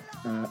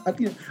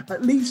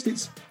 At least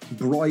it's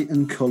bright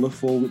and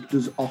colourful, which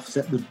does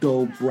offset the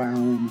dull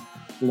brown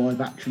live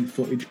action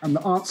footage. And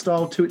the art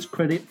style, to its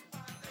credit,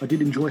 I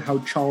did enjoy how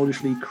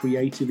childishly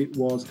creative it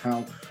was,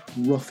 how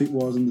rough it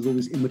was, and there's all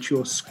these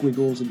immature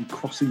squiggles and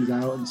crossings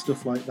out and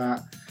stuff like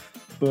that.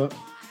 But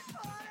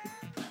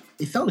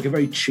it felt like a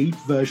very cheap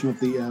version of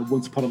the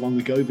Once Upon a Long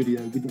Ago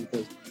video with all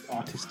those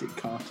artistic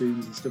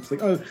cartoons and stuff.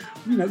 It's like,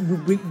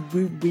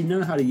 we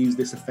know how to use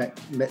this effect,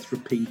 let's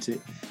repeat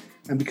it.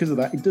 And because of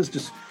that, it does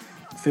just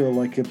feel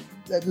like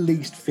at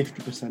least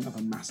 50% of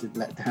a massive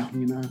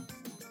letdown,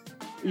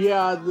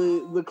 Yeah,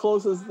 the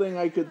closest thing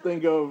I could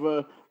think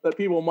of that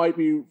people might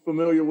be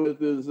familiar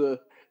with is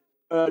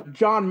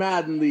John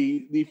Madden,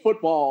 the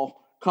football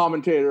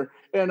commentator.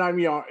 And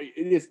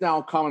it's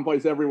now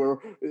commonplace everywhere.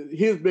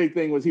 His big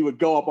thing was he would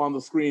go up on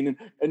the screen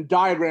and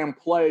diagram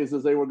plays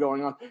as they were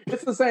going on.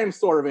 It's the same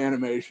sort of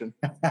animation.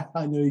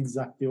 I know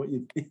exactly what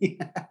you mean.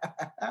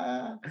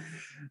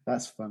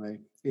 That's funny.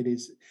 It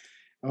is.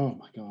 Oh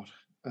my God.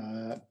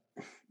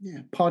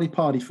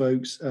 Party,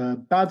 folks.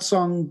 Bad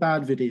song,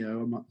 bad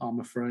video, I'm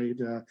afraid.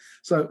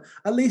 So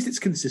at least it's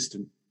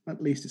consistent.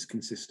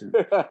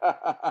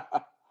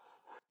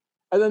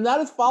 And then that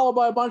is followed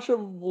by a bunch of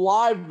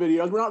live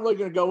videos. We're not really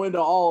going to go into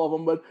all of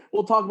them, but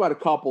we'll talk about a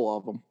couple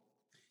of them.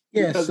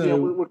 Yeah, because, so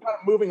we're kind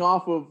of moving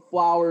off of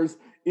Flowers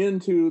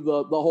into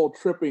the whole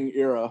tripping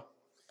era.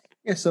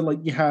 Yeah, so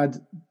you had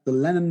the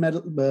Lennon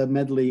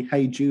medley,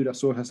 Hey Jude, I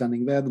Saw Her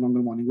Standing There, The Long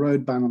and Winding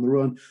Road, Band on the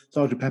Run,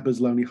 Sgt.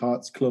 Pepper's Lonely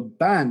Hearts Club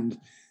Band.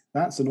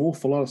 That's an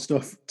awful lot of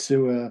stuff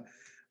to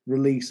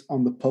release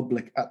on the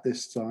public at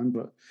this time,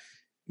 but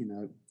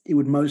it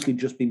would mostly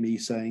just be me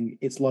saying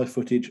it's live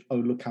footage. Oh,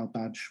 look how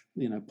bad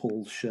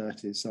Paul's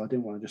shirt is. So I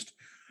didn't want to just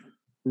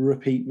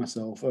repeat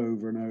myself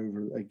over and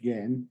over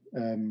again.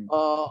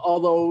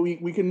 Although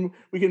we can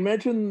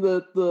mention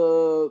that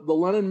the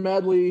Lennon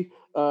medley.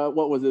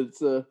 What was it?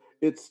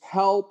 It's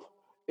Help.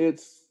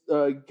 It's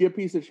Give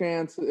Peace a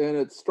Chance, and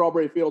it's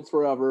Strawberry Fields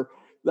Forever.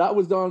 That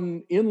was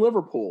done in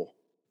Liverpool.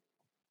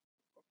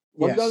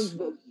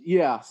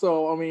 Yes.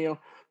 So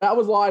that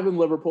was live in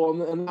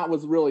Liverpool, and that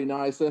was really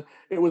nice. It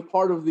was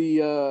part of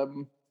the,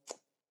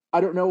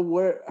 I don't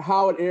know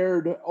how it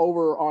aired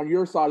over on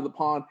your side of the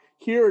pond.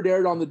 Here it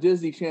aired on the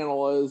Disney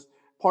Channel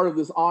part of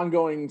this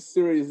ongoing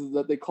series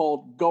that they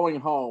called Going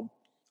Home.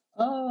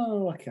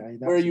 Oh, okay.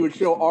 Where you would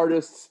show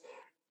artists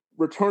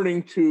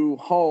returning to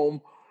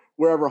home,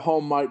 wherever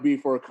home might be,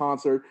 for a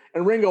concert.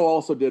 And Ringo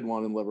also did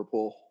one in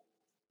Liverpool.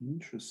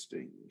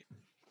 Interesting.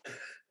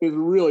 It was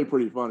really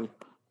pretty funny.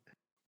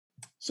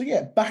 So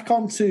yeah, back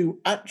onto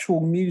actual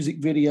music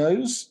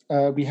videos.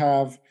 We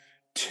have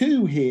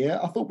 2 here.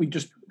 I thought we'd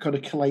just kind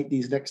of collate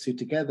these next 2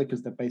 together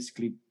because they're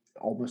basically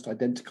almost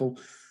identical.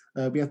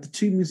 We have the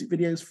 2 music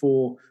videos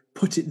for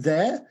Put It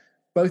There,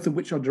 both of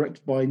which are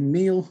directed by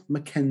Neil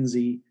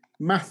Mackenzie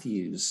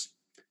Matthews.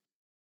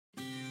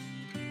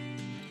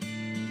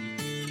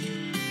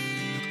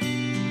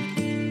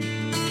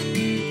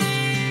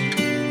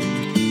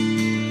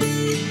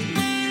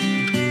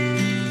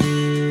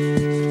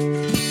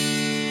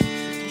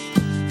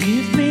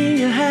 Give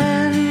me your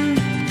hand,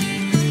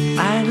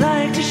 I'd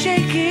like to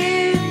shake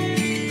it.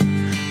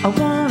 I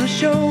want to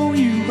show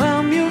you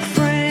I'm your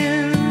friend.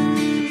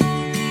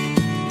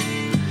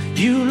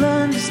 You'll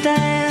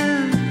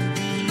understand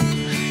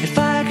if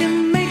I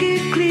can make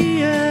it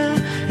clear.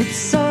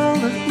 It's all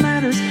that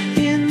matters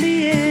in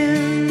the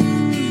end.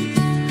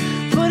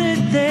 Put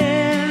it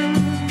there,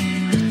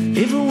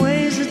 if it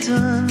weighs a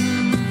ton.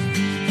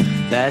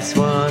 That's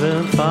what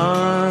a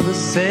father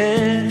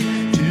said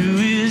to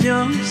his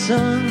young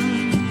son.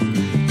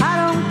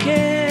 I don't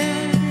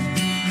care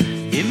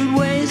if it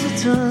weighs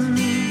a ton,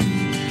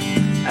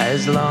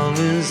 as long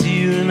as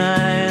you and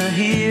I are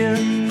here.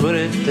 Put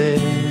it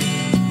there.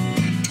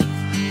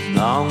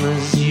 Long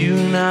as you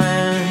and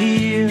I are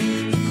here,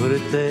 put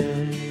it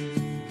there.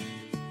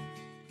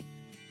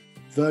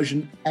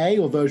 Version A,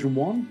 or version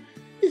 1,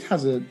 it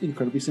has an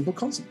incredibly simple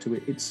concept to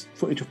it. It's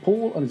footage of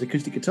Paul on his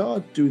acoustic guitar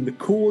doing the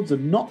chords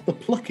and not the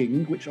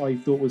plucking, which I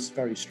thought was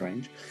very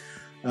strange.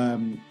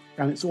 And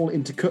it's all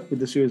intercut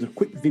with a series of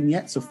quick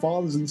vignettes of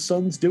fathers and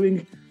sons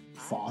doing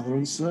father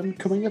and son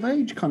coming of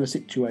age kind of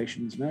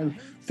situations, you know,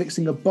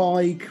 fixing a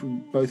bike,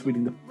 both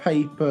reading the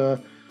paper,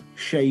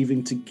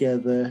 shaving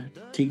together,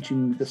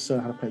 teaching the son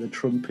how to play the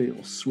trumpet,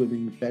 or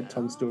swimming,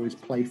 bedtime stories,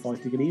 play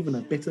fighting, and even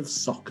a bit of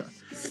soccer.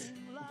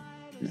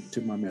 You know,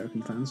 to my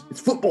American fans,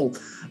 it's football.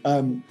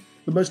 The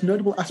most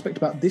notable aspect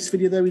about this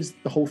video, though, is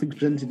the whole thing's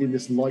presented in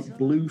this light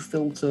blue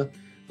filter,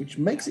 which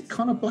makes it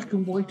kind of black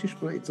and whitish,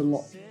 but it's a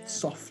lot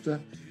softer,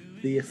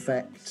 the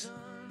effect.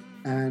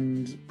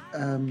 And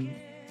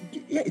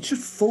yeah, it's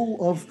just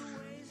full of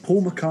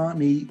Paul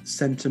McCartney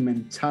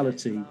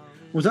sentimentality.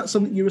 Was that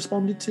something you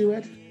responded to,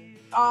 Ed?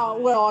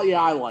 Well,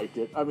 yeah, I liked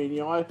it. I mean,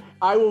 you know,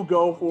 I will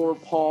go for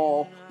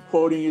Paul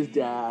quoting his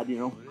dad, you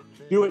know,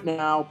 do it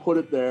now, put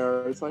it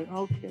there. It's like,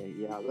 okay,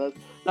 yeah,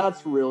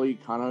 that's really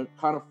kind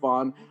of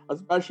fun,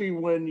 especially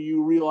when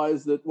you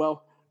realize that,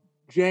 well,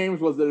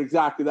 James was at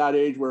exactly that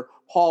age where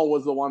Paul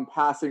was the one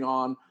passing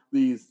on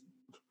these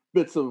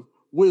bits of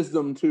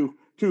wisdom to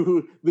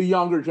the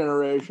younger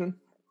generation.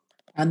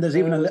 And there's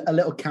even a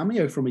little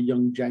cameo from a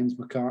young James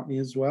McCartney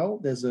as well.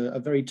 There's a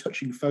very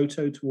touching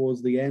photo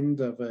towards the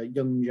end of a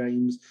young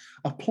James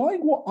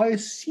applying what I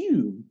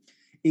assume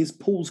is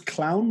Paul's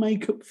clown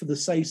makeup for the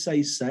Say,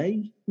 Say,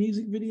 Say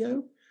music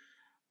video.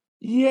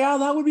 Yeah,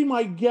 that would be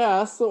my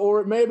guess.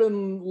 Or it may have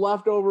been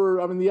left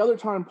over. I mean, the other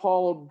time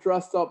Paul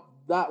dressed up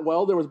that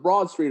well, there was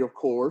Broad Street, of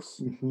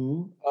course,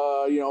 Mm-hmm.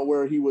 You know,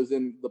 where he was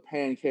in the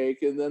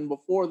pancake. And then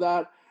before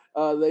that,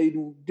 they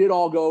did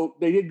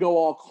go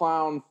all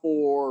clown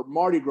for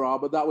Mardi Gras,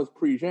 but that was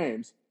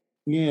pre-James.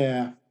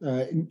 Yeah,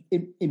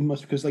 it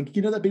must, because, like,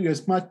 you know that bit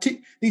goes,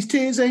 these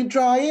tears ain't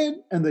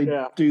drying, and they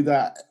do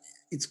that.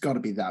 It's got to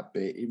be that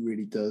bit. It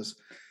really does.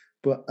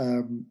 But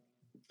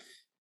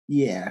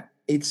yeah,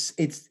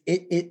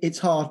 it's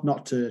hard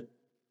not to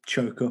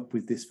choke up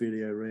with this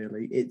video.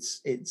 Really,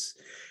 it's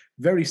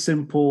very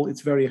simple.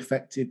 It's very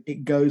effective.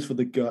 It goes for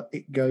the gut.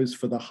 It goes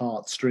for the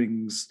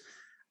heartstrings,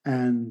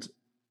 and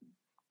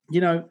you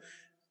know,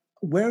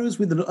 whereas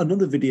with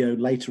another video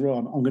later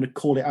on, I'm going to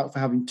call it out for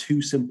having too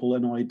simple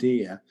an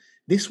idea.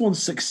 This one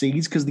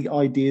succeeds because the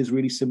idea is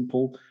really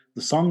simple.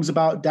 The song's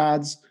about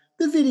dads.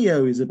 The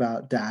video is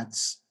about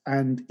dads.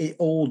 And it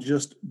all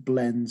just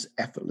blends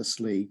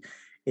effortlessly.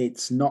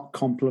 It's not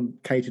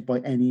complicated by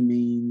any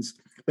means.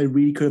 They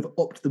really could have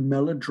upped the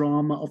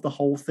melodrama of the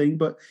whole thing,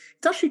 but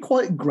it's actually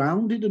quite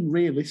grounded and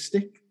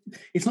realistic.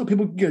 It's not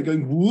people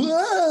going,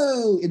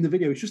 whoa, in the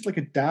video. It's just like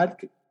a dad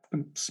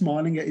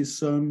smiling at his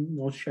son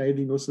while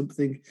shaving or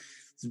something.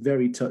 It's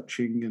very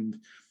touching, and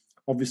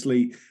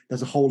obviously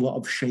there's a whole lot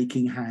of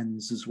shaking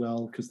hands as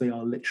well, because they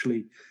are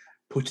literally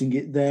putting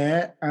it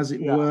there, as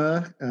it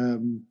were.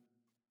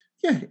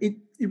 It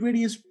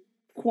really is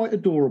quite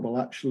adorable,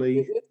 actually.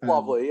 It's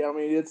lovely. I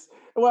mean, it's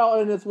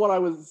what I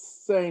was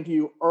saying to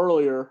you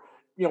earlier.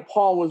 You know,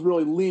 Paul was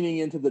really leaning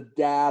into the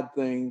dad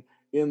thing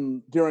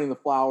during the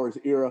Flowers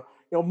era,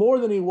 you know, more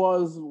than he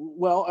was.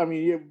 Well, I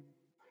mean,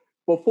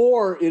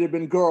 before it had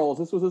been girls.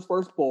 This was his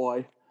first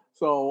boy.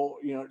 So,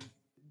 you know,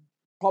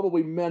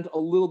 probably meant a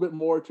little bit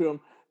more to him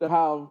to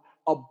have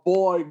a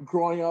boy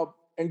growing up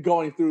and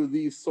going through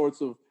these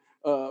sorts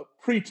of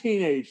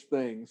pre-teenage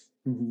things.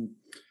 Mm-hmm.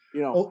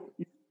 You know,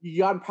 he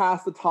got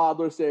past the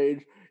toddler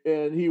stage,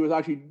 and he was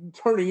actually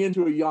turning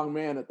into a young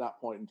man at that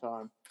point in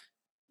time.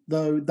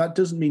 Though that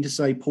doesn't mean to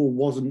say Paul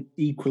wasn't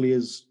equally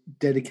as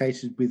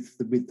dedicated with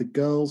the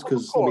girls,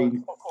 because I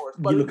mean, of course,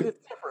 but look it's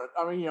different.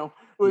 I mean,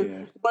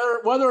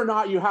 whether or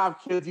not you have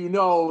kids,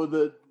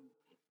 that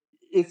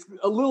it's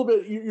a little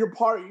bit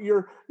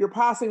you're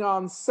passing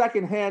on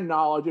secondhand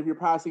knowledge if you're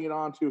passing it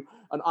on to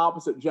an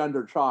opposite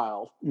gender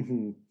child.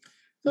 Mm-hmm.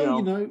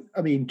 So,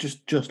 I mean,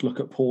 just look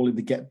at Paul in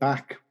the Get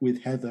Back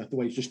with Heather, the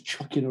way he's just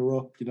chucking her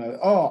up.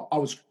 I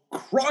was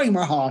crying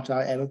my heart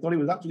out, and I thought it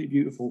was absolutely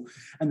beautiful.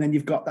 And then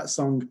you've got that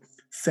song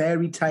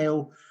Fairy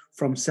Tale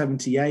from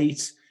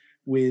 '78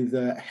 with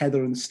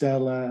Heather and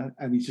Stella,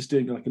 and he's just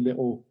doing like a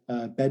little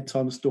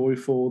bedtime story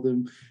for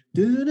them.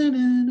 And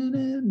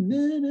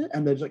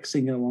they're like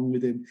singing along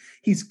with him.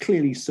 He's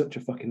clearly such a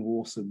fucking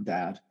awesome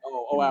dad.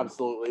 Oh,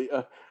 absolutely.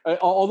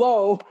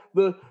 Although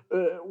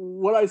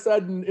what I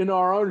said in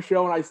our own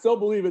show, and I still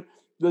believe it,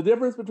 the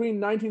difference between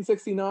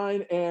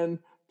 1969 and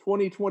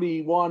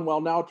 2021,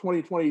 well, now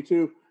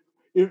 2022,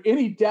 if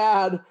any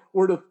dad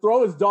were to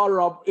throw his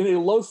daughter up in a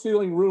low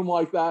ceiling room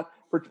like that,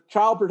 for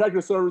Child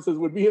Protective Services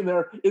would be in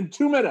there in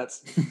 2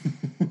 minutes.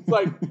 It's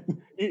like,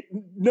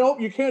 nope,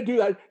 you can't do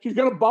that. She's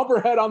going to bump her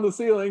head on the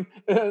ceiling,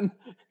 and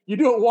you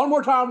do it one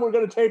more time, we're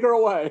going to take her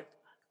away.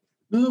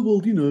 No,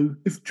 well,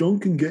 if John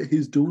can get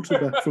his daughter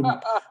back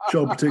from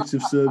Child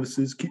Protective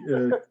Services,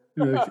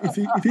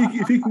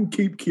 if he can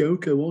keep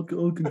Kyoko, I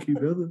can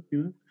keep Heather.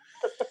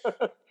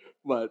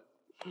 But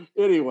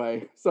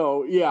anyway,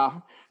 so yeah,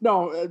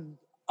 no,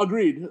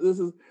 agreed.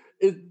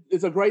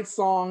 It's a great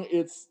song.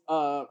 It's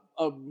a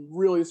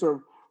really sort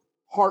of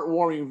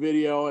heartwarming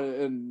video,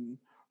 and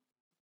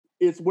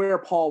it's where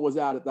Paul was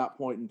at that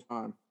point in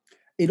time.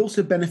 It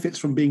also benefits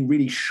from being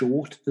really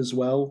short as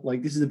well.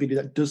 Like, this is a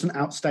video that doesn't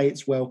outstay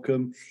its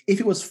welcome. If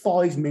it was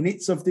 5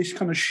 minutes of this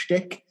kind of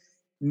shtick,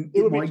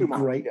 it might be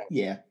great.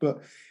 Yeah, but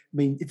I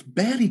mean, it's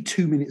barely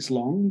 2 minutes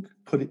long.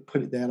 Put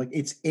it there. Like,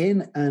 it's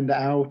in and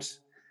out,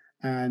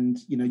 and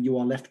you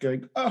are left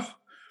going, oh,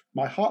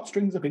 my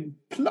heartstrings have been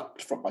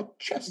plucked from my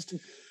chest.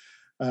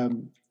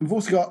 We've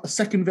also got a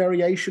second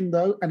variation,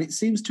 though, and it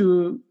seems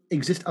to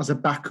exist as a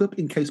backup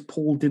in case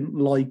Paul didn't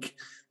like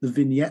the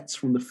vignettes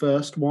from the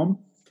first one.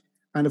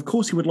 And of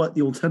course, he would like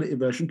the alternative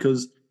version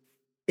because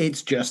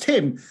it's just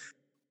him.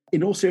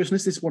 In all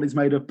seriousness, this one is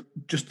made up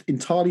just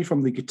entirely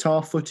from the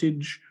guitar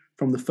footage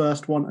from the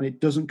first one, and it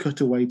doesn't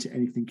cut away to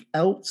anything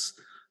else.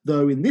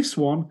 Though in this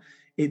one,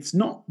 it's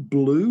not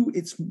blue.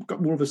 It's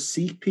got more of a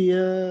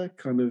sepia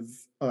kind of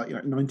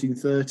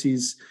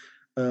 1930s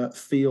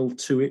feel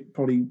to it,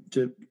 probably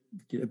to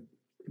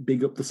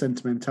big up the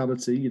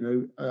sentimentality,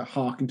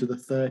 harken to the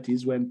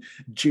 30s when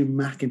Jim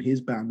Mack and his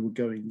band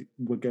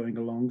were going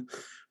along.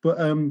 But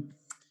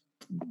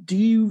do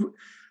you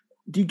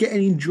get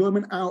any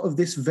enjoyment out of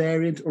this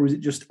variant, or is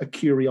it just a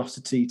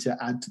curiosity to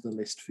add to the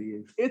list for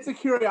you? It's a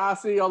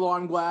curiosity, although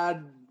I'm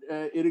glad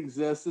it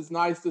exists. It's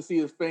nice to see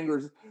his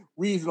fingers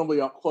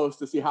reasonably up close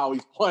to see how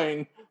he's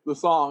playing the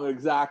song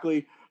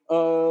exactly.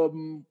 Of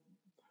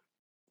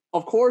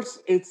course,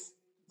 it's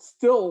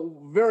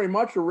still very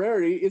much a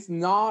rarity. It's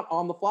not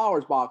on the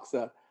Flowers box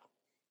set.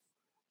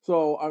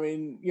 So, I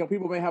mean,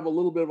 people may have a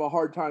little bit of a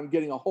hard time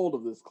getting a hold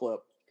of this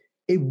clip.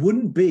 It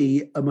wouldn't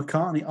be a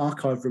McCartney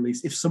archive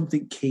release if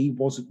something key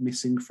wasn't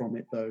missing from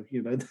it, though.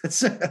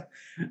 That's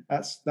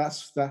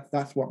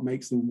what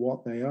makes them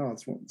what they are.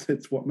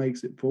 It's what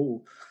makes it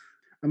Paul.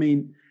 I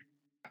mean,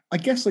 I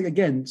guess,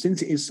 again,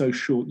 since it is so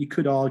short, you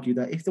could argue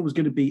that if there was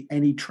going to be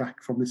any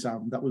track from this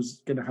album that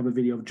was going to have a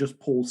video of just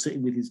Paul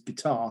sitting with his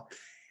guitar,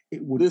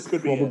 it would this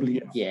would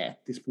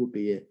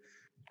be it.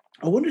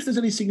 I wonder if there's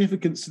any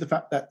significance to the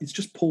fact that it's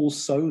just Paul's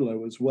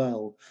solo as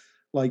well.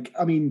 Like,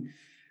 I mean,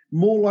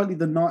 more likely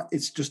than not,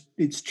 it's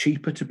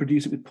cheaper to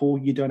produce it with Paul.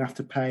 You don't have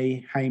to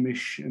pay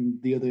Hamish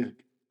and the other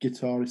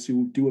guitarists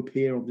who do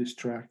appear on this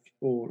track,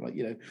 or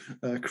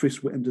Chris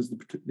Whittam does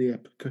the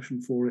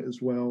percussion for it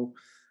as well.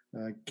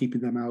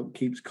 Keeping them out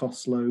keeps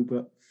costs low,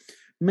 but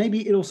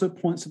maybe it also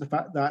points to the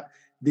fact that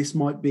this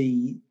might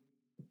be,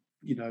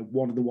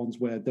 one of the ones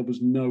where there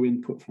was no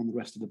input from the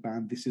rest of the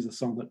band. This is a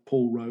song that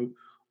Paul wrote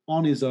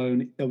on his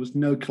own. There was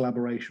no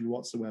collaboration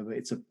whatsoever.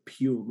 It's a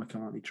pure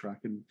McCartney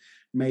track, and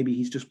maybe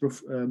he's just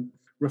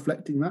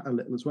reflecting that a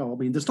little as well. I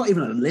mean, there's not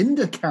even a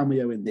Linda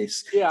cameo in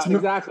this. Yeah,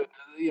 exactly.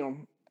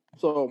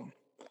 So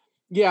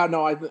yeah,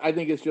 no, I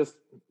think it's just,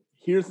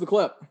 here's the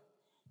clip.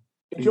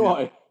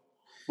 Enjoy. Yeah.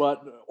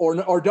 But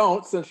or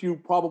don't, since you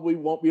probably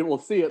won't be able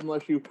to see it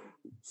unless you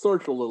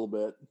search a little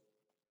bit.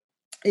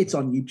 It's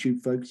on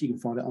YouTube, folks. You can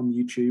find it on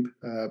YouTube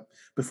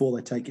before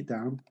they take it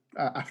down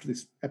after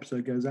this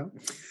episode goes out.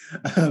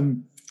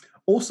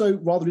 Also,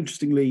 rather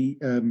interestingly,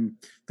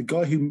 the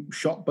guy who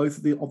shot both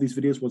of these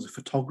videos was a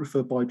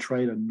photographer by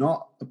trade and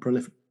not a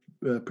prolific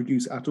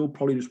producer at all,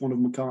 probably just one of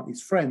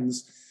McCartney's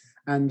friends.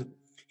 And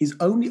his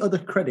only other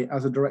credit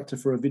as a director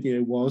for a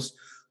video was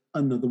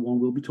another one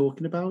we'll be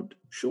talking about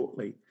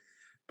shortly.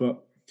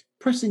 But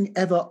pressing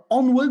ever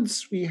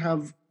onwards, we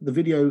have the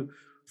video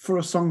for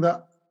a song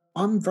that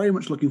I'm very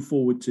much looking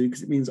forward to,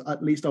 because it means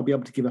at least I'll be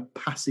able to give a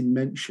passing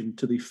mention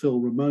to the Phil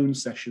Ramone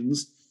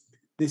sessions.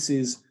 This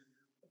is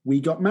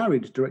We Got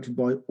Married, directed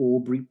by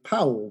Aubrey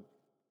Powell.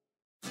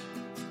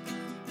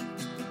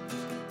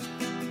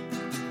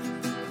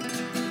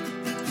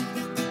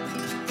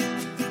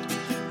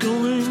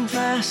 Going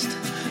fast,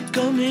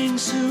 coming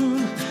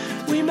soon.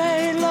 We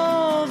made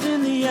love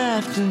in the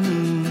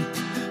afternoon.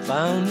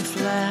 Found a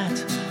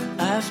flat.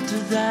 After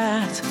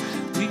that,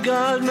 we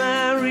got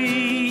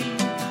married.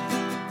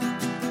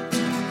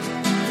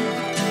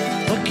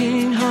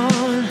 Working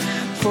hard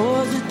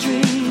for the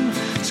dream.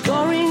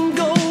 Scoring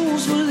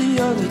goals for the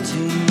other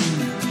team.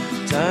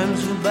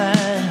 Times were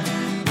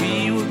bad.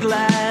 We were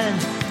glad.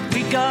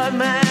 We got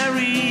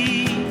married.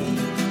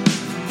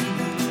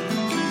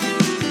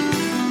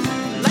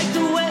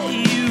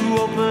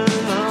 Open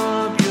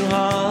up your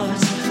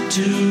hearts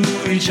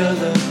to each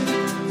other.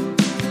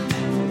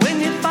 When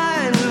you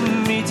find the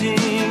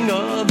meeting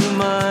of the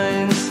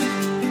minds,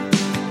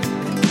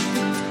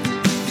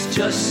 it's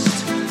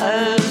just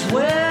as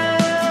well.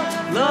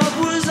 Love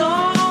was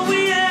all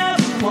we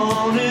ever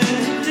wanted.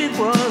 It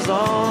was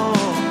all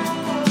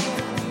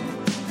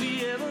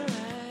we ever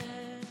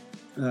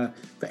had.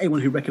 For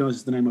anyone who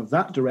recognises the name of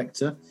that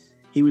director,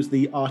 he was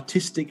the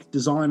artistic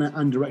designer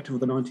and director of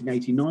the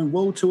 1989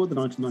 World Tour, the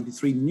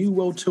 1993 New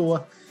World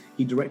Tour.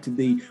 He directed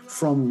the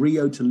From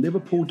Rio to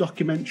Liverpool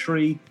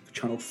documentary for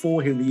Channel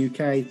 4 here in the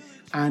UK,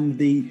 and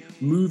the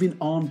Moving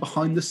On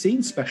Behind the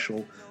Scenes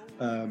special,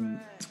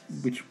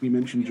 which we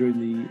mentioned during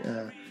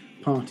the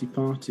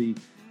party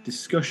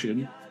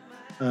discussion.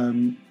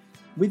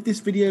 With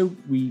this video,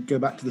 we go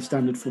back to the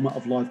standard format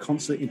of live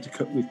concert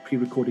intercut with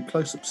pre-recorded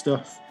close-up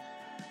stuff,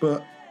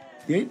 but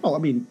the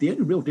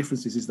only real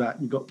difference is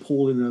that you've got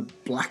Paul in a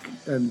black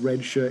and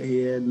red shirt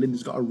here, and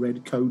Linda's got a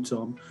red coat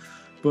on.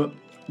 But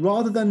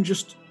rather than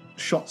just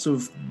shots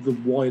of the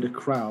wider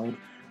crowd,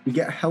 we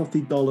get a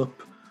healthy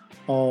dollop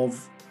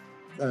of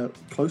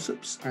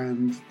close-ups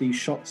and these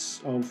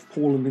shots of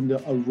Paul and Linda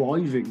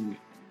arriving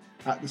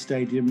at the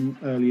stadium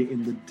earlier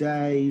in the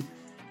day.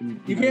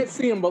 And, you can't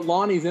see him, but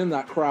Lonnie's in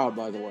that crowd,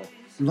 by the way.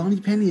 Lonnie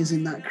Penny is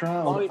in that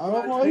crowd. Lonnie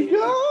oh my Penny. God,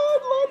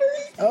 Lonnie!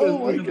 Oh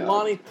my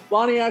God!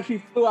 Lonnie actually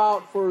flew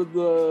out for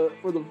the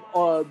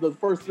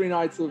first 3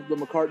 nights of the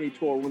McCartney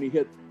tour when he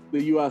hit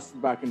the U.S.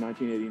 back in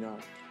 1989.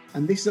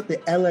 And this is at the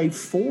LA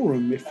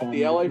Forum, the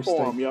LA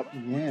Forum, yep.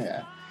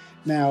 Yeah.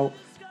 Now,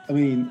 I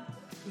mean,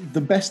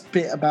 the best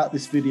bit about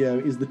this video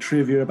is the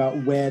trivia about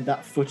where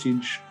that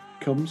footage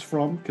comes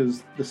from,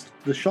 because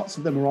the shots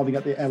of them arriving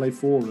at the LA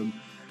Forum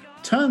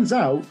turns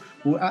out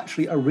were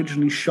actually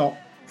originally shot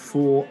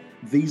for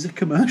Visa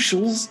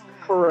commercials.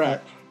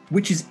 Correct.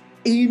 Which is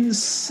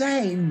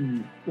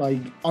insane.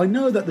 Like, I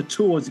know that the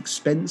tour is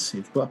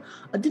expensive, but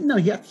I didn't know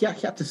he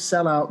had to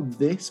sell out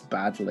this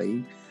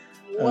badly.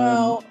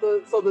 Well,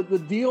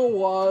 the deal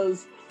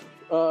was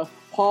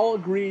Paul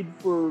agreed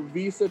for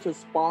Visa to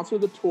sponsor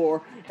the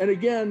tour, and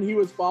again, he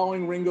was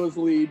following Ringo's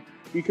lead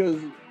because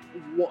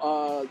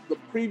the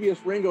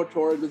previous Ringo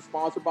tour had been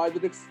sponsored by the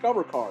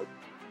Discover card.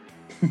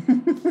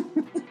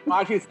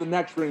 Actually, it's the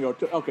next Ringo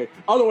tour. Okay,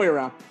 other way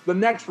around. The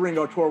next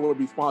Ringo tour would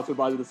be sponsored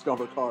by the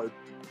Discover card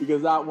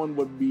because that one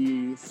would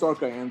be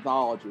circa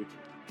anthology.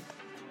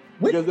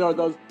 What?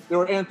 Because there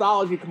were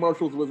anthology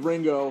commercials with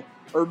Ringo,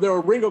 or there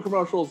were Ringo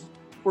commercials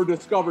for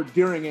Discover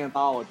during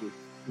anthology.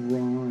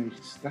 Right,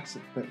 that's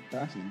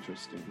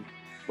interesting.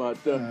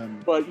 But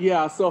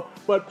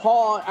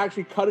Paul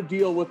actually cut a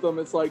deal with them.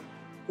 It's like,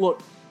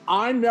 look,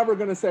 I'm never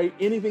going to say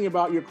anything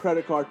about your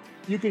credit card.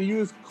 You can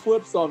use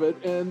clips of it,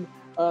 and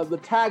the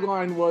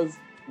tagline was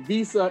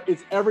Visa,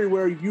 it's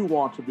everywhere you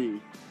want to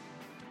be.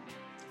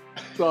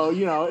 So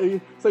you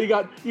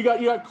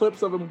got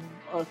clips of them.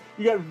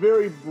 You got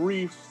very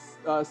brief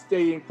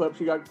stadium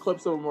clips. You got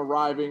clips of them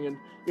arriving, and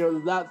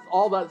that's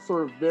all that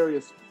sort of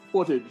various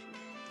footage.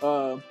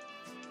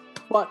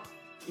 But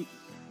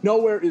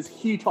nowhere is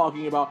he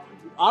talking about,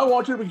 I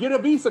want you to get a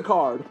Visa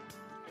card.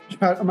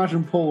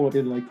 Imagine Paul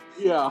being like,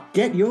 yeah,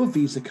 get your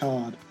Visa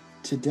card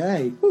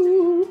today.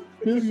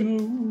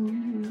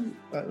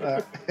 Like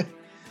that.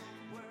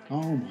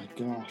 Oh my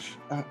gosh.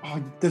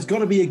 There's got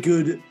to be a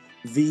good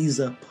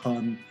Visa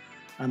pun,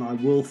 and I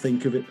will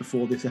think of it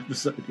before this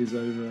episode is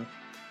over.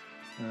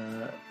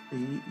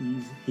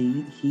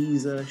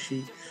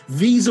 She.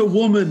 Visa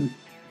woman!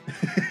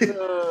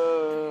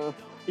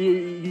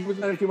 You were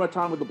spending too much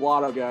time with the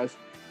blotto, guys.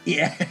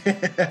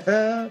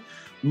 Yeah.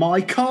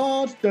 My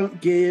card, don't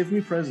give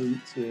me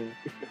presents. Yeah.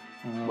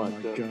 Oh my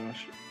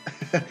gosh.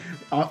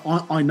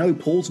 I know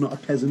Paul's not a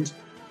peasant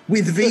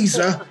with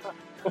Visa.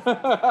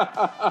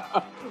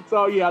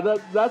 So yeah,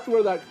 that's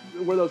where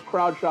those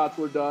crowd shots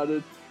were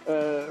done.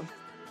 And,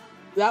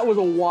 that was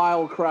a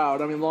wild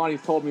crowd. I mean,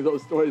 Lonnie's told me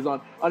those stories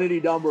on any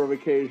number of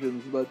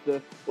occasions. But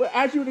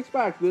as you would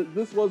expect,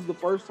 this was the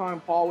first time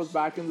Paul was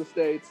back in the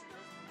States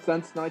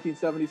since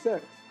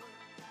 1976.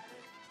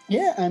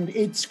 Yeah, and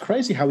it's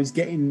crazy how he's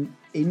getting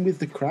in with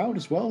the crowd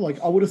as well. Like,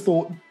 I would have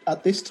thought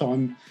at this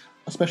time,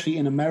 especially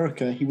in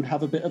America, he would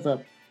have a bit of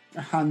a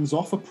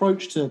hands-off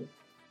approach to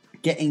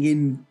getting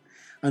in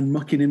and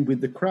mucking in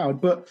with the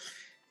crowd. But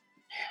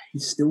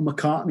he's still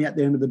McCartney at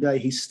the end of the day.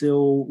 He's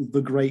still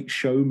the great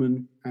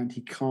showman, and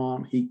he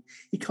can't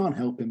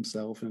help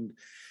himself. And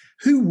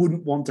who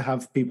wouldn't want to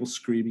have people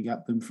screaming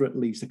at them for at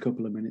least a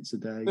couple of minutes a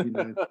day? You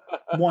know,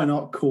 why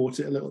not court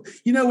it a little?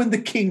 You know, when the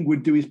king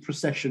would do his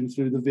procession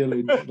through the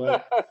village,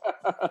 like,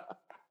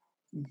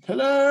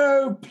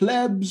 hello,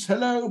 plebs,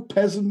 hello,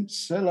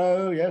 peasants,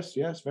 hello, yes,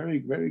 very,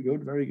 very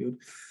good, very good.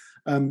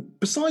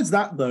 Besides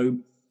that, though,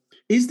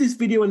 is this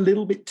video a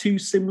little bit too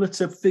similar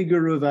to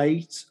Figure of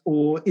Eight,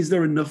 or is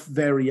there enough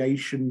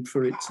variation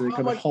for it to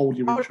kind of hold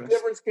your interest? How much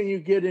difference can you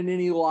get in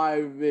any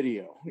live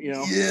video? You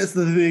know, yes,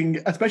 the thing,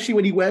 especially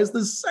when he wears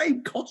the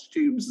same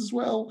costumes as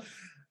well.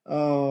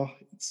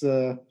 It's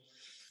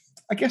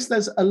I guess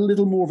there's a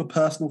little more of a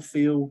personal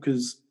feel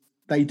because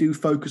they do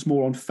focus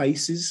more on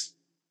faces,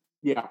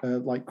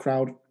 like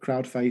crowd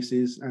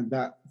faces, and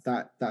that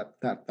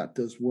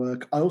does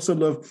work. I also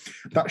love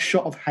that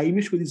shot of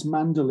Hamish with his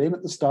mandolin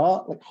at the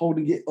start, like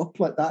holding it up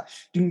like that.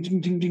 Ding,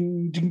 ding, ding,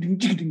 ding, ding, ding,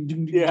 ding, ding,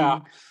 ding, yeah.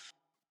 Ding.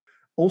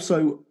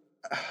 Also,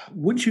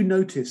 once you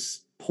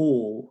notice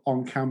Paul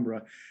on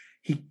camera,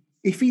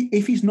 if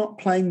he's not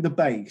playing the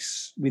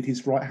bass with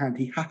his right hand,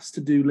 he has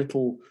to do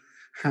little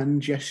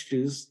hand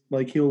gestures.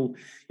 Like he'll,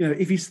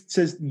 if he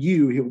says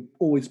you, he'll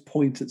always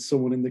point at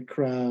someone in the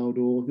crowd,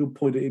 or he'll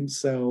point at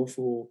himself,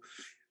 or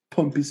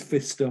pump his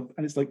fist up.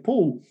 And it's like,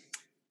 Paul,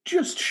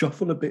 just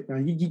shuffle a bit,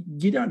 man.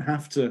 You don't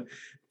have to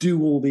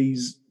do all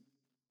these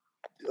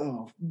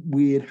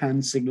weird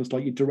hand signals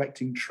like you're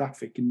directing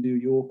traffic in New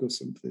York or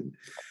something.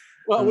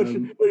 Well,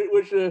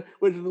 which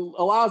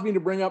allows me to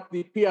bring up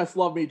the P.S.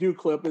 Love Me Do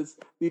clip. Is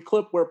the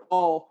clip where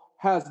Paul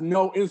has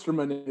no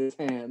instrument in his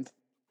hands.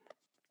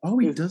 Oh,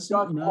 he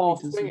doesn't. No,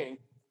 he doesn't. Singing.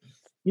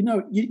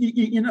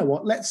 You know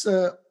what? Let's.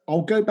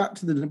 I'll go back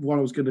to the one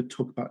I was going to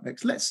talk about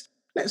next. Let's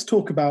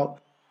talk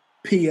about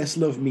P.S.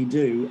 Love Me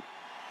Do.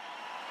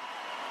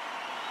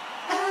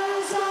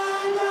 As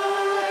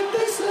I write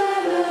this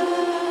letter,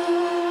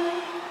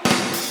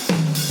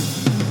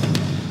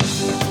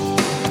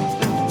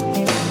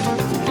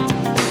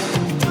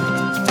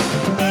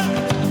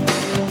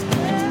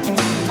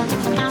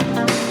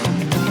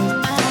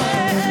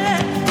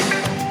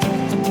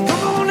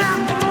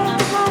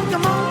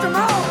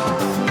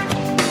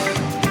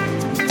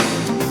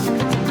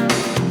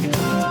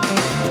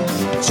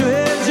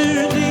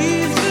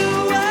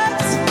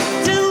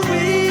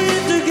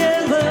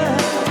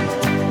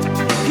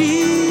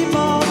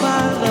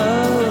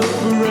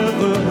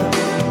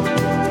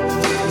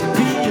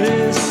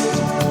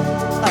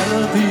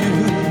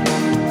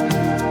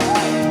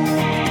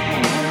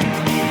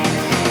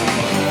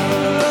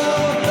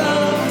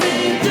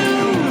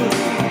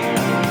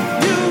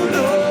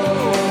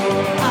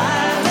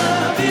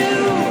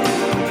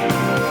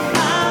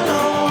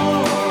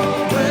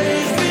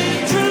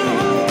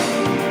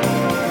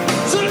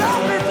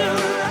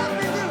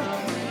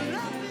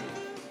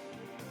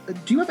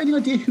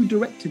 who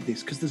directed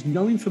this? Because there's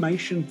no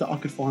information that I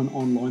could find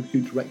online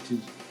who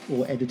directed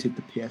or edited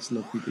the P.S.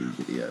 Love Me Do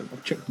video.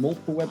 I've checked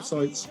multiple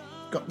websites,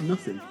 got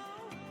nothing.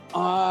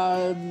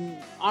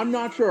 I'm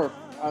not sure,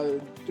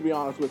 to be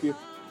honest with you.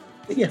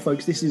 But yeah,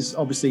 folks, this is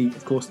obviously,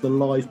 of course, the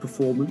live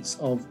performance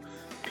of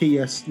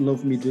P.S.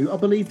 Love Me Do. I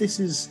believe this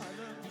is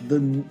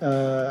the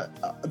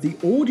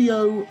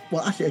audio.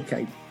 Well, actually,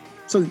 okay,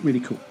 something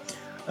really cool.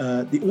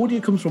 The audio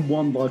comes from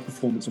one live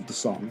performance of the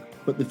song,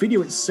 but the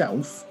video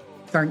itself,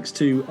 thanks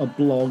to a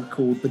blog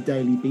called the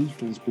Daily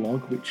Beatles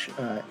blog, which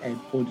Ed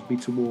pointed me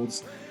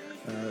towards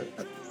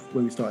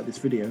when we started this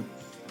video.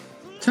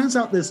 Turns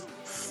out there's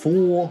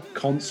 4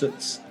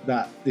 concerts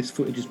that this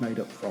footage is made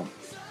up from.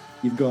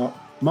 You've got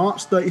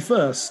March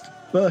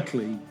 31st,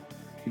 Berkeley.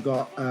 You've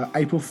got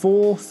April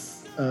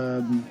 4th,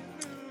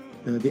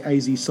 the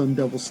AZ Sun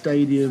Devil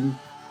Stadium.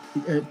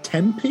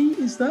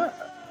 Tempe, is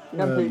that?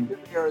 Tempe,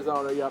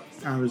 Arizona, yep.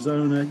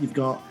 Arizona. You've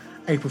got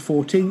April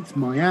 14th,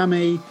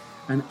 Miami.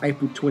 And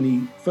April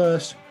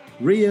 21st,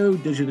 Rio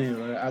de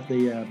Janeiro at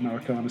the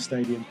Maracana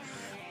Stadium.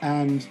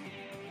 And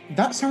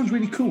that sounds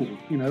really cool.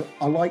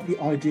 I like the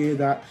idea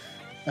that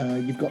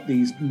you've got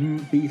these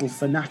Beatle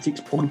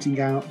fanatics pointing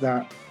out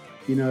that,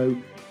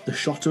 the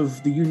shot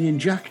of the Union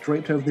Jack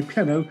draped over the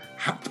piano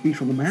had to be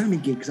from the Miami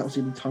gig, because that was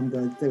in the time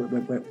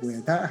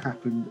where that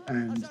happened.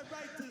 And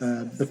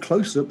the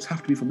close-ups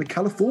have to be from the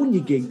California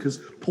gig, because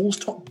Paul's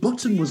top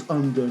button was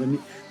undone, and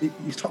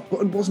his top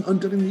button wasn't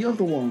undone in the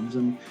other ones.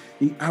 And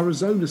the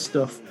Arizona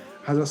stuff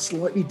has a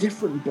slightly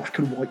different black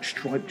and white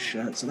striped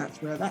shirt, so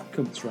that's where that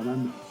comes from.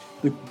 And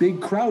the big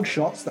crowd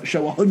shots that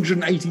show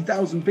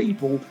 180,000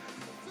 people,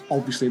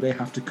 obviously they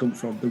have to come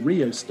from the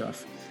Rio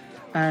stuff.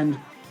 And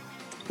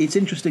it's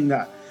interesting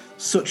that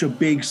such a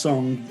big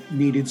song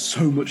needed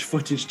so much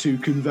footage to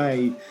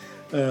convey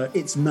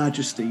its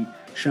majesty,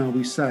 shall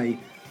we say.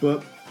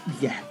 But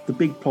yeah, the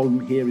big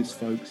problem here is,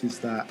 folks, is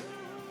that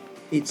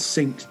it's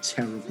synced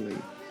terribly.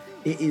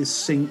 It is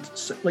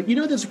synced,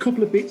 there's a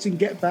couple of bits in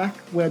Get Back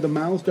where the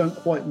mouths don't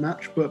quite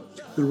match,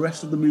 but the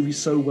rest of the movie's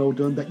so well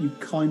done that you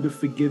kind of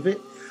forgive it.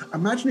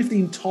 Imagine if the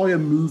entire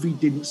movie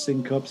didn't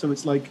sync up, so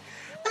it's like,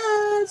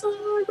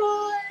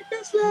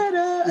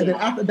 letter.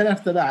 And then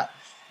after that,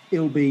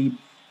 it'll be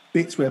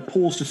bits where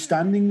Paul's just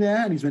standing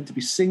there and he's meant to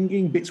be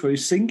singing, bits where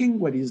he's singing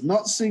when he's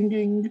not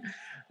singing.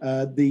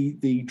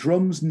 The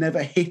drums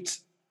never hit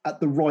at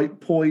the right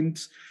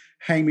point.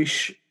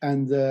 Hamish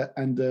and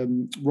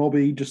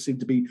Robbie just seem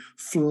to be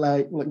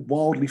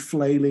wildly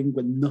flailing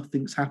when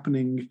nothing's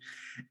happening.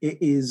 It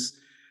is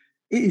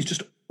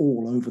just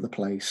all over the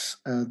place.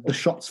 The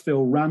shots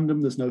feel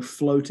random. There's no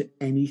flow to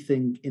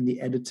anything in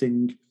the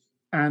editing.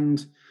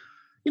 And,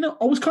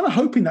 I was kind of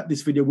hoping that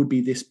this video would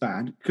be this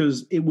bad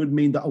because it would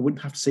mean that I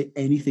wouldn't have to say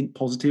anything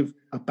positive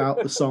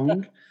about the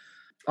song.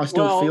 I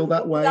still feel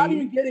that way. Without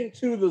even getting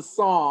to the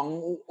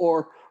song,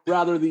 or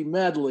rather the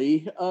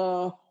medley,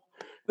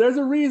 there's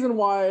a reason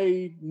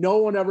why no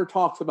one ever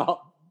talks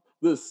about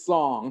this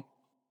song.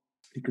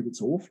 Because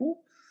it's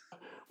awful?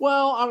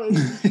 Well, I mean,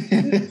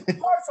 the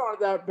parts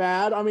aren't that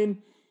bad. I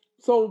mean,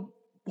 so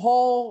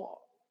Paul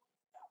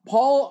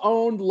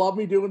owned Love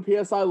Me Do and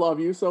P.S. I Love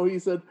You, so he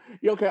said,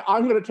 okay,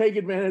 I'm going to take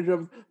advantage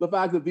of the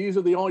fact that these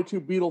are the only two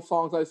Beatles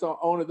songs I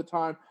own at the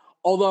time.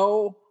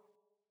 Although,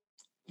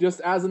 just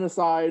as an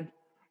aside,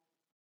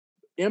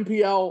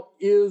 MPL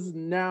is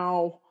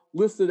now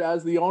listed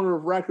as the owner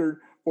of record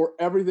for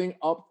everything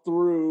up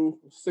through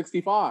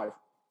 65.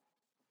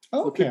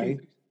 Okay.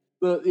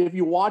 If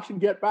you watch and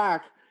get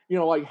back,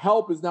 like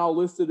Help is now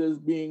listed as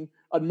being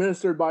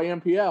administered by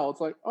MPL.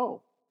 It's like,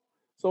 oh,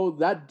 so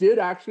that did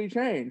actually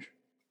change.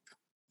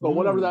 So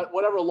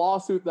whatever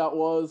lawsuit that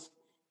was,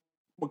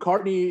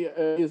 McCartney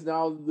is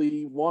now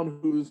the one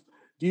who's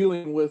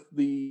dealing with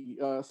the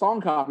song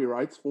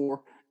copyrights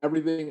for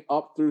everything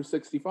up through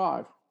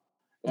 65.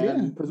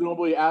 And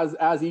presumably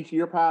as each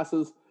year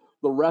passes,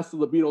 the rest of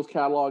the Beatles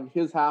catalog,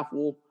 his half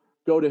will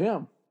go to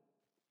him.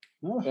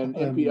 And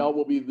MPL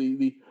will be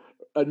the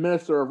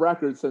administrator of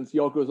records, since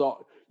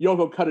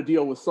Yoko cut a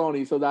deal with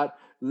Sony, so that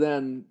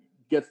then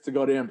gets to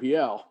go to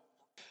MPL.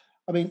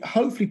 I mean,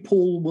 hopefully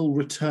Paul will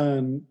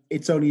return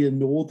It's Only a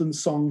Northern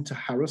Song to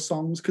Harris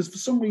Songs, because for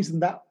some reason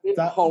that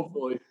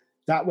hopefully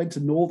that went to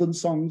Northern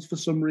Songs for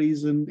some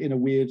reason in a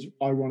weird,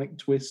 ironic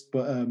twist.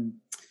 But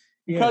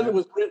because it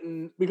was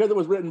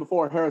written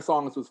before Harris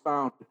Songs was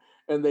founded,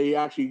 and they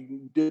actually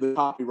did the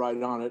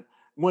copyright on it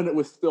when it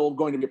was still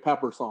going to be a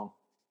Pepper song.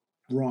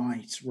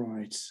 Right.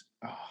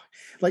 Oh.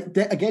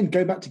 Again,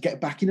 go back to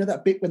Get Back.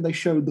 That bit when they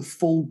showed the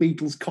full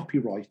Beatles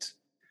copyright,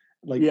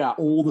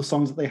 all the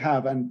songs that they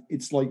have, and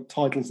it's like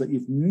titles that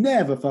you've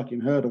never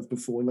fucking heard of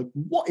before. Like,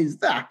 what is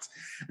that?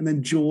 And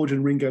then George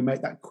and Ringo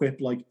make that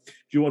quip, like, "Do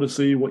you want to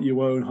see what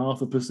you own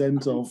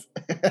 0.5% of?"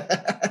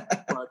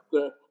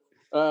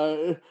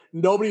 But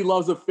nobody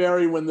loves a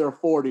fairy when they're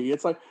 40.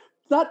 It's like,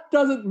 that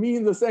doesn't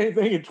mean the same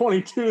thing in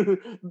 2022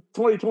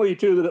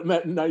 that it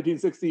meant in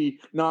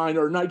 1969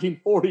 or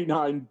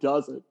 1949,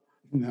 does it?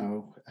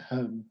 No.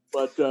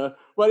 But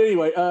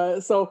anyway,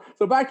 so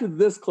back to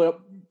this clip.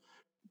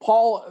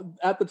 Paul,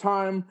 at the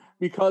time,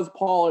 because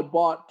Paul had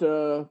bought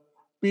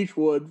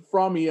Beechwood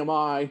from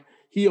EMI,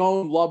 he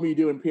owned Love Me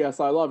Do and P.S.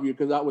 I Love You,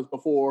 because that was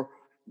before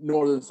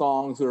Northern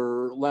Songs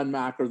or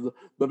Lenmac or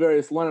the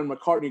various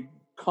Lennon-McCartney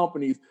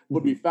companies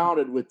would be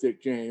founded with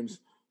Dick James.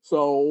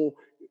 So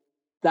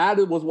that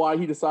was why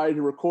he decided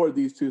to record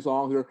these two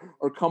songs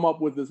or come up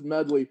with this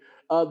medley.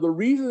 The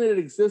reason it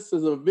exists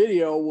as a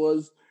video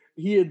was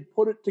he had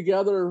put it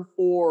together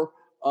for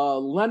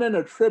Lennon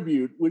A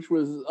Tribute, which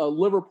was a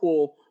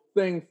Liverpool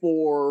thing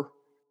for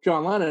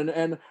John Lennon.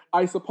 And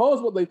I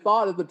suppose what they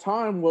thought at the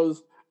time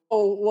was,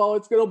 oh, well,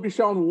 it's going to be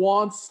shown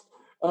once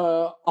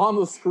on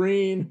the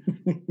screen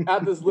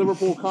at this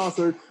Liverpool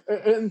concert.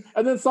 And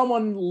then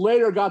someone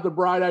later got the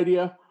bright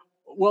idea,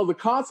 well, the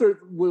concert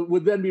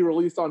would then be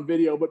released on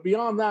video. But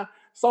beyond that,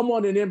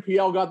 someone in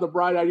MPL got the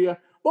bright idea,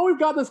 well, we've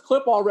got this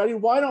clip already.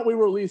 Why don't we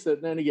release it?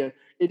 And then again,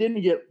 it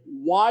didn't get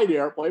wide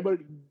airplay, but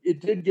it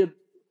did get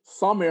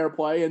some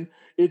airplay. And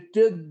it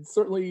did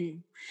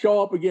certainly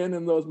show up again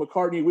in those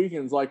McCartney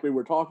weekends like we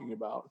were talking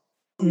about.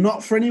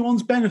 Not for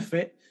anyone's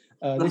benefit.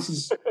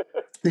 This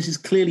is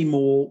clearly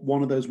more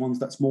one of those ones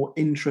that's more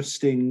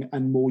interesting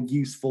and more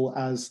useful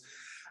as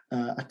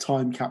a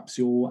time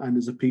capsule and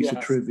as a piece of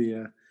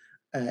trivia.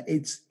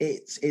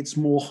 It's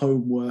more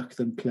homework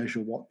than pleasure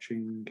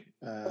watching.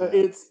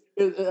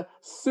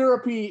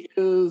 Syrupy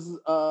is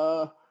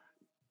a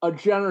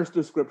generous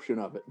description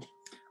of it.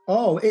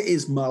 Oh, it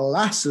is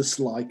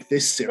molasses-like,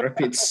 this syrup.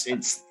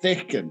 It's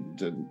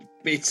thickened and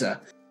bitter.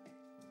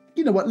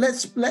 You know what?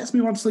 Let's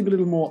move on to something a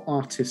little more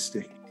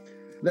artistic.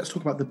 Let's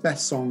talk about the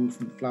best song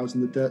from the Flowers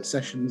in the Dirt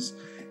sessions.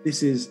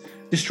 This is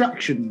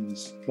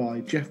Distractions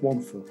by Jeff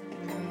Wanfer.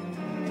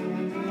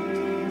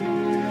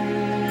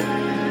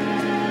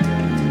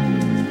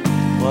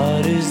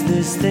 What is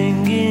this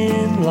thing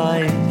in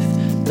life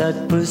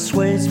that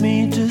persuades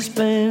me to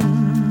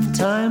spend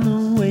time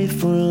away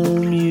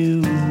from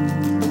you?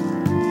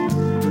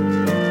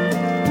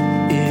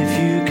 If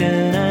you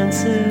can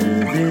answer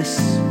this,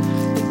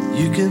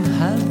 you can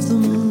have the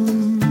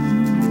moon.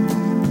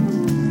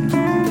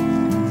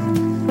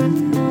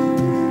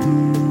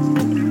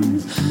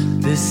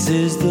 This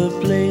is the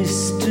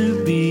place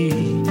to be,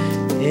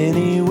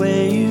 any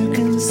way you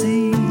can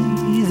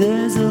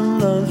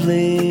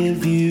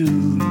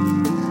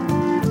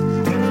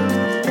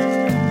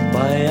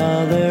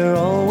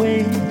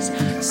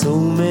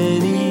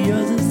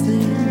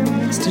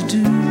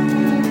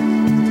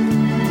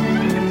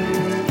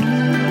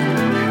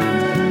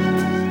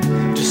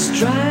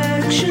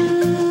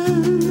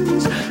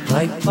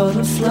like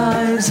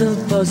butterflies are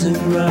buzzing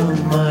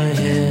round my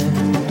head.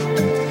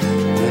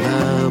 When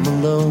I'm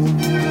alone,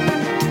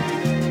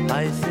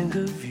 I think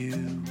of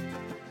you.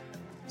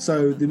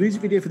 So the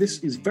music video for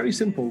this is very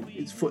simple.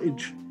 It's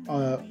footage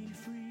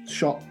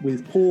shot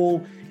with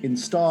Paul in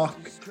stark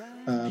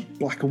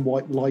black and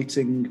white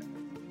lighting,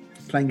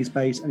 playing his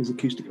bass and his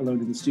acoustic alone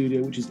in the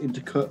studio, which is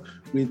intercut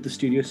with the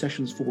studio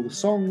sessions for the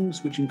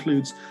songs, which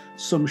includes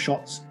some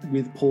shots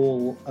with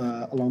Paul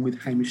along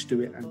with Hamish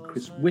Stewart and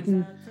Chris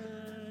Whitten.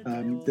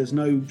 There's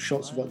no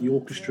shots of like the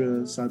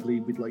orchestra,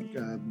 sadly, with like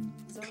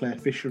Claire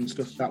Fisher and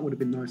stuff. That would have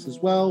been nice as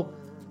well.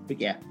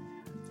 But yeah,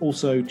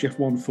 also Jeff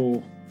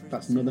Wanfor,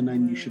 that's another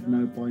name you should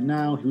know by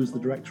now. He was the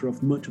director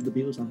of much of the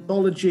Beatles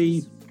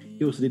anthology.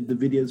 He also did the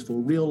videos for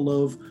Real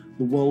Love,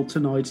 The World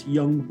Tonight,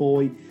 Young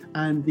Boy,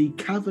 and the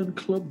Cavern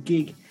Club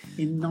gig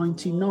in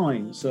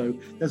 '99. So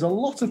there's a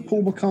lot of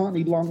Paul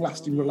McCartney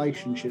long-lasting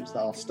relationships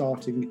that are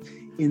starting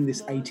in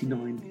this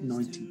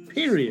 89-90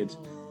 period.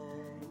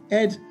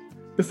 Ed,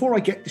 before I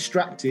get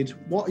distracted,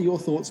 what are your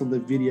thoughts on the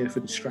video for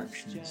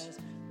Distractions?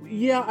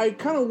 Yeah, I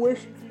kind of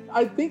wish.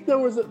 I think there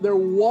was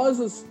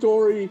a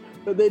story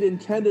that they'd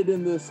intended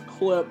in this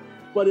clip,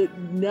 but it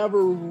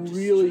never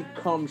really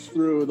comes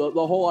through. The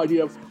whole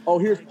idea of, oh,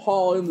 here's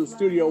Paul in the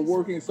studio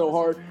working so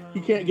hard, he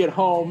can't get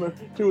home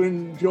to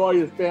enjoy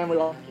his family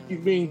while he's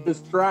being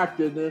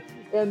distracted.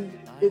 And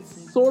it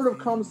sort of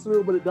comes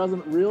through, but it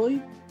doesn't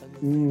really.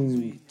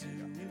 You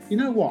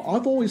know what?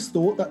 I've always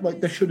thought that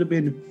like there should have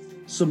been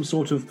some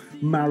sort of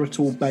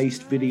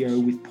marital-based video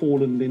with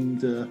Paul and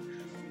Linda,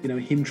 you know,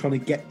 him trying to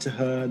get to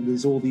her, and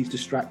there's all these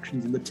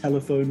distractions and the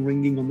telephone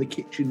ringing on the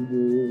kitchen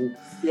wall.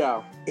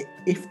 Yeah.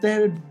 If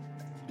they'd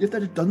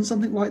have done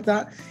something like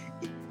that,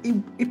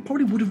 it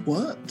probably would have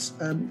worked,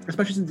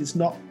 especially since it's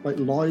not like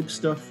live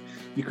stuff.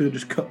 You could have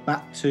just cut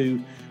back to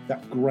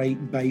that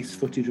great bass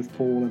footage of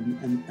Paul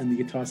and the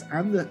guitars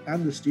and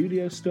the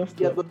studio stuff.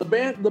 Yeah, but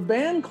the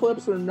band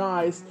clips are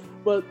nice,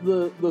 but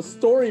the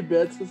story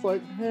bits, it's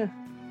like,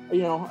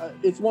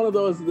 it's one of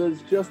those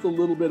that's just a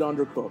little bit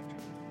undercooked.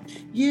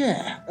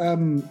 Yeah, I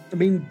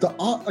mean the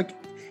art, like,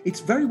 it's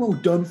very well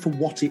done for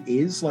what it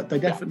is. Like they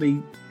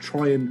definitely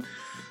try and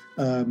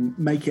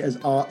make it as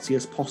artsy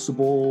as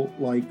possible.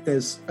 Like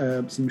there's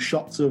some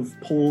shots of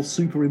Paul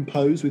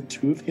superimposed with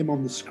two of him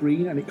on the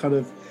screen, and it kind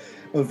of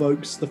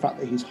evokes the fact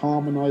that he's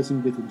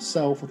harmonizing with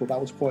himself. I thought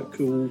that was quite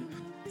cool.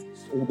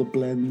 All the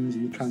blends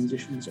and the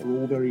transitions are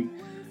all very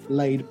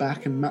laid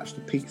back and match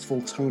the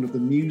peaceful tone of the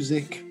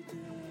music.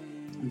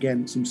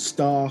 Again, some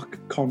stark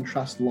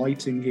contrast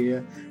lighting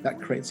here that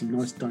creates some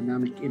nice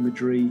dynamic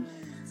imagery.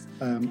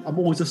 I'm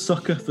always a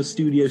sucker for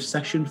studio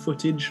session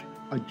footage.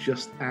 I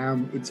just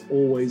am. It's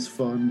always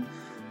fun.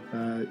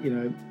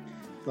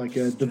 Like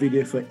the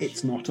video for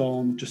It's Not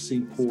On, just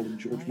seeing Paul and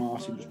George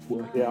Martin just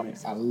working on it.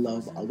 I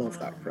love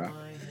that crap.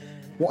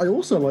 What I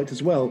also liked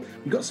as well,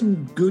 we got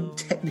some good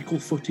technical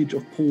footage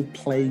of Paul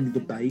playing the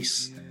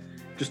bass.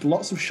 Just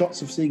lots of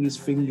shots of seeing his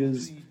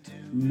fingers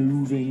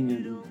moving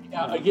and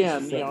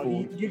again,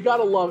 you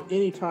gotta love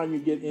any time you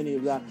get any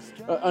of that.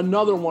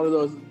 Another one of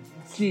those.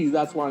 Gee,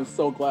 that's why I'm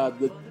so glad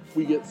that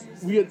we get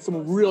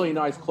some really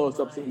nice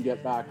close-ups and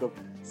get back of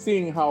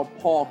seeing how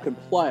Paul can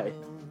play.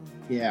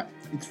 Yeah,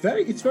 it's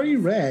very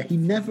rare. He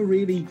never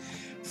really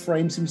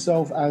frames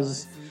himself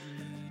as,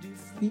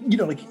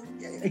 like,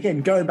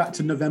 again, going back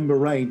to November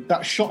Rain,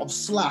 that shot of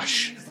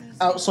Slash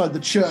outside the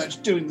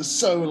church doing the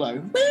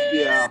solo.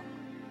 Yeah.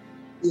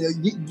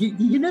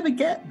 You never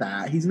get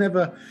that. He's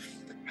never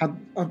had,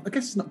 I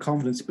guess it's not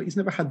confidence, but he's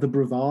never had the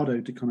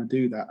bravado to kind of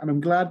do that. And I'm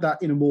glad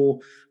that in a more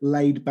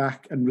laid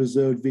back and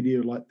reserved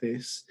video like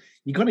this,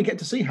 you kind of get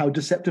to see how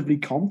deceptively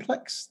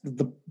complex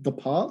the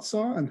parts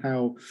are and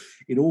how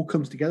it all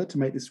comes together to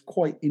make this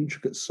quite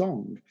intricate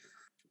song.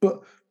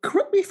 But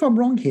correct me if I'm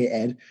wrong here,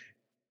 Ed,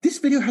 this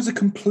video has a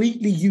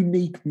completely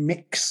unique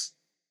mix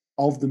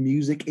of the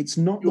music. It's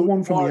not the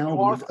one from the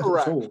album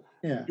at all.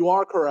 Yeah. You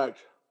are correct.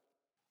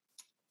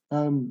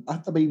 I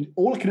mean,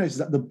 all I can notice is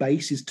that the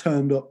bass is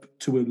turned up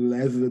to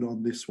 11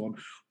 on this one.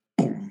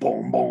 Boom,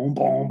 boom, boom,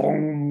 boom,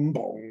 boom,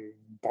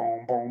 boom,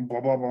 boom, boom,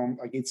 boom, boom.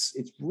 Like it's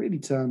really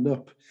turned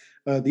up.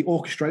 The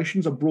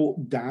orchestrations are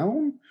brought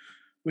down,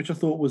 which I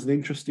thought was an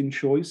interesting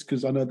choice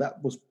because I know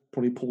that was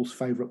probably Paul's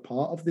favourite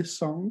part of this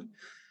song.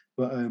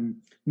 But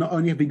not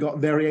only have we got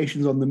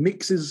variations on the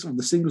mixes of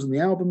the singles and the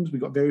albums,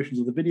 we've got variations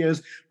of the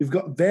videos. We've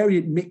got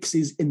variant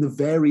mixes in the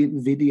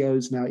variant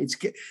videos now.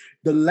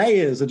 The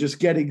layers are just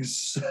getting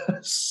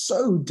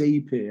so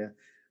deep here.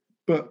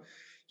 But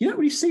you don't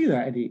really see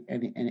that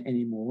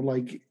anymore.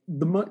 Like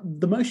the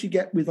most you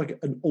get with like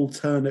an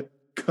alternate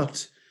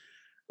cut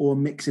or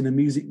mix in a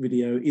music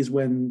video is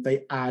when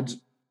they add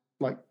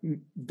like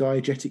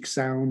diegetic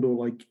sound or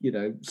like,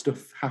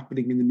 stuff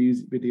happening in the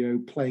music video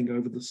playing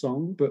over the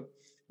song. But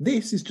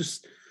this is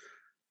just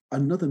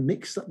another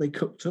mix that they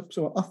cooked up.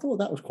 So I thought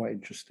that was quite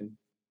interesting.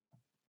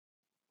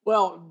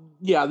 Well,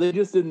 yeah, they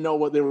just didn't know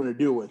what they were going to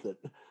do with it.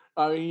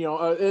 I mean,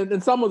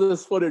 and some of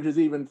this footage is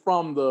even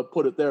from the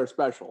Put It There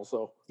special.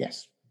 So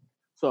yes.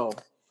 So,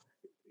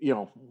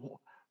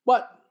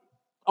 but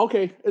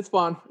Okay, it's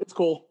fun. It's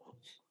cool.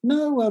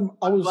 No,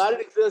 I was glad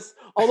it exists.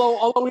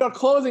 Although we are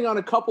closing on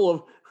a couple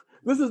of.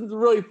 This is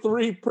really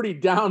 3 pretty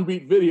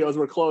downbeat videos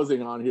we're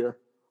closing on here.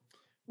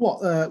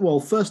 Well,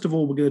 first of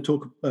all, we're going to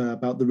talk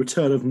about the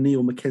return of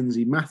Neil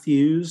Mackenzie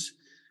Matthews.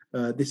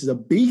 This is a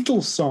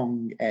Beatles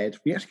song, Ed.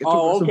 We actually get to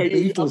talk about some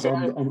Beatles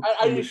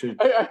on the show.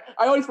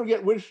 I always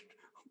forget which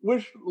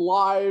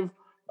live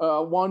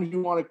ones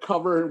you want to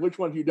cover and which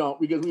ones you don't,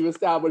 because we've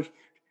established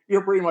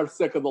you're pretty much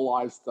sick of the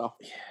live stuff.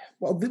 Yeah.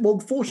 Well,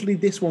 fortunately,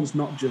 this one's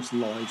not just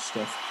live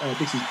stuff.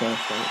 This is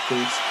Birthday, of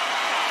course.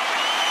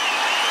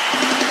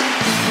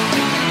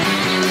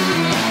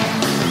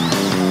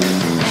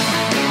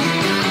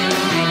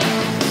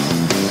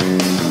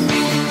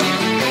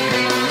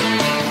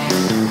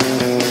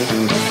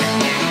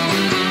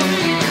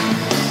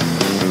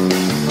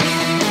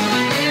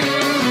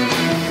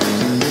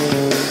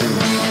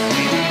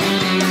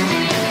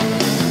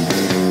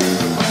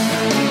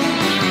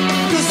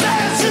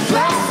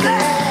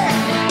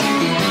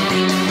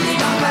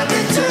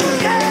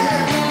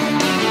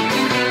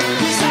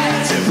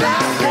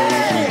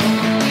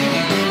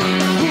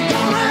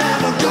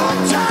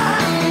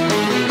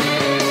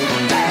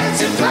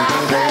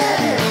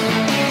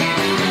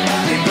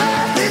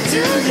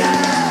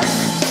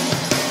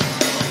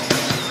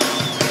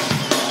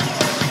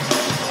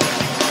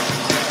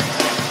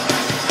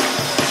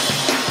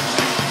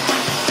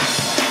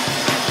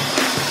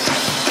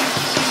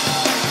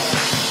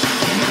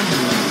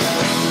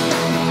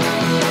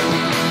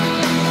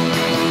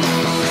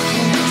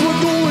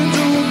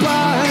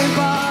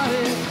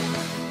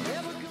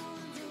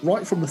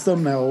 Right from the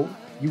thumbnail,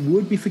 you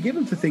would be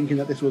forgiven for thinking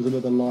that this was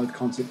another live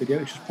concert video.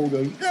 It's just Paul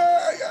going,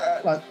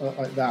 yeah,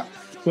 like that.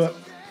 But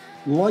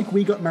like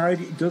We Got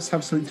Married, it does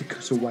have something to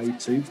cut away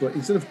to. But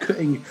instead of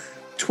cutting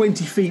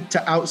 20 feet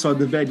to outside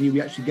the venue,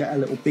 we actually get a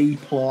little B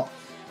plot.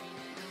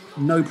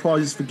 No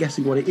prizes for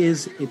guessing what it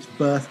is. It's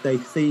birthday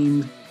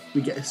themed.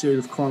 We get a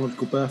series of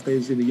chronological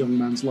birthdays in a young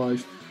man's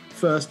life.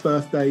 First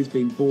birthdays,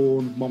 being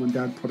born, mom and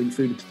dad putting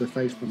food into their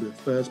face from their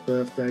first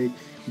birthday.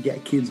 You get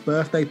a kid's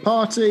birthday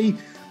party,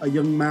 a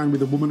young man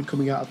with a woman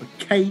coming out of a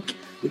cake,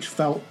 which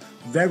felt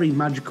very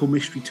Magical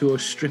Mystery Tour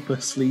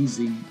stripper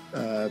sleazy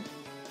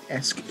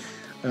esque.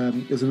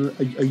 There's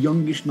a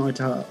youngish night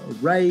out at a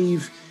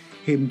rave,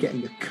 him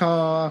getting a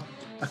car,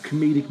 a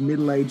comedic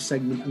middle-aged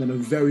segment, and then a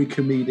very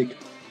comedic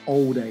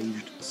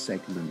old-aged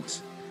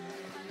segment.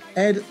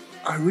 Ed,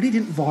 I really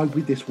didn't vibe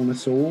with this one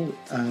at all.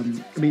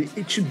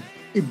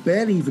 It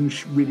barely even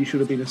really should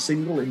have been a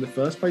single in the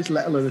first place,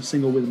 let alone a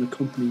single with an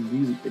accompanying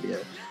music video.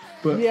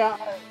 But yeah,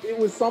 it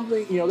was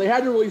something, they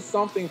had to release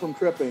something from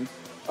Tripping.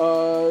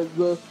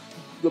 The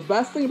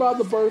best thing about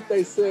the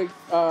birthday single,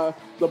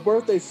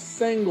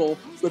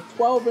 the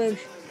 12-inch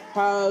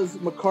has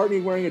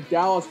McCartney wearing a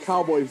Dallas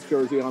Cowboys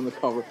jersey on the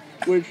cover,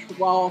 which,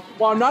 while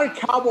I'm not a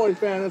Cowboys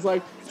fan, it's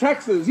like,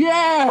 Texas,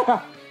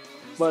 yeah!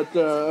 But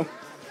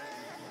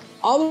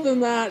other than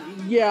that,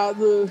 yeah,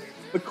 the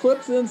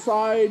clips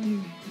inside,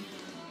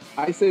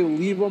 I say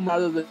leave them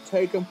rather than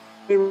take them.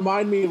 They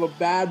remind me of a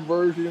bad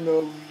version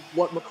of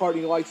what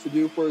McCartney likes to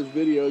do for his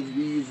videos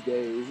these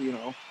days,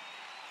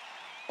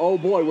 Oh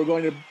boy, we're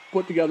going to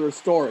put together a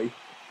story.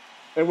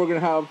 And we're going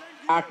to have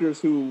actors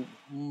who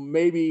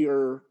maybe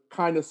or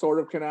kind of sort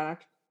of can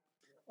act.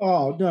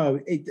 Oh,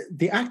 no.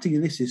 The acting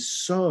in this is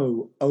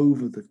so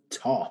over the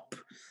top.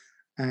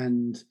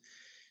 And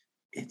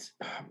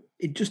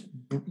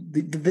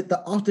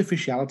the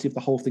artificiality of the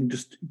whole thing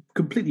just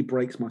completely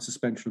breaks my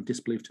suspension of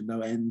disbelief to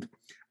no end.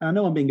 And I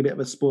know I'm being a bit of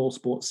a spoil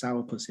sport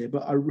sourpuss here,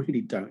 but I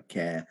really don't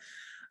care.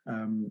 We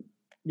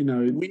would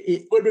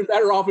have been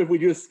better off if we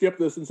just skipped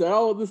this and said,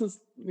 "Oh, this is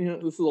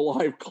a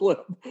live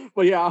clip."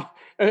 But yeah,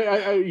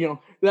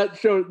 that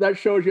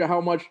shows you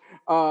how much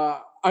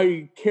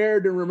I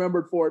cared and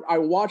remembered for it. I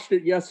watched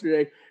it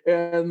yesterday,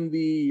 and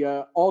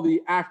all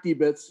the acty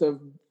bits have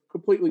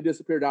completely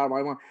disappeared out of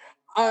my mind.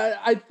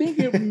 I think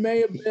it may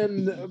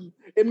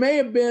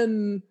have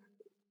been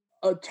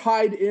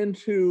tied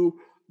into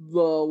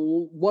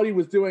what he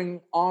was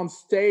doing on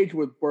stage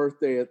with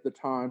Birthday at the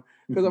time,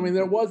 because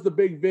there was the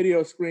big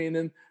video screen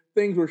and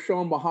things were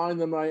shown behind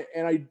them,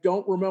 and I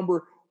don't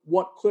remember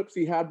what clips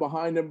he had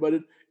behind him, but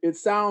it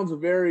sounds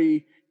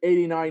very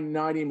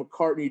 89-90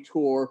 McCartney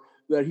tour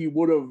that he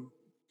would have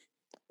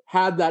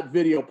had that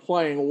video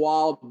playing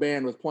while the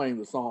band was playing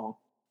the song.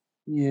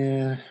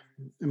 Yeah,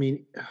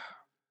 the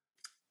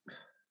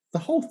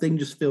whole thing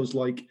just feels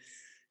like,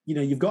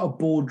 you've got a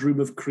boardroom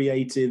of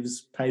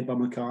creatives paid by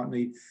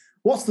McCartney.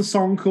 What's the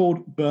song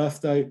called?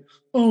 Birthday.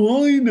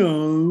 Oh, I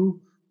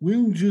know.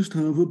 We'll just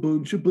have a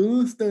bunch of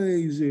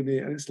birthdays in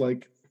it. And it's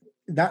like,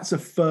 that's a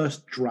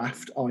first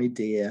draft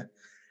idea.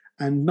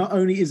 And not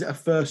only is it a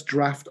first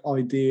draft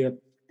idea,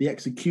 the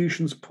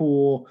execution's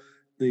poor,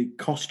 the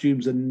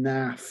costumes are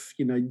naff.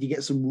 You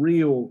get some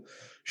real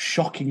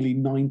shockingly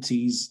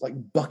 90s, like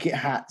bucket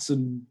hats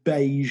and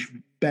beige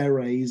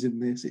berets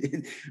in this.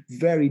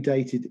 Very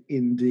dated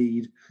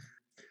indeed.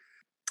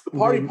 The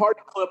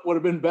party clip would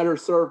have been better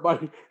served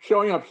by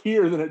showing up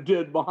here than it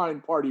did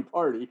behind Party.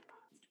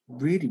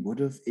 Really would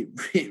have.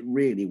 It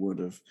really would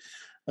have.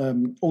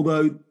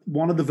 Although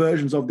one of the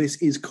versions of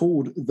this is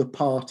called the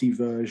party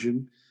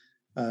version,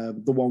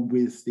 the one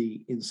with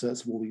the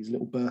inserts of all these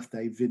little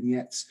birthday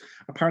vignettes.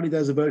 Apparently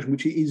there's a version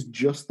which is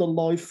just the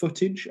live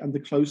footage and the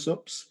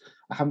close-ups.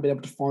 I haven't been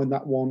able to find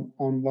that one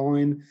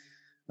online.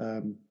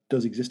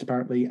 Does exist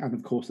apparently. And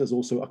of course there's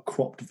also a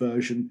cropped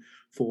version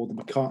for the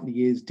McCartney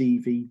Years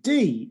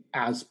DVD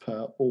as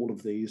per all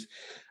of these.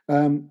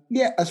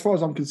 As far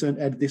as I'm concerned,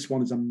 Ed, this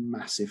one is a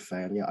massive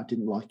failure. I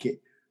didn't like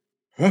it.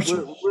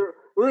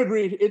 We're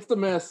agreed. It's the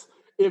mess.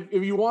 If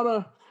you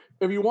want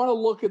to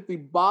look at the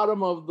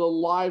bottom of the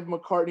live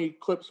McCartney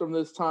clips from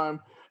this time,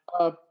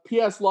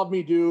 P.S. Love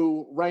Me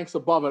Do ranks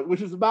above it,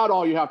 which is about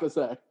all you have to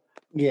say.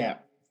 Yeah,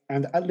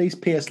 and at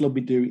least P.S. Love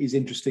Me Do is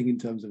interesting in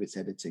terms of its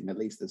editing. At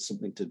least there's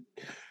something to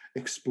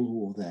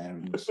explore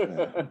there and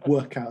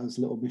work out as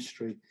a little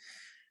mystery.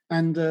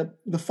 And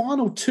the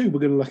final two we're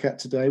going to look at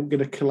today, we're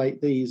going to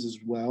collate these as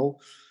well.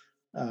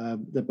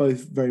 They're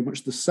both very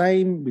much the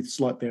same with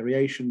slight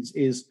variations,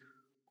 is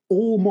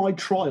All My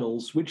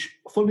Trials, which,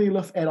 funnily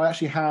enough, Ed, I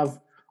actually have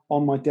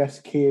on my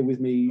desk here with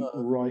me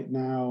right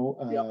now.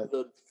 Got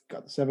the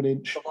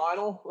 7-inch. The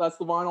vinyl? That's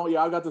the vinyl?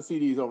 Yeah, I've got the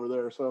CDs over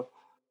there, so...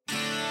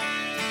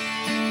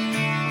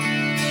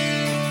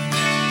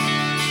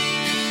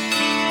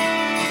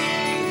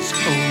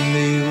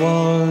 Only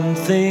one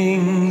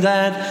thing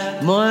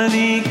that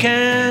money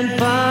can't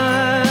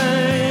buy.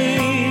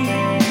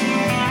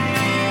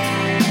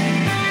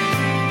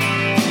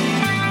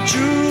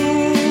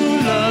 True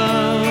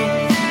love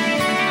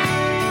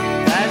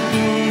that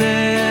will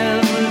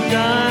never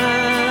die.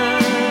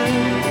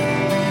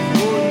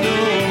 Oh no,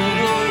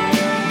 no.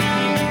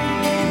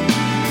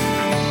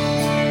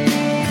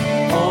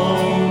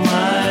 All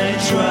my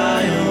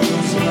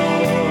trials,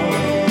 Lord,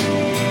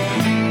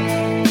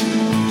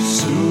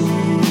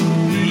 soon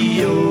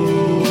be over.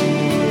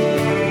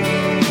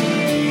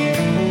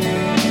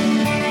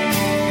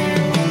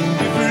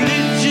 If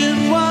religion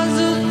was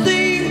a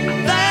thing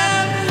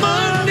that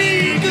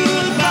money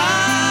could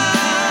buy,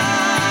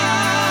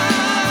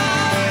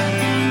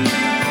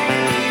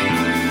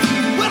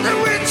 well, the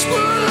rich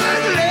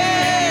would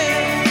live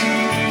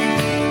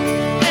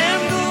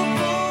and the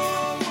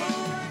poor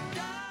would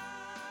die.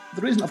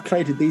 The reason I've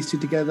created these two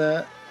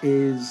together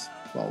is,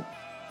 well,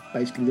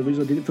 basically the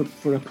reason I did it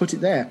for I put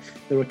it there.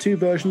 There are two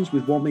versions,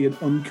 with one being an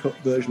uncut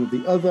version of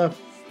the other.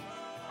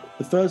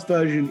 The first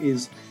version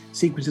is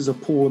sequences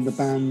of Paul and the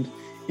band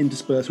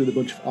interspersed with a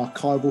bunch of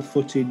archival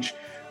footage,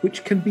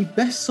 which can be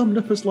best summed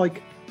up as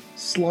like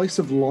slice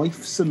of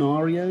life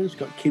scenarios. You've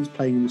got kids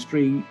playing in the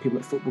street, people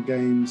at football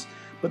games,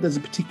 but there's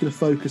a particular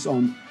focus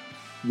on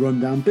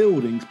rundown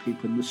buildings,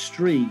 people in the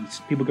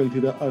streets, people going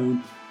through their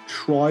own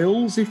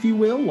trials, if you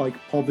will, like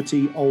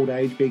poverty, old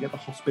age, being at the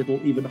hospital,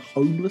 even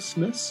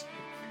homelessness.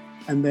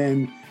 And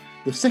then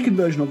the second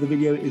version of the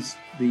video is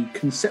the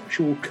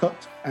conceptual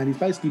cut, and it's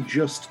basically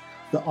just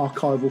the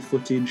archival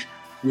footage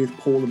with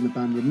Paul and the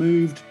band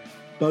removed.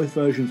 Both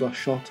versions are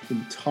shot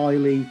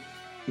entirely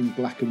in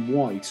black and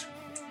white.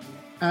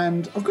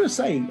 And I've got to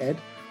say, Ed,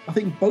 I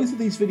think both of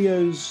these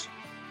videos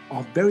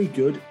are very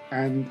good,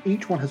 and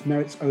each one has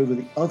merits over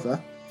the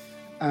other.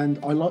 And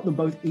I like them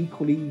both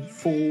equally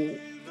for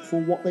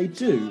what they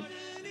do.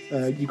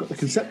 You've got the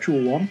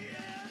conceptual one,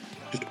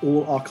 just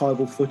all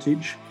archival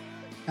footage.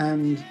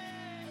 And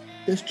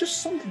there's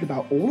just something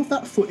about all of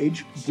that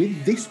footage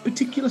with this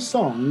particular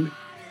song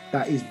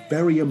that is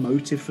very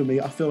emotive for me.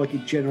 I feel like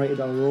it generated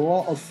a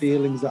lot of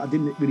feelings that I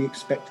didn't really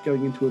expect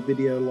going into a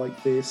video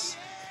like this.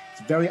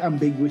 It's very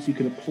ambiguous. You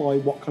can apply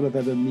what kind of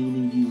other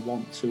meaning you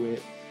want to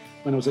it.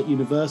 When I was at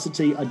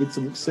university, I did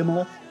something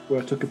similar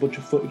where I took a bunch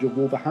of footage of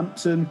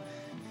Wolverhampton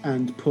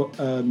and put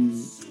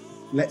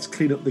Let's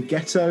Clean Up the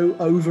Ghetto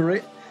over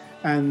it.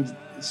 And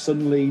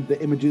suddenly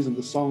the images of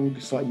the song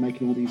started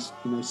making all these,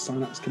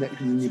 synapse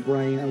connections in your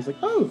brain. I was like,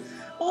 oh,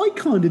 I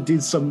kind of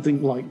did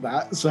something like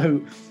that. So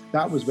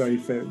that was very,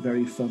 very,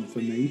 very fun for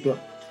me. But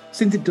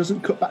since it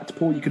doesn't cut back to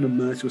Paul, you can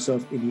immerse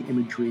yourself in the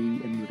imagery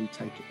and really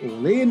take it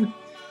all in.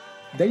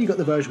 Then you got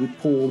the version with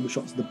Paul and the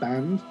shots of the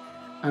band.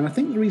 And I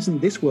think the reason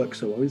this works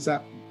so well is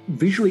that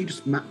visually it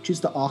just matches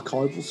the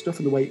archival stuff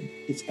and the way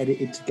it's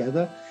edited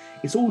together.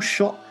 It's all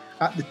shot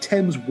at the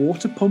Thames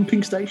water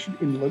pumping station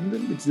in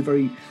London. It's a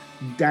very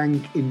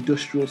dank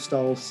industrial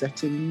style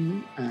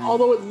setting.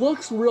 Although it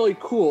looks really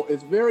cool,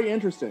 it's very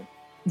interesting.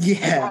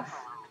 Yeah,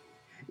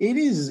 it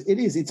is.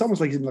 It's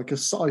almost like a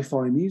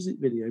sci-fi music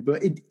video,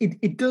 but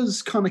it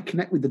does kind of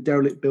connect with the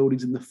derelict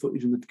buildings and the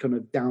footage and the kind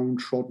of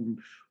downtrodden,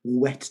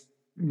 wet,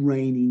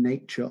 rainy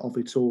nature of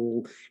it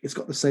all. It's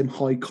got the same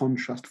high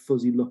contrast,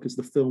 fuzzy look as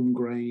the film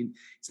grain.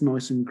 It's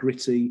nice and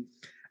gritty.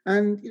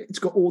 And it's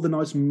got all the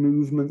nice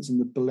movements and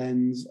the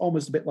blends,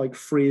 almost a bit like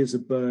Free as a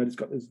Bird. It's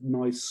got those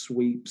nice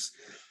sweeps.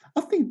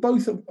 I think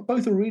both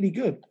are really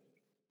good.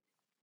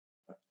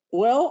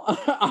 Well,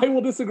 I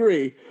will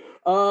disagree.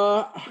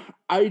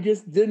 I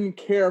just didn't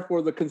care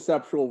for the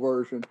conceptual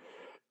version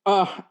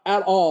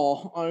at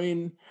all. I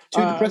mean,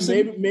 too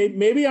depressing.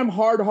 Maybe I'm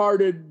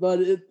hard-hearted, but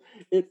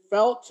it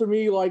felt to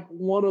me like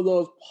one of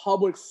those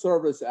public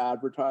service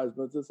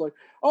advertisements. It's like,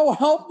 oh,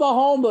 help the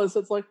homeless.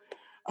 It's like,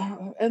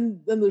 and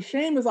the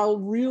shame is I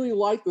really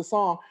like the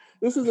song.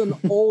 This is an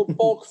old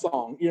folk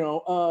song,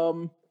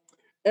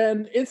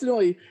 and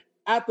incidentally,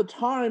 at the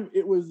time,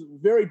 it was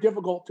very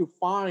difficult to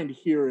find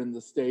here in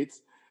the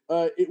States.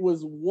 It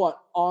was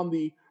on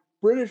the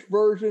British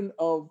version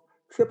of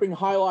Tripping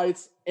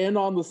Highlights and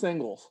on the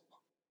singles.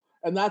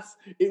 And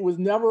it was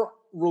never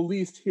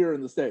released here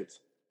in the States.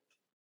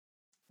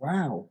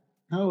 Wow.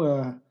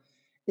 How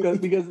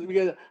because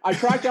I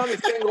tracked down the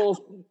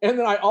singles, and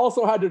then I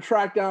also had to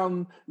track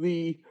down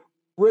the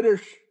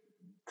British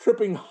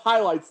Tripping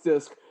Highlights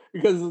disc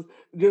because of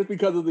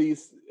the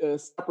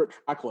separate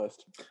track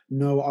list.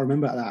 No, I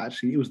remember that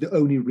actually. It was the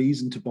only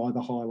reason to buy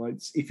the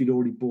highlights if you'd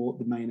already bought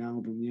the main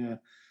album. Yeah,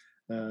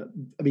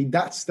 I mean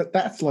that's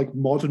like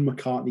modern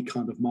McCartney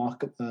kind of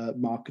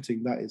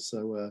marketing. That is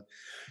so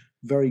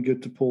very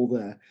good to Paul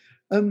there.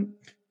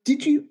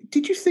 Did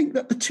you think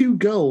that the two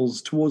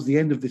girls towards the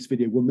end of this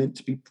video were meant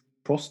to be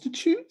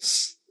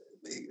prostitutes?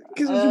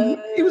 Because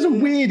it was a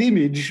weird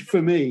image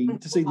for me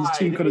to see these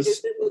two kind of.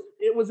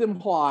 It was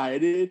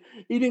implied. He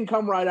didn't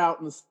come right out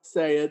and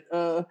say it.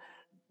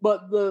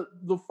 But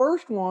the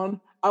first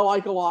one I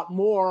like a lot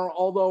more,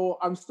 although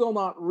I'm still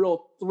not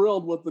real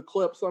thrilled with the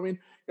clips. I mean,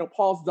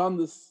 Paul's done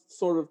this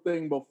sort of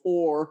thing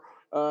before.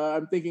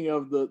 I'm thinking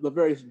of the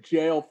various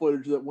jail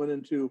footage that went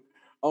into.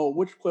 Oh,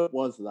 which clip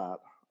was that?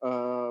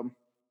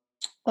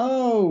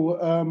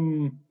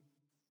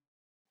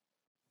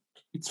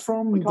 It's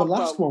from the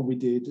last one we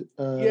did.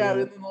 Yeah,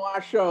 in the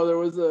last show there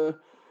was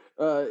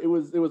it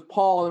was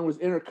Paul, and it was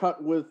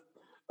intercut with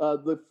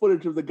the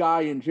footage of the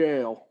guy in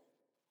jail.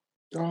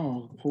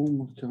 Oh,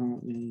 Paul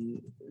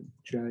McCartney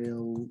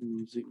jail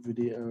music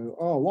video.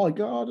 Oh my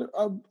God!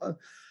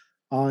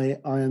 I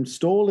am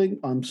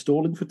stalling. I'm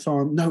stalling for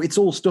time. No, it's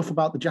all stuff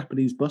about the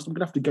Japanese bust. I'm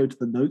gonna have to go to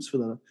the notes for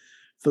the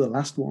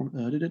last one.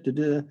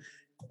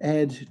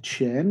 Ed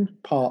Chen,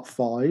 part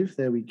 5.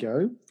 There we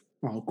go.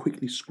 I'll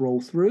quickly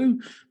scroll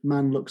through.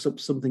 Man looks up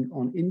something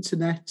on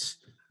internet.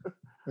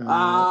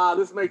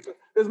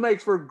 This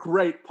makes for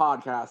great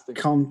podcasting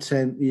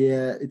content.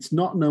 Yeah, it's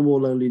not No More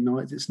Lonely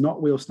Nights. It's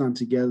not We'll Stand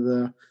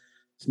Together.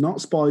 It's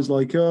not Spies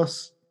Like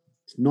Us.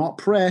 It's not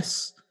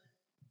Press.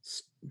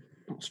 It's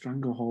not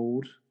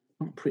Stranglehold.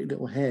 Not Pretty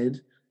Little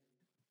Head.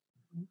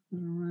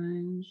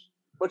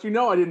 But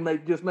I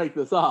didn't just make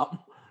this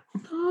up.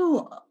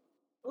 No.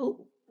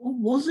 Oh,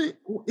 was it?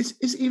 Is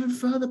it even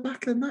further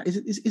back than that? Is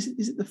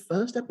it the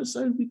first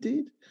episode we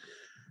did?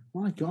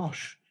 My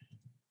gosh.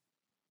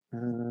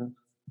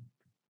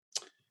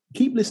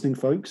 Keep listening,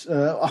 folks.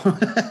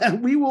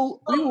 We will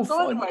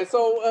find. Anyway,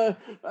 so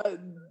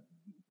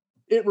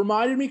it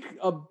reminded me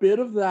a bit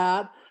of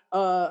that.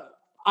 I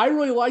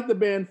really like the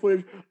band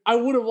footage. I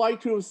would have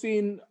liked to have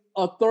seen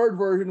a third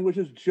version, which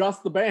is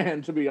just the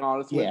band, to be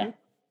honest with you.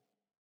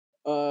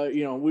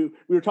 We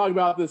were talking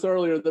about this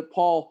earlier, that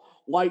Paul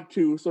liked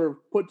to sort of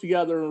put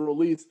together and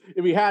release,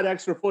 if he had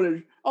extra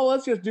footage,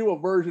 let's just do a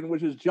version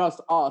which is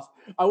just us.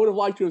 I would have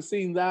liked to have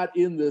seen that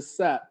in this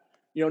set.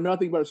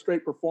 Nothing but a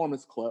straight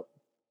performance clip.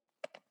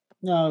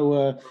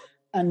 No,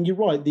 and you're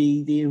right.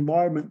 The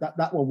environment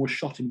that one was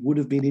shot in would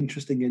have been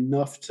interesting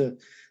enough to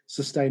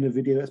sustain a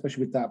video,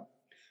 especially with that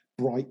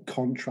bright,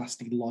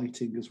 contrasting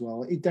lighting as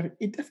well. It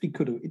definitely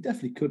could have. It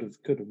definitely could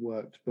have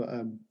worked. But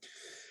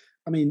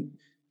I mean,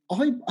 I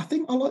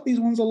think I like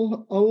these ones a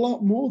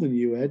lot more than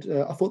you, Ed.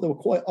 I thought they were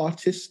quite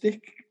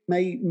artistic.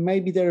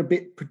 Maybe they're a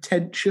bit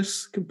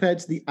pretentious compared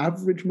to the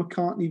average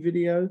McCartney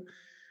video,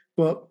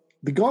 but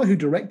the guy who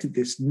directed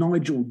this,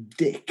 Nigel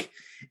Dick,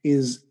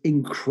 is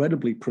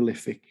incredibly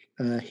prolific.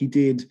 He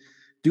did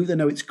Do They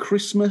Know It's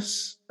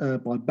Christmas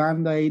by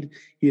Band Aid.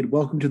 He had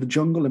Welcome to the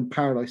Jungle and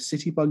Paradise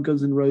City by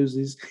Guns N'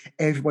 Roses.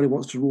 Everybody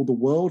Wants to Rule the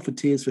World for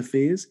Tears for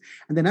Fears.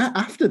 And then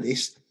after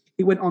this,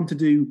 he went on to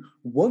do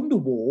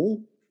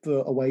Wonderwall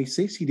for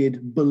Oasis. He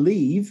did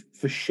Believe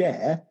for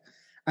Cher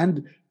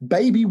and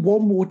Baby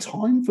One More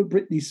Time for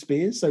Britney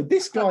Spears. So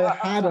this guy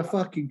had a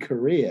fucking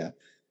career.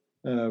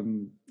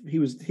 He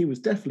was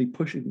definitely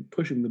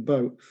pushing the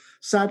boat.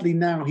 Sadly,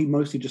 now he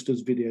mostly just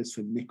does videos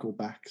for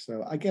Nickelback.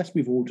 So I guess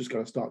we've all just got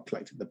to start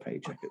collecting the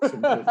paycheck at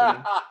some point.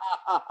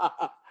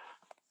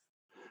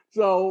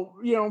 So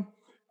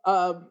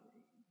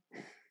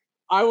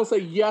I will say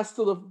yes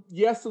to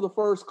the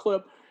first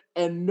clip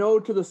and no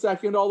to the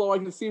second. Although I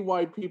can see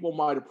why people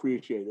might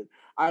appreciate it.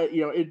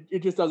 It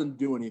just doesn't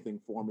do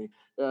anything for me.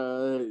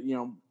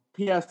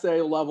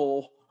 PSA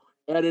level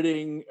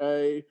editing.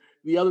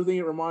 The other thing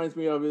it reminds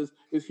me of is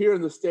here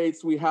in the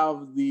States we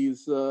have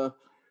these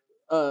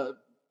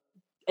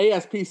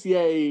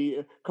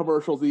ASPCA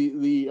commercials,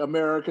 the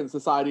American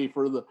Society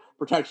for the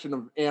Protection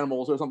of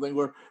Animals or something,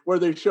 where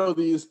they show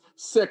these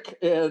sick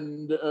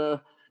and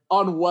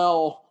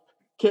unwell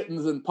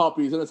kittens and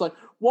puppies, and it's like,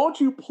 won't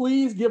you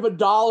please give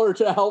 $1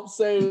 to help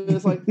save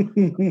this? Like,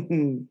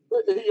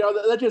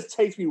 that just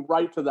takes me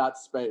right to that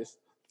space.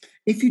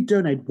 If you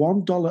donate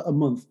 $1 a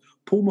month,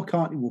 Paul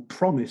McCartney will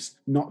promise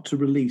not to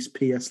release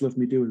P.S. Love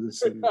Me Do as a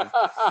single.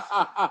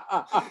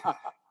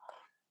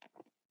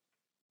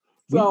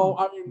 So,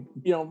 I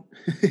mean,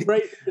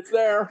 great, it's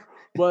there,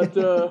 but...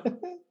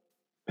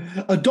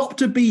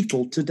 Adopt a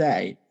Beatle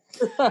today.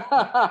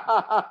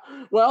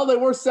 Well, they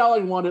were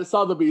selling one at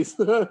Sotheby's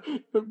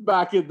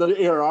back in the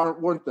era,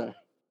 weren't they?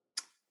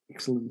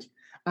 Excellent.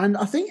 And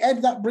I think,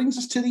 Ed, that brings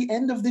us to the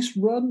end of this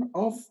run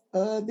of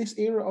this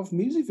era of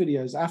music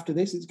videos. After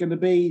this, it's going to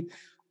be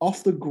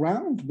off the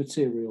ground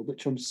material,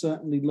 which I'm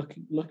certainly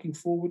looking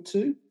forward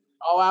to.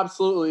 Oh,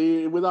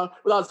 absolutely. Without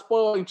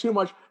spoiling too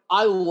much,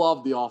 I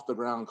love the off the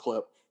ground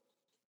clip.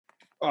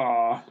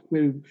 Ah,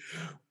 It's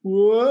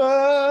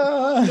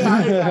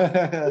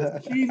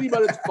cheesy,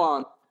 but it's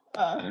fun.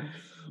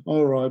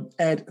 All right,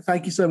 Ed,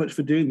 thank you so much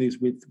for doing this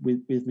with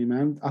me,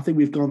 man. I think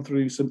we've gone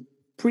through some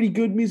pretty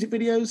good music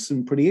videos,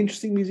 some pretty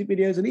interesting music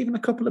videos, and even a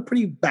couple of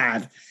pretty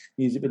bad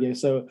music videos.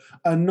 So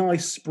a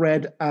nice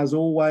spread as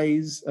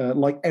always.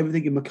 Like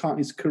everything in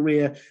McCartney's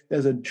career,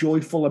 there's a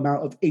joyful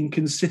amount of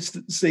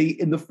inconsistency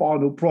in the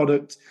final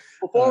product.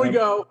 Before we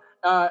go,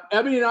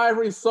 Ebony and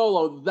Ivory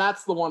solo,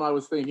 that's the one I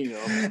was thinking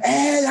of.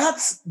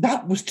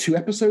 That was 2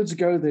 episodes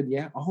ago then,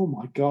 yeah. Oh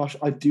my gosh,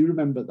 I do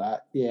remember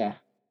that, yeah.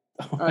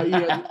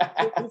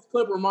 This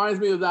clip reminds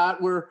me of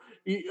that, where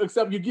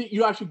except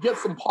you actually get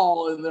some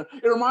Paul in there.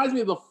 It reminds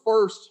me of the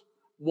first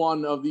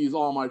one of these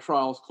All My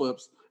Trials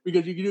clips,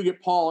 because you do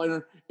get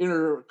Paul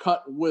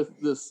intercut with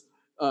this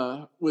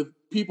with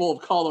people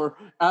of color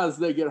as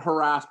they get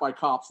harassed by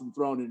cops and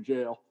thrown in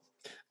jail.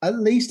 At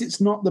least it's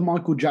not the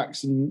Michael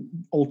Jackson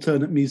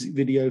alternate music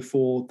video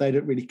for They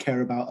Don't Really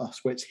Care About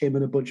Us, where it's him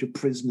and a bunch of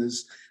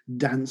prisoners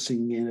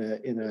dancing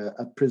in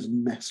a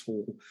prison mess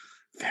hall.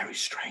 Very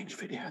strange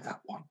video,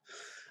 that one.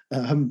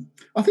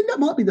 I think that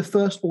might be the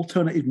first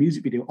alternative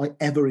music video I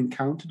ever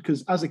encountered,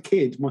 because as a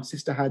kid, my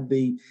sister had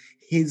the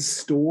His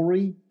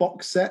Story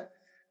box set.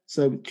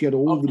 So she had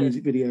all the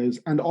music videos,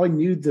 and I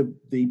knew the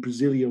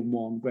Brazilian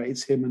one where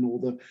it's him and all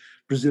the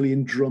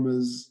Brazilian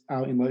drummers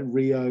out in like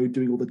Rio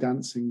doing all the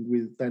dancing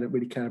with They Don't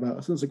Really Care About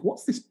Us. And I was like,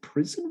 what's this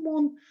prison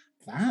one?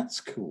 That's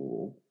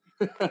cool.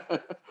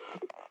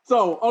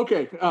 So,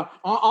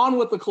 on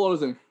with the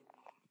closing.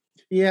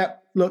 Yeah,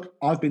 look,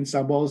 I've been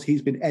Sam Wells.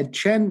 He's been Ed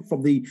Chen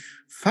from the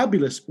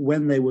fabulous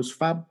When They Was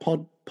Fab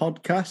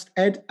podcast.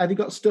 Ed, have you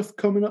got stuff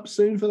coming up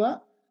soon for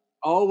that?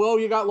 Oh, well,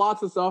 you got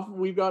lots of stuff.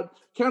 We've got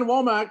Ken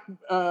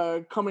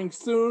Womack coming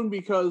soon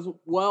because,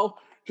 well,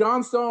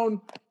 John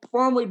Stone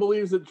firmly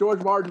believes that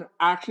George Martin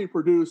actually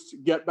produced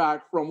Get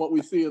Back from what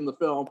we see in the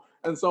film.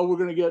 And so we're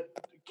going to get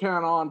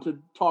Ken on to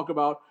talk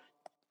about,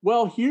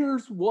 well,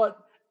 here's what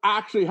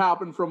actually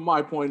happened from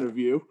my point of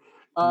view.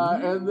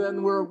 And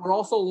then we're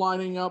also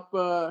lining up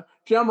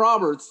Jem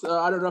Roberts.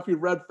 I don't know if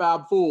you've read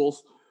Fab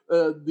Fools,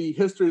 the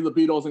history of the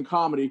Beatles in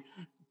comedy.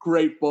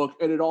 Great book.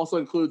 And it also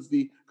includes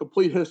the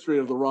complete history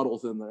of the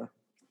Ruddles in there.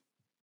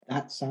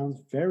 That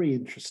sounds very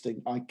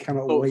interesting. I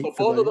cannot wait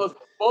for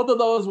both of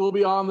those will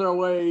be on their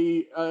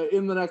way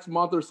in the next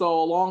month or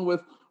so, along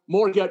with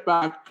more Get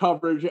Back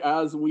coverage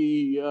as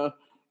we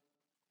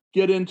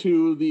get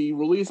into the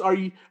release. Are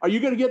you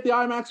going to get the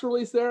IMAX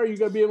release there? Are you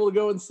going to be able to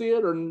go and see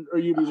it, or are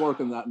you be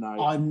working that night?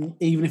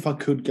 Even if I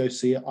could go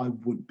see it, I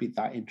wouldn't be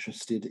that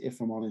interested,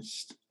 if I'm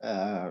honest.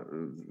 Fair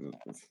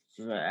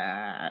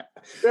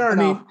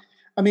enough.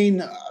 I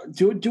mean,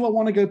 do I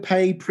want to go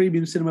pay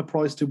premium cinema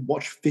price to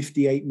watch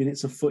 58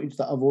 minutes of footage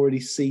that I've already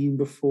seen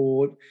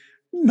before?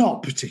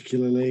 Not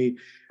particularly.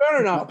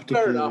 Fair enough.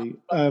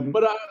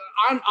 But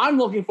I'm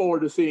looking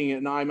forward to seeing it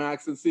in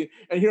IMAX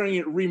and hearing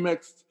it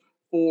remixed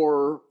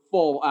for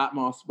full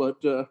Atmos. But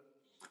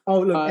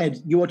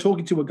Ed, you are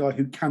talking to a guy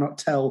who cannot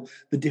tell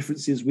the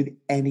differences with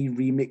any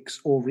remix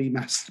or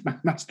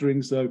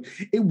remastering. So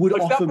it would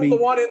offer me the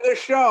one in this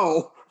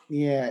show.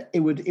 Yeah,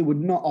 it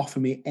would not offer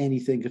me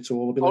anything at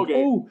all. I'd be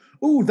like,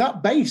 oh,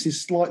 that bass is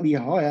slightly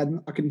higher,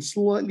 and I can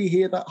slightly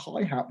hear that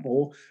hi-hat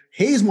more.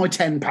 Here's my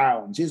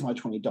 £10. Here's my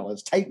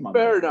 $20. Take my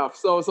Fair enough.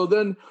 So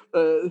then,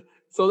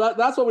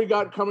 that's what we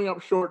got coming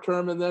up short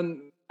term, and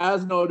then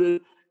as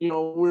noted,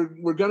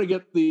 we're gonna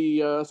get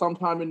the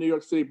sometime in New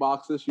York City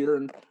box this year,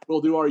 and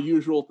we'll do our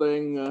usual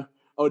thing,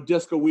 a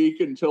disc a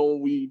week until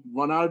we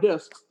run out of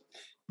discs.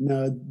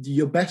 No,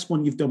 your best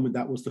one you've done with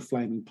that was the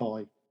Flaming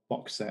Pie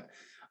box set.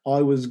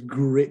 I was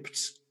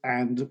gripped,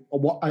 and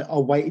I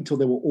waited till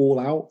they were all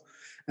out,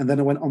 and then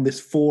I went on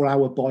this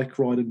 4-hour bike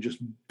ride and just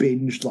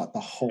binged like the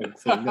whole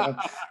thing.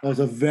 That was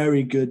a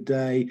very good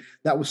day.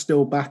 That was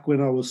still back when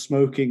I was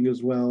smoking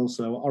as well,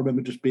 so I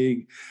remember just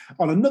being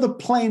on another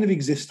plane of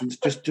existence,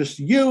 just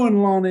you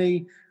and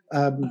Lonnie.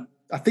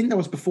 I think that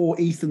was before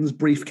Ethan's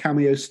brief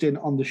cameo stint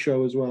on the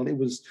show as well. It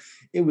was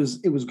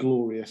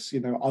glorious.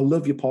 I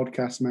love your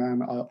podcast,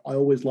 man. I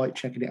always like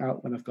checking it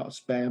out when I've got a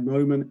spare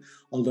moment.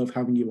 I love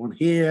having you on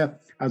here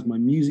as my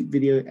music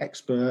video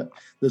expert.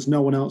 There's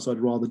no one else I'd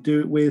rather do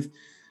it with.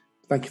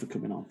 Thank you for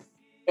coming on.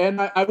 And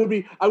I would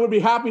be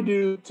happy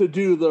to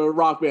do the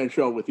Rock Band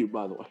show with you,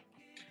 by the way.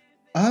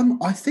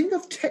 I think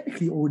I've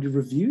technically already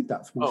reviewed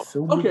that for my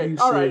film review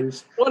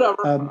series.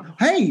 Whatever.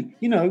 Hey,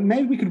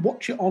 maybe we could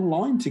watch it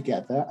online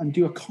together and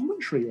do a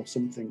commentary or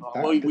something.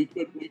 We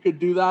could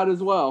do that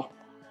as well.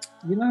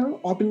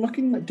 I've been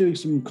looking at doing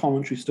some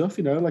commentary stuff.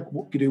 Like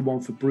what could do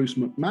one for Bruce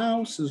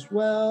McMouse as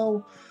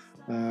well.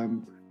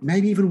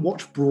 Maybe even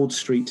watch Broad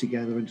Street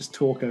together and just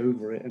talk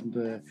over it,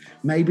 and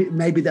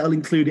maybe they'll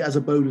include it as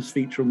a bonus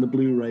feature on the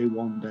Blu-ray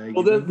one day.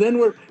 Well, then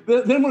we're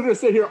going to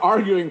sit here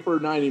arguing for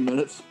 90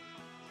 minutes.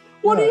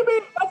 What do you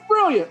mean? That's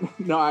brilliant.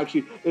 No,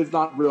 actually, it's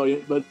not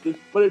brilliant, but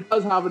it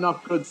does have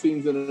enough good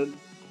scenes in it.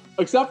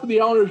 Except for the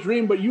Eleanor's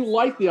Dream, but you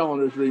like the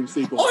Eleanor's Dream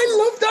sequence. I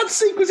love that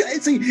sequence.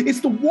 It's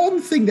the one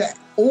thing that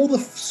all the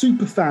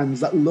super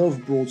fans that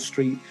love Broad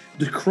Street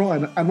decry,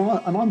 and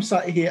I'm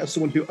sat here as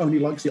someone who only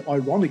likes it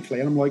ironically,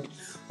 and I'm like,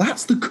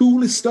 that's the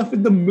coolest stuff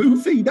in the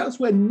movie. That's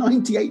where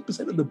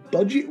 98% of the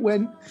budget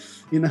went.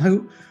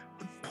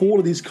 All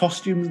of these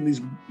costumes and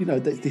these,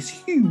 this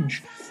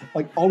huge,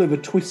 like Oliver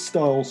Twist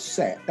style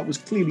set that was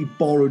clearly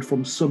borrowed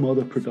from some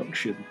other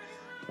production.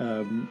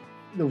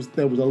 There was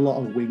a lot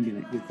of wing in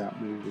it with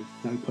that movie.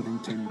 No pun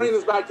intended. Bring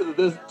us back to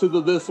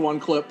the this one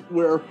clip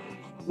where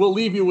we'll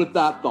leave you with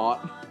that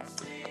thought.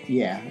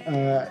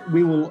 Yeah, I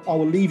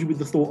will leave you with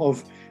the thought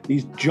of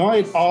these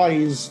giant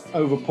eyes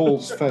over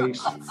Paul's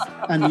face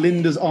and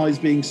Linda's eyes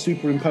being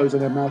superimposed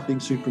and her mouth being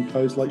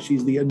superimposed like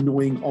she's the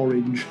annoying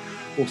orange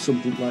or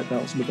something like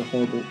that, or some other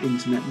horrible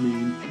internet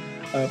meme.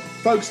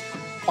 Folks,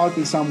 I've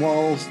been Sam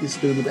Wiles. This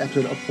has been another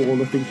episode of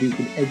Paul. I think he's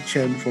been Ed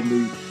Chen from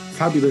the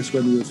fabulous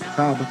When We Was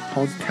Fab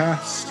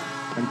podcast.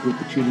 Thank you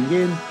for tuning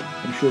in.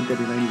 I'm sure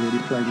Debbie Lane's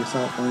already playing this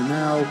out by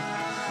now.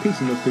 Peace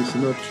and love, peace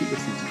and love. Keep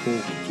listening to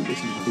Paul. Keep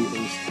listening to the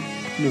Beatles.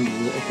 No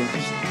more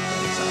autographs.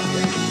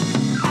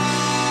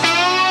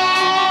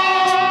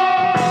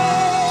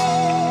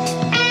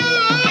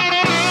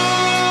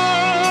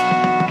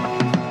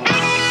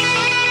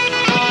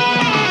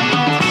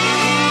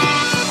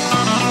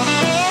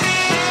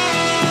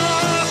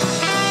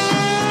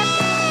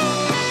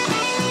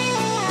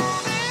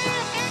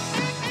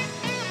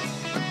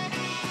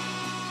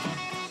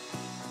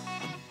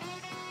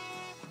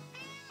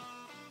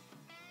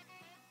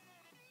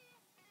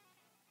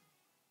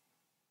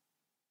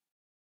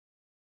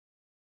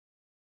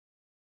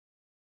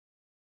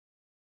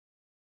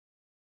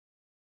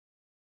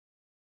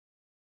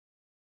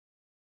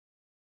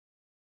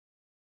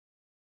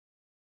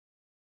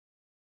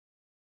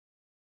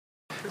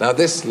 Now,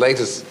 this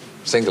latest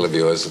single of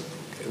yours, a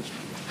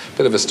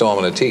bit of a storm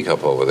in a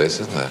teacup over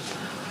this, isn't there?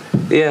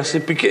 Yes,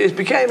 it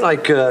became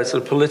like a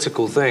sort of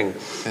political thing.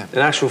 Yeah. In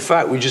actual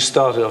fact, we just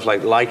started off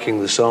like liking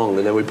the song,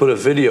 and then we put a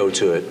video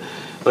to it.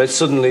 But it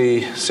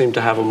suddenly seemed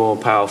to have a more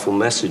powerful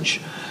message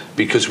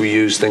because we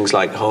used things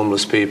like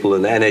homeless people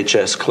and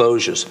NHS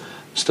closures,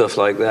 stuff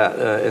like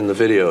that in the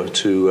video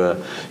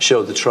to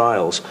show the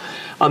trials.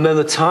 And then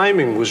the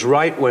timing was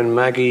right when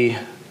Maggie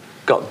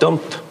got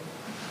dumped.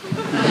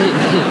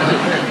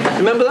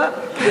 Remember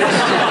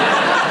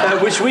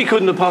that? Which we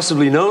couldn't have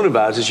possibly known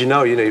about. As you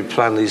know, you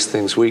plan these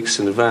things weeks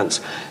in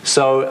advance.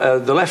 So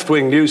the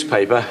left-wing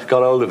newspaper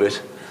got hold of it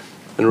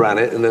and ran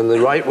it, and then the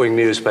right-wing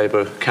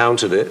newspaper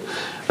countered it,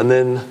 and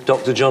then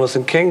Dr.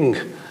 Jonathan King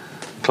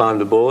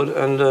climbed aboard,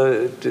 and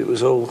it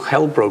was all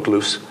hell broke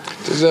loose.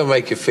 Does that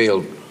make you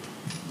feel,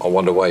 I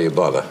wonder why you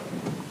bother?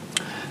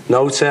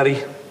 No,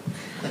 Terry.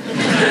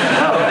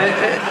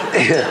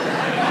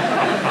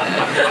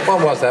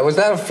 What was that? Was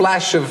that a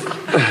flash of...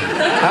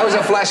 That was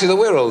a flash of the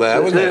Wirral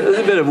there, wasn't it? There's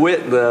a bit of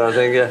wit there, I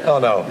think. Yeah. Oh,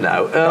 no.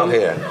 No. Not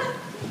here.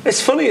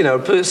 It's funny,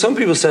 some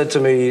people said to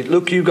me,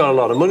 look, you've got a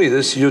lot of money.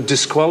 You're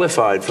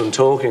disqualified from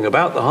talking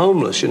about the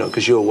homeless,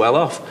 because you're well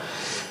off.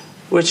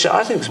 Which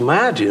I think is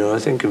mad, I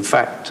think, in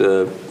fact,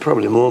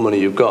 probably the more money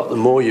you've got, the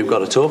more you've got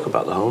to talk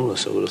about the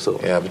homeless, I would have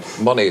thought. Yeah, but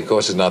money, of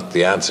course, is not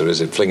the answer,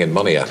 is it? Flinging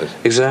money at it.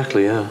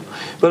 Exactly, yeah.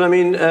 But, I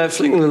mean,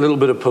 flinging a little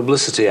bit of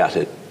publicity at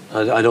it,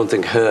 I don't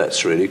think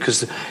hurts, really,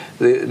 because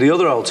the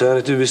other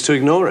alternative is to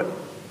ignore it.